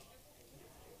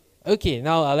 okay,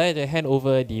 now I'd like to hand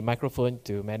over the microphone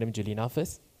to Madam Julina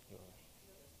first.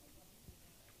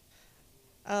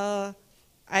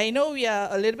 I know we are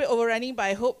a little bit overrunning, but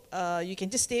I hope you can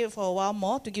just stay for a while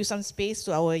more to give some space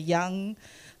to our young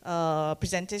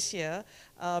presenters here.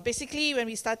 Basically, when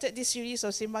we started this series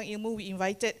of Sembang Ilmu, we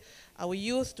invited our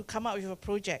youth to come up with a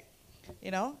project,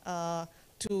 you know,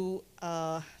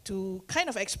 to kind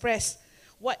of express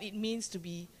what it means to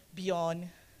be beyond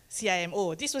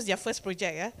CIMO. This was their first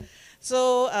project. Yeah?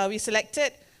 So we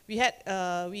selected. We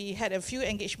had a few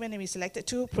engagement and we selected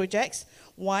 2 projects,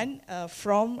 one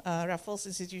from Raffles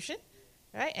Institution,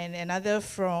 right, and another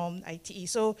from ITE.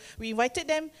 So we invited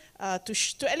them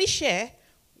to at least share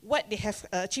what they have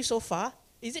achieved so far.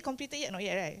 Is it completed yet? Not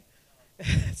yet, right?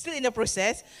 Still in the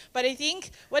process. But I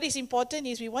think what is important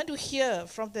is we want to hear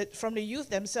from the youth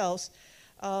themselves,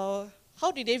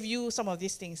 how do they view some of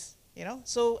these things, you know?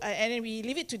 So and then we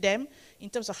leave it to them in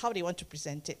terms of how they want to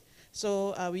present it.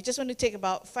 So we just want to take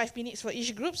about 5 minutes for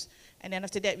each groups, and then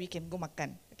after that we can go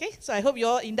makan. Okay? So I hope you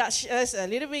all indulge us a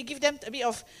little bit, give them a bit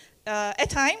of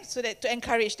airtime so that to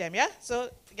encourage them. Yeah. So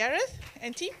Gareth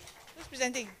and team, who's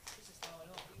presenting?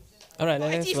 All right, IT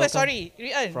let's first. welcome Sorry,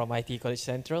 Rian. from IT College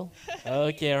Central.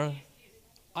 Okay,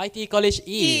 IT College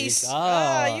East.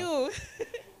 You.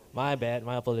 My bad,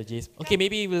 my apologies. Okay,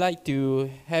 maybe we'd like to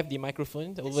have the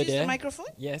microphone over Use there. the microphone.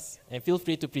 Yes, and feel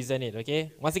free to present it,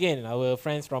 okay? Once again, our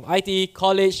friends from IT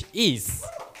College East.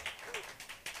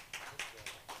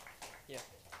 Yeah.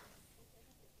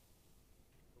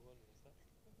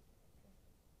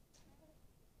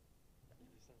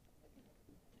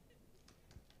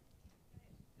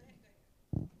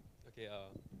 Okay,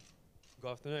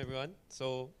 good afternoon, everyone.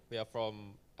 So we are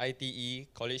from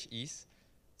ITE College East.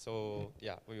 So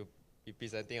yeah, we will be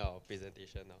presenting our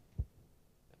presentation now.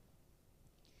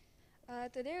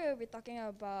 Today we'll be talking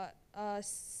about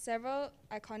several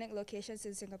iconic locations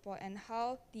in Singapore and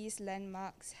how these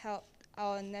landmarks helped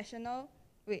our nation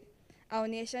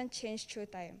change through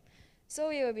time. So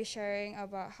we will be sharing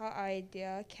about how our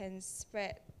idea can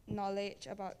spread knowledge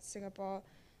about Singapore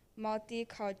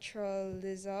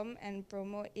multiculturalism and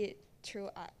promote it through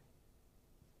art.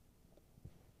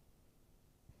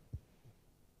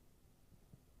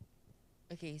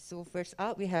 Okay, so first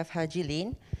up we have Haji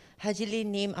Lane. Haji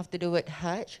Lane named after the word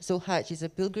Hajj. So Hajj is a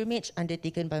pilgrimage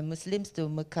undertaken by Muslims to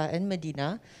Mecca and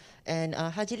Medina. And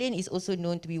Haji Lane is also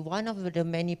known to be one of the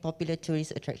many popular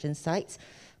tourist attraction sites,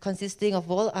 consisting of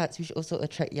wall arts which also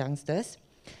attract youngsters.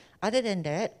 Other than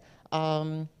that,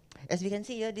 as we can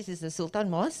see here, this is the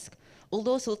Sultan Mosque.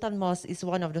 Although Sultan Mosque is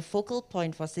one of the focal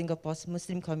points for Singapore's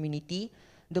Muslim community,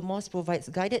 the mosque provides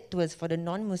guided tours for the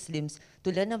non-Muslims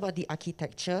to learn about the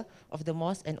architecture of the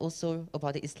mosque and also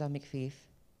about the Islamic faith.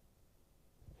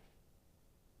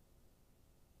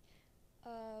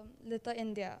 Little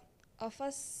India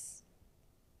offers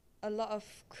a lot of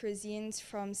cuisines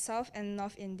from South and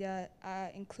North India are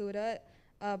included,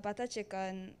 butter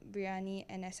chicken, biryani,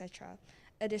 and etc.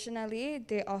 Additionally,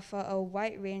 they offer a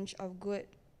wide range of goods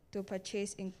to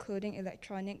purchase, including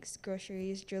electronics,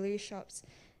 groceries, jewelry shops,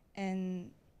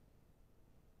 and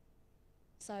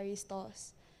sari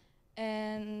stores,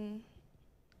 and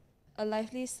a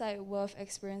lively sight worth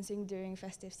experiencing during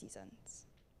festive seasons.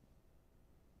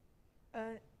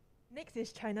 Next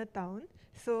is Chinatown.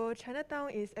 So Chinatown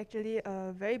is actually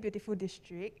a very beautiful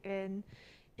district, and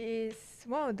is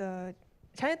one of the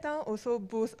Chinatown also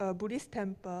boasts a Buddhist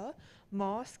temple,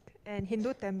 mosque, and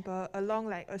Hindu temple along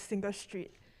like a single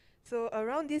street. So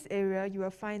around this area, you will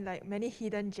find like many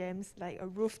hidden gems, like a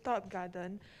rooftop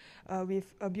garden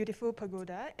with a beautiful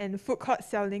pagoda and food court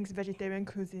selling vegetarian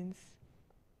cuisines.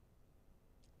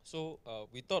 So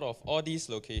we thought of all these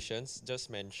locations just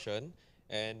mentioned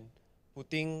and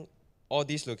putting all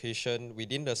these locations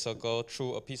within the circle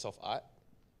through a piece of art,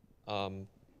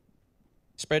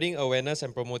 spreading awareness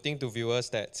and promoting to viewers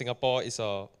that Singapore is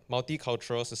a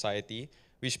multicultural society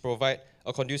which provide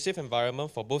a conducive environment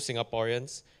for both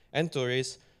Singaporeans and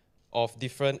tourists of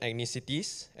different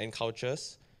ethnicities and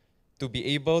cultures to be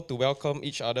able to welcome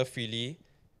each other freely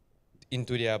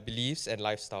into their beliefs and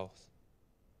lifestyles.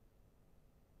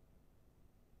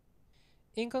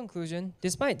 In conclusion,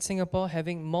 despite Singapore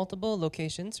having multiple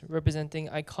locations representing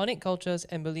iconic cultures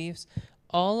and beliefs,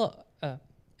 all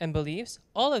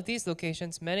of these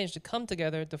locations manage to come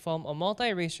together to form a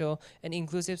multiracial and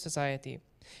inclusive society.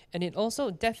 And it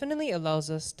also definitely allows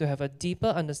us to have a deeper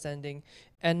understanding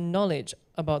and knowledge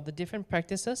about the different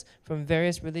practices from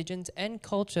various religions and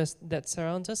cultures that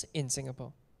surround us in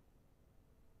Singapore.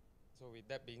 So with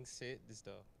that being said, this is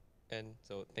the end.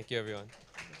 So thank you everyone.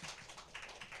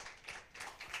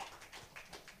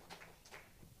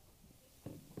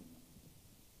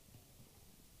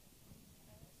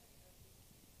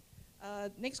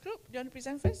 Next group, do you want to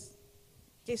present first?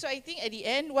 Okay, so I think at the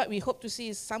end, what we hope to see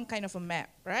is some kind of a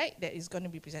map, right, that is going to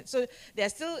be presented. So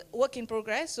there's still work in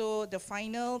progress, so the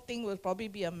final thing will probably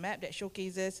be a map that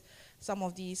showcases some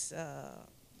of these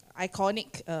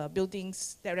iconic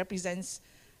buildings that represents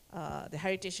the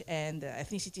heritage and the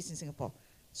ethnicities in Singapore.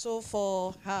 So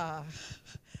for,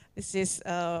 this is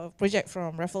a project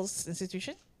from Raffles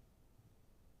Institution.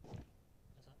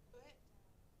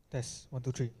 Test, 1,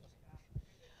 2, 3.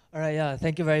 All right, yeah,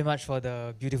 thank you very much for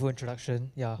the beautiful introduction.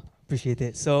 Yeah, appreciate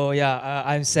it. So yeah,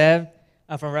 I'm Sam.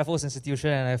 I'm from Raffles Institution,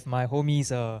 and I have my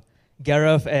homies,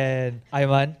 Gareth and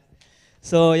Aiman.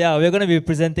 So yeah, we're going to be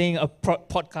presenting a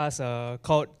podcast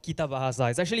called Kita Bahasa.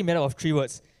 It's actually made up of 3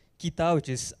 words. Kita, which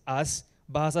is us,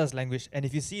 Bahasa is language. And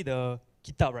if you see the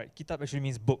kitab, right, kitab actually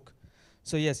means book.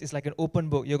 So yes, it's like an open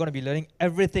book. You're going to be learning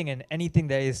everything and anything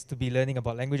there is to be learning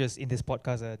about languages in this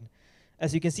podcast. And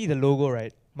as you can see the logo,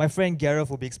 right, my friend Gareth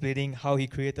will be explaining how he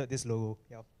created this logo.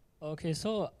 Yeah. Okay,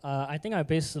 so I think I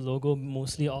based the logo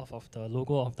mostly off of the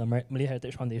logo of the Malay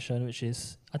Heritage Foundation, which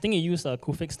is, I think it used a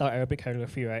Kufic style Arabic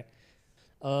calligraphy, right?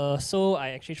 So I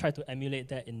actually tried to emulate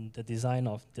that in the design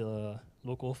of the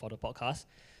logo for the podcast.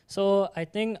 So I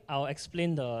think I'll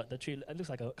explain the tree. It looks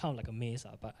like a kind of like a maze,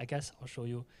 but I guess I'll show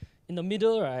you. In the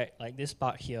middle, right, like this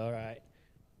part here, right,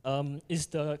 is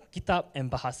the kitab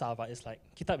and bahasa, but it's like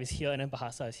kitab is here and then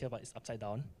bahasa is here, but it's upside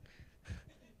down.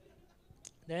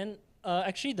 Then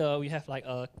actually we have like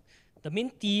the main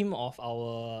theme of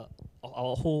our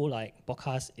whole like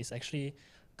podcast is actually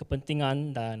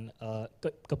kepentingan dan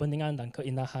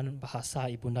keindahan bahasa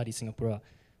ibunda di Singapura.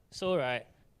 So right,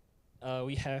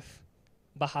 we have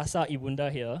bahasa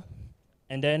ibunda here,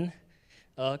 and then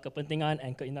kepentingan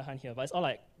and keindahan here, but it's all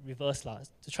like reverse lah,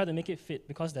 to try to make it fit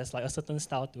because there's like a certain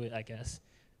style to it, I guess.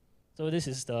 So this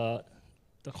is the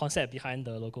concept behind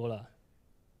the logo lah.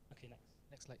 Okay,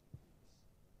 next slide.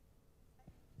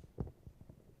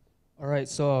 All right,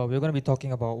 so we're going to be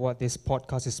talking about what this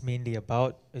podcast is mainly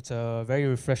about. It's a very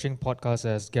refreshing podcast,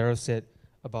 as Gareth said,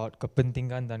 about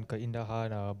kepentingan dan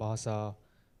keindahan bahasa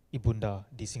ibunda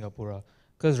di Singapura.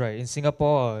 Because right, in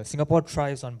Singapore, Singapore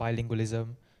thrives on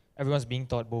bilingualism. Everyone's being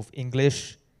taught both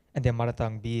English and their mother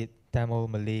tongue, be it Tamil,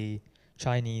 Malay,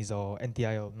 Chinese, or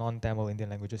NTIL, non-Tamil Indian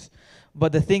languages.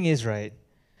 But the thing is, right,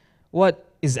 what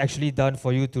is actually done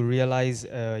for you to realize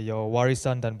your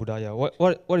warisan dan budaya?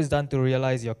 What is done to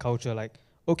realize your culture? Like,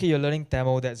 okay, you're learning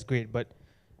Tamil, that's great, but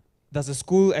does the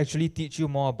school actually teach you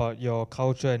more about your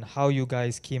culture and how you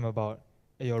guys came about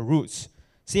your roots?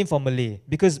 Same for Malay,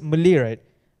 because Malay, right,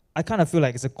 I kind of feel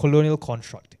like it's a colonial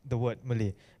construct, the word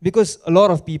Malay. Because a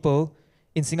lot of people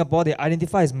in Singapore, they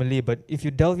identify as Malay, but if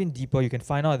you delve in deeper, you can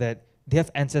find out that they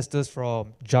have ancestors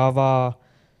from Java,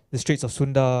 the Straits of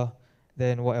Sunda,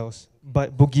 then what else?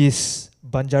 But Bugis,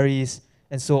 Banjaris,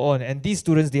 and so on. And these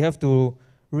students, they have to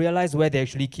realize where they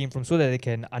actually came from so that they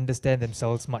can understand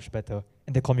themselves much better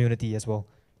and the community as well.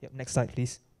 Yep, next slide,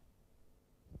 please.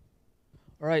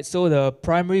 All right, so the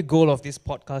primary goal of this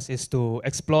podcast is to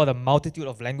explore the multitude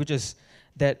of languages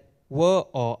that were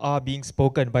or are being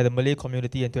spoken by the Malay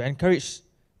community and to encourage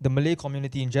the Malay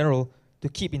community in general to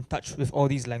keep in touch with all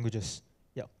these languages.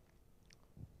 Yeah.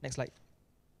 Next slide.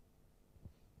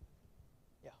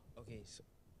 Yeah. Okay. So.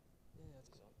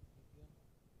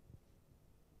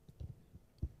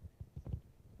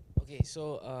 Okay,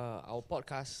 so our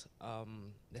podcast,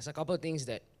 there's a couple of things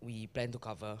that we plan to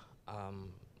cover.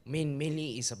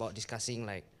 Mainly is about discussing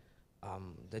like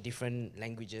the different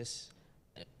languages,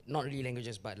 not really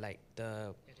languages, but like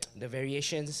the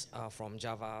variations from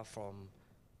Java, from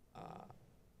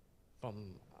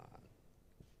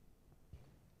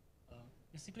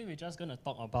Basically, we're just going to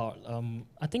talk about,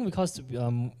 I think because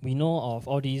we know of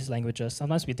all these languages,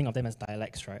 sometimes we think of them as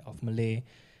dialects, right, of Malay,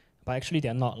 but actually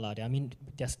they're not. I mean,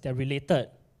 they're related,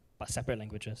 but separate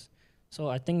languages. So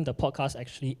I think the podcast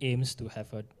actually aims to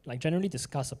have generally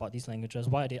discuss about these languages.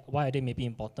 Why are they maybe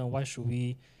important? Why should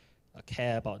we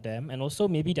care about them? And also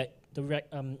maybe that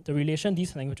the relation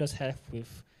these languages have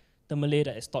with the Malay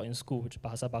that is taught in school, which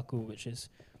Bahasa Baku,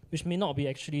 which may not be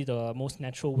actually the most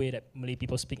natural way that Malay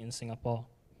people speak in Singapore.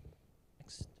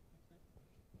 Next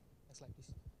slide,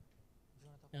 please.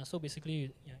 Yeah, so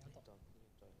basically,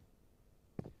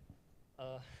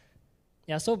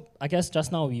 so I guess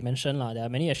just now we mentioned there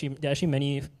are actually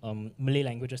many Malay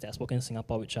languages that are spoken in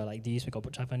Singapore, which are like these. We got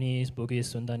Javanese,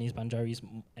 Bugis, Sundanese, Banjaris,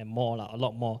 and more, a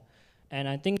lot more. And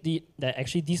I think that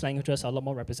actually these languages are a lot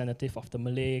more representative of the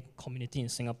Malay community in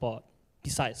Singapore,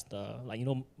 besides the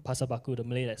Bahasa Baku, the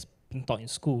Malay that's being taught in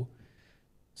school.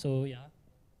 So yeah.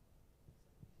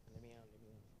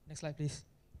 Next slide, please.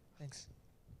 Thanks.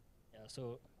 Yeah.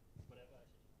 So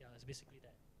it's basically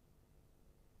that.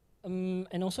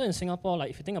 And also in Singapore,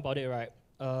 like if you think about it, right,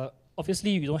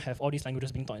 obviously you don't have all these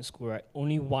languages being taught in school, right?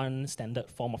 Only one standard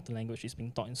form of the language is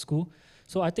being taught in school.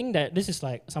 So I think that this is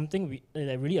like something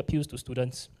that really appeals to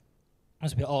students,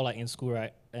 as we're all like in school,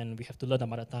 right? And we have to learn the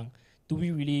mother tongue. Do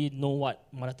we really know what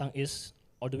mother tongue is?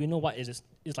 Or do we know what is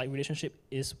like relationship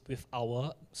is with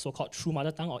our so-called true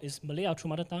mother tongue? Or is Malay our true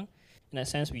mother tongue? In that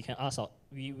sense, we can ask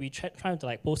we try to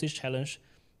like pose this challenge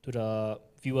to the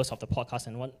viewers of the podcast,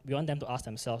 and we want them to ask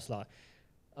themselves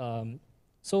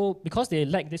so because they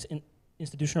lack this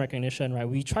institutional recognition, right,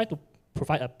 we try to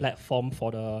provide a platform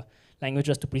for the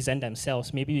languages to present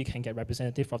themselves. Maybe we can get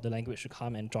representative of the language to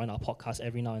come and join our podcast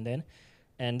every now and then,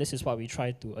 and this is what we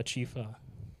try to achieve.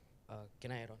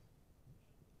 Can I add on?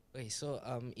 Okay, so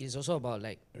it is also about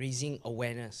like raising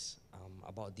awareness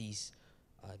about these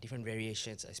different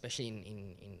variations, especially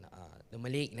in the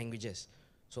Malay languages.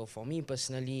 So for me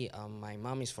personally, my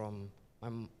mom's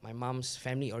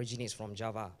family originates from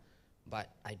Java, but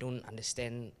I don't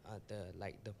understand the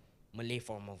Malay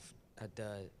form of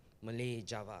the Malay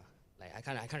Java. Like I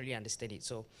can't really understand it.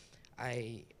 So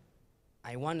I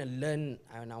want to learn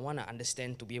and I want to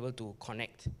understand to be able to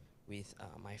connect with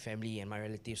my family and my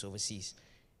relatives overseas.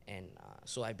 And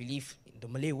so I believe the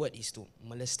Malay word is to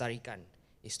melestarikan,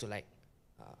 is to like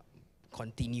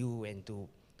continue and to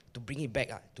bring it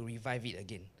back, to revive it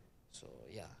again. So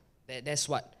yeah, that's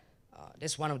one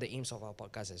of the aims of our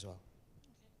podcast as well.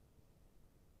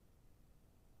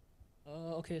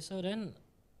 Okay, so then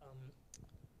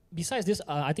besides this,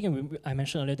 I think I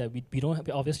mentioned earlier that we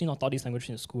obviously not taught these languages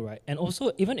in school, right? And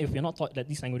also, even if we're not taught that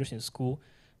these languages in school,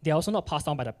 they're also not passed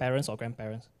down by the parents or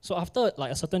grandparents. So after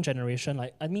like a certain generation,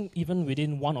 even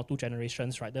within 1 or 2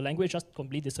 generations, right, the language just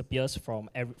completely disappears from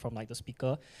like the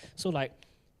speaker. So like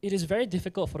it is very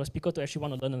difficult for the speaker to actually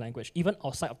want to learn the language, even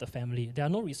outside of the family. There are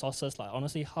no resources. Like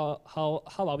honestly, how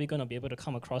are we going to be able to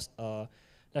come across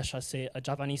let's just say a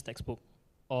Javanese textbook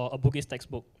or a Bugis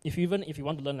textbook if you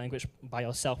want to learn language by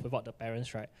yourself without the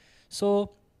parents, right?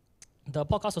 So the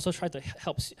podcast also try to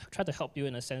help you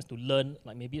in a sense to learn,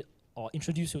 like maybe, or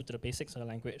introduce you to the basics of the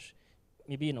language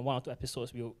maybe in 1 or 2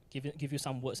 episodes, we'll give you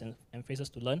some words and phrases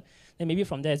to learn. Then maybe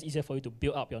from there, it's easier for you to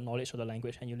build up your knowledge of the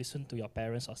language and you listen to your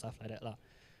parents or stuff like that.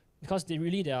 Because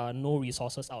there are no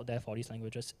resources out there for these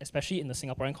languages, especially in the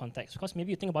Singaporean context. Because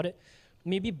maybe you think about it,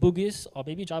 maybe Bugis or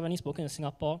maybe Javanese spoken in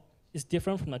Singapore is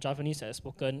different from the Javanese that is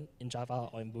spoken in Java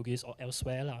or in Bugis or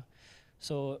elsewhere.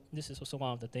 So this is also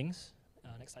one of the things.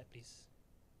 Next slide, please.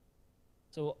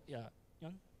 So yeah,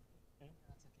 Yon?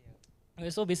 Okay,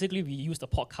 so basically we use the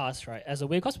podcast, right, as a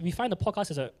way, because we find the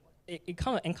podcast it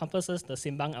kind of encompasses the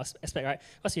Sembang aspect, right?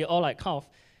 Because we're all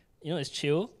it's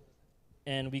chill,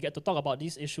 and we get to talk about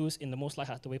these issues in the most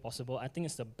lighthearted way possible. I think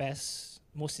it's the best,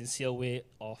 most sincere way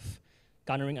of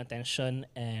garnering attention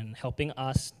and helping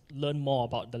us learn more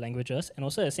about the languages. And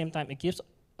also at the same time, it gives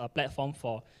a platform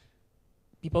for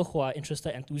people who are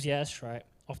interested, enthusiasts, right,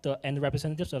 and the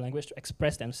representatives of the language to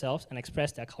express themselves and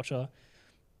express their culture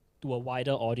to a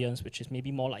wider audience, which is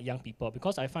maybe more like young people.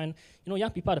 Because I find,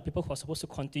 young people are the people who are supposed to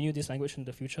continue this language in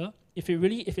the future. If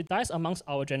it dies amongst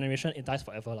our generation, it dies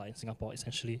forever in Singapore,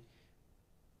 essentially.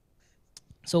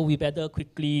 So we better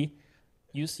quickly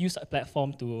use a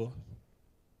platform to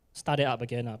start it up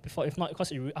again. If not,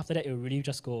 because after that, it will really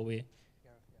just go away.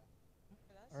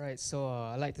 All right, so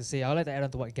I'd like to add on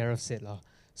to what Gareth said.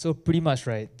 So pretty much,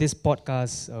 right, this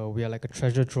podcast, we are like a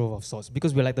treasure trove of sorts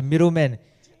because we're like the middlemen.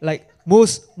 Like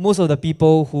most of the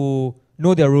people who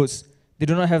know their roots, they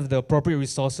do not have the appropriate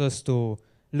resources to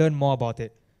learn more about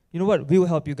it. You know what? We'll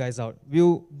help you guys out.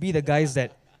 We'll be the guys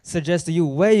that suggest to you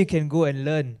where you can go and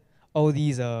learn all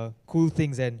these cool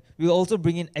things, and we'll also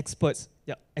bring in experts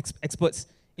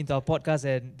into our podcast,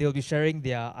 and they'll be sharing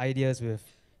their ideas with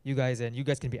you guys, and you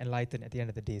guys can be enlightened at the end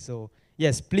of the day. So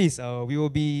yes, please, we will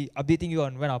be updating you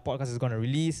on when our podcast is going to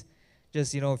release.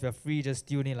 Just, if you're free, just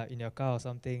tune in in your car or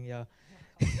something. Yeah.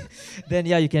 Then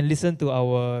you can listen to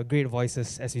our great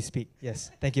voices as we speak.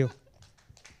 Yes, thank you.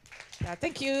 Yeah,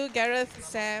 thank you, Gareth,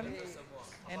 Sam,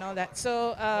 and all that.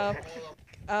 So,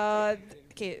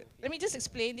 okay, let me just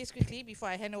explain this quickly before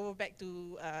I hand over back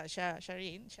to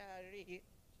Shari.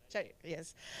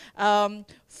 Yes.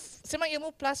 Sembang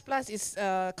Ilmu Plus Plus is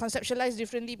conceptualized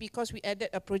differently because we added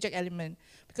a project element,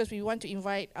 because we want to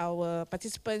invite our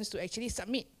participants to actually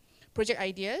submit project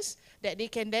ideas that they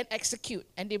can then execute,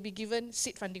 and they'll be given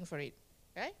seed funding for it,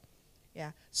 right?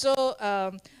 Yeah. So,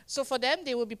 so for them,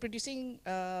 they will be producing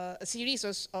a series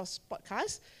of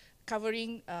podcasts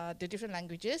covering the different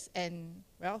languages, and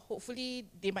well, hopefully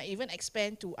they might even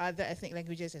expand to other ethnic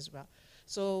languages as well.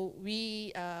 So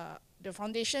we, the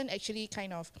foundation actually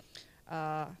kind of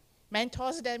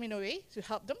mentors them in a way to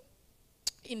help them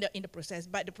in the process.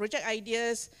 But the project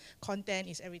ideas, content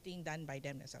is everything done by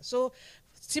them as well. So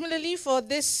similarly for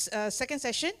this second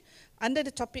session, under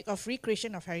the topic of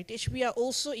recreation of heritage, we are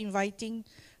also inviting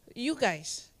you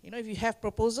guys. If you have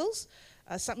proposals,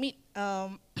 submit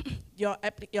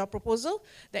your proposal.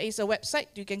 There is a website.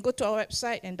 You can go to our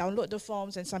website and download the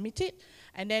forms and submit it.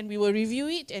 And then we will review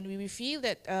it, and we will feel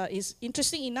that is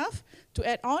interesting enough to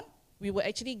add on. We will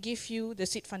actually give you the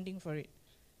seed funding for it.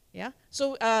 Yeah.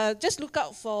 So just look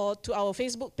out to our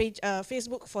Facebook page,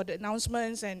 Facebook for the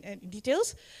announcements and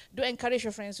details. Do encourage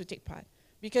your friends to take part,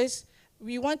 because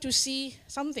we want to see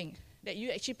something that you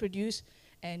actually produce,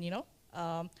 and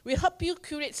we'll help you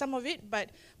curate some of it, but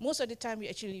most of the time we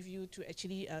actually leave you to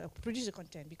actually produce the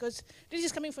content, because this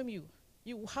is coming from you.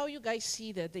 How you guys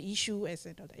see the issue as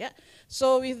and all that. Yeah.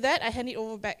 So with that, I hand it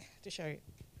over back to Sherry.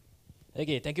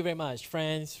 Okay, thank you very much,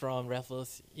 friends from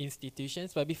Raffles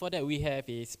Institutions. But before that, we have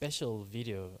a special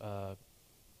video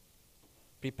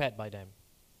prepared by them.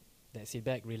 Let's sit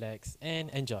back, relax, and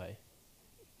enjoy.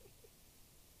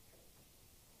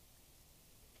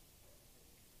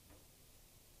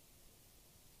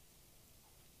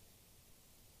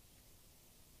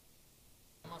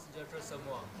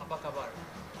 Semua, apa kabar?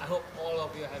 I hope all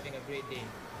of you are having a great day.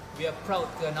 We are proud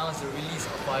to announce the release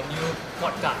of our new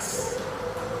podcast,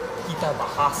 Kita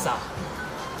Bahasa.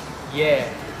 Yeah,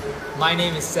 my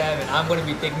name is Sam, and I'm going to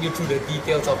be taking you through the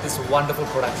details of this wonderful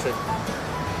production.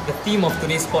 The theme of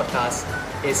today's podcast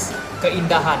is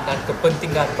keindahan dan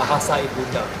kepentingan bahasa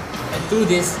ibunda. And through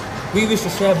this, we wish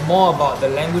to share more about the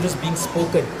languages being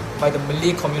spoken by the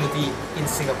Malay community in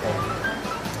Singapore.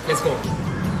 Let's go.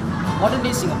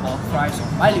 Modern-day Singapore thrives on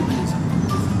bilingualism,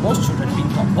 with most children being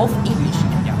taught both English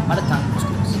and their mother tongue in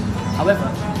schools. However,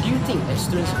 do you think that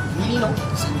students really know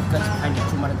the significance behind their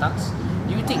true mother tongues?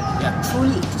 Do you think they are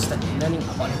truly interested in learning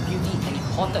about the beauty and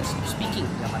importance of speaking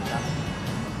their mother tongue?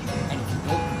 And if you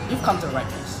don't, you've come to the right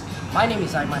place. My name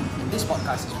is Aiman, and this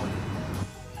podcast is for you.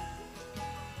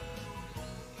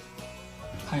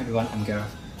 Hi everyone, I'm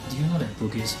Gareth. Do you know that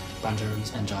Bugis,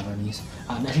 Banjaris, and Javanese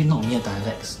are actually not mere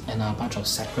dialects and are a bunch of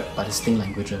separate but distinct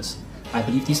languages? I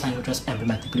believe these languages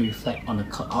emblematically reflect on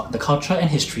the culture and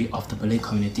history of the Malay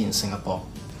community in Singapore.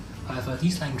 However,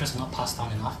 these languages are not passed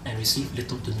down enough and receive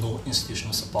little to no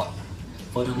institutional support.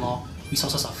 Furthermore,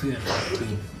 resources are few and far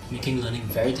between, making learning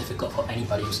very difficult for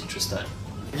anybody who's interested.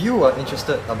 If you are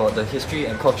interested about the history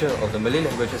and culture of the Malay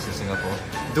languages in Singapore,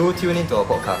 do tune into our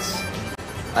podcast.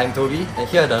 I'm Toby, and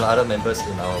here are the other members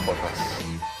in our podcast.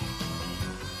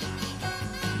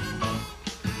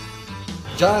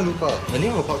 Jangan lupa, the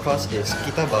name of our podcast is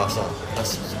Kita Bahasa, a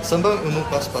Sembang Ilmu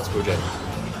Plus project.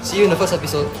 See you in the first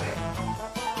episode.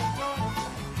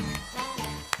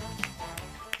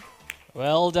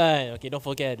 Well done. Okay, don't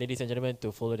forget, ladies and gentlemen, to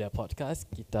follow their podcast,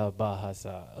 Kita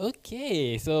Bahasa.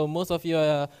 Okay, so most of you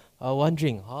are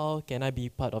wondering, how can I be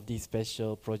part of this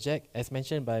special project? As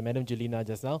mentioned by Madam Julina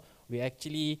just now, we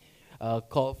actually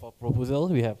called for proposal.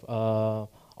 We have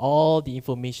all the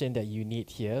information that you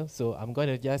need here. So I'm going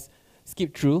to just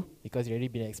skip through because it's already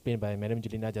been explained by Madam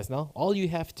Julina just now. All you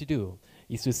have to do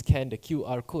is to scan the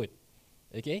QR code,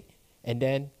 okay? And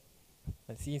then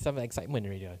I see some excitement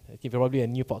already. Okay, probably a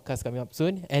new podcast coming up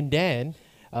soon. And then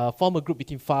form a group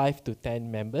between 5 to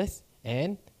 10 members.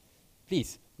 And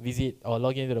please visit or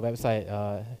log into the website.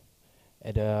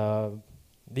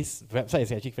 This website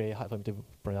is actually very hard for me to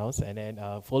pronounce. And then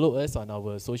follow us on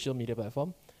our social media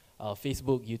platform,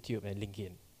 Facebook, YouTube, and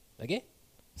LinkedIn. Okay?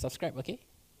 Subscribe, okay?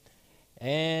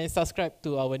 And subscribe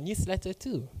to our newsletter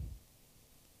too.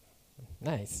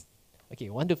 Nice. Okay,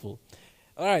 wonderful.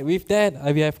 All right, with that,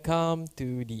 we have come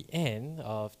to the end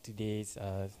of today's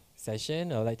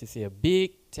session. I would like to say a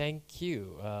big thank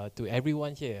you to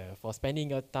everyone here for spending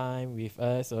your time with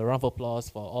us. A round of applause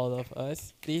for all of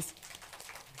us, please.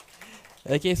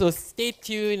 Okay, so stay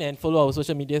tuned and follow our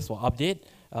social medias for update.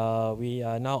 We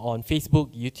are now on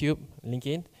Facebook, YouTube,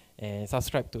 LinkedIn, and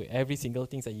subscribe to every single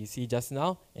thing that you see just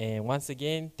now. And once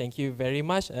again, thank you very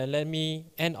much. Let me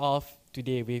end off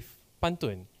today with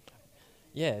pantun.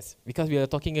 Yes, because we are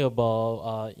talking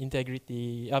about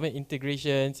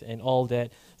integrations and all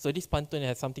that. So this pantun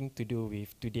has something to do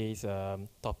with today's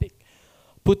topic.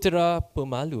 Putera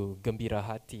pemalu gembira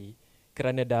hati,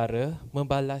 kerana dara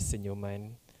membalas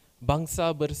senyuman.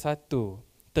 Bangsa bersatu,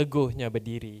 teguhnya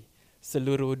berdiri,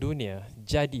 seluruh dunia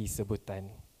jadi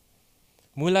sebutan.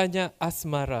 Mulanya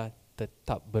asmara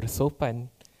tetap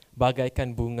bersopan,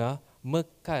 bagaikan bunga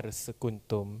mekar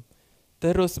sekuntum.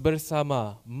 Terus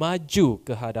bersama maju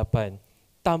ke hadapan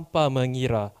tanpa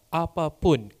mengira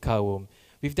apapun kaum.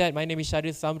 With that, my name is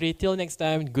Syaril Samri. Till next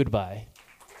time, goodbye.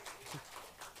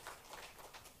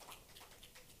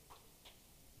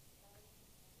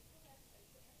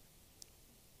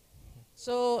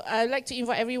 So I'd like to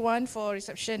invite everyone for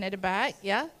reception at the back.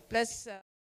 Yeah, plus.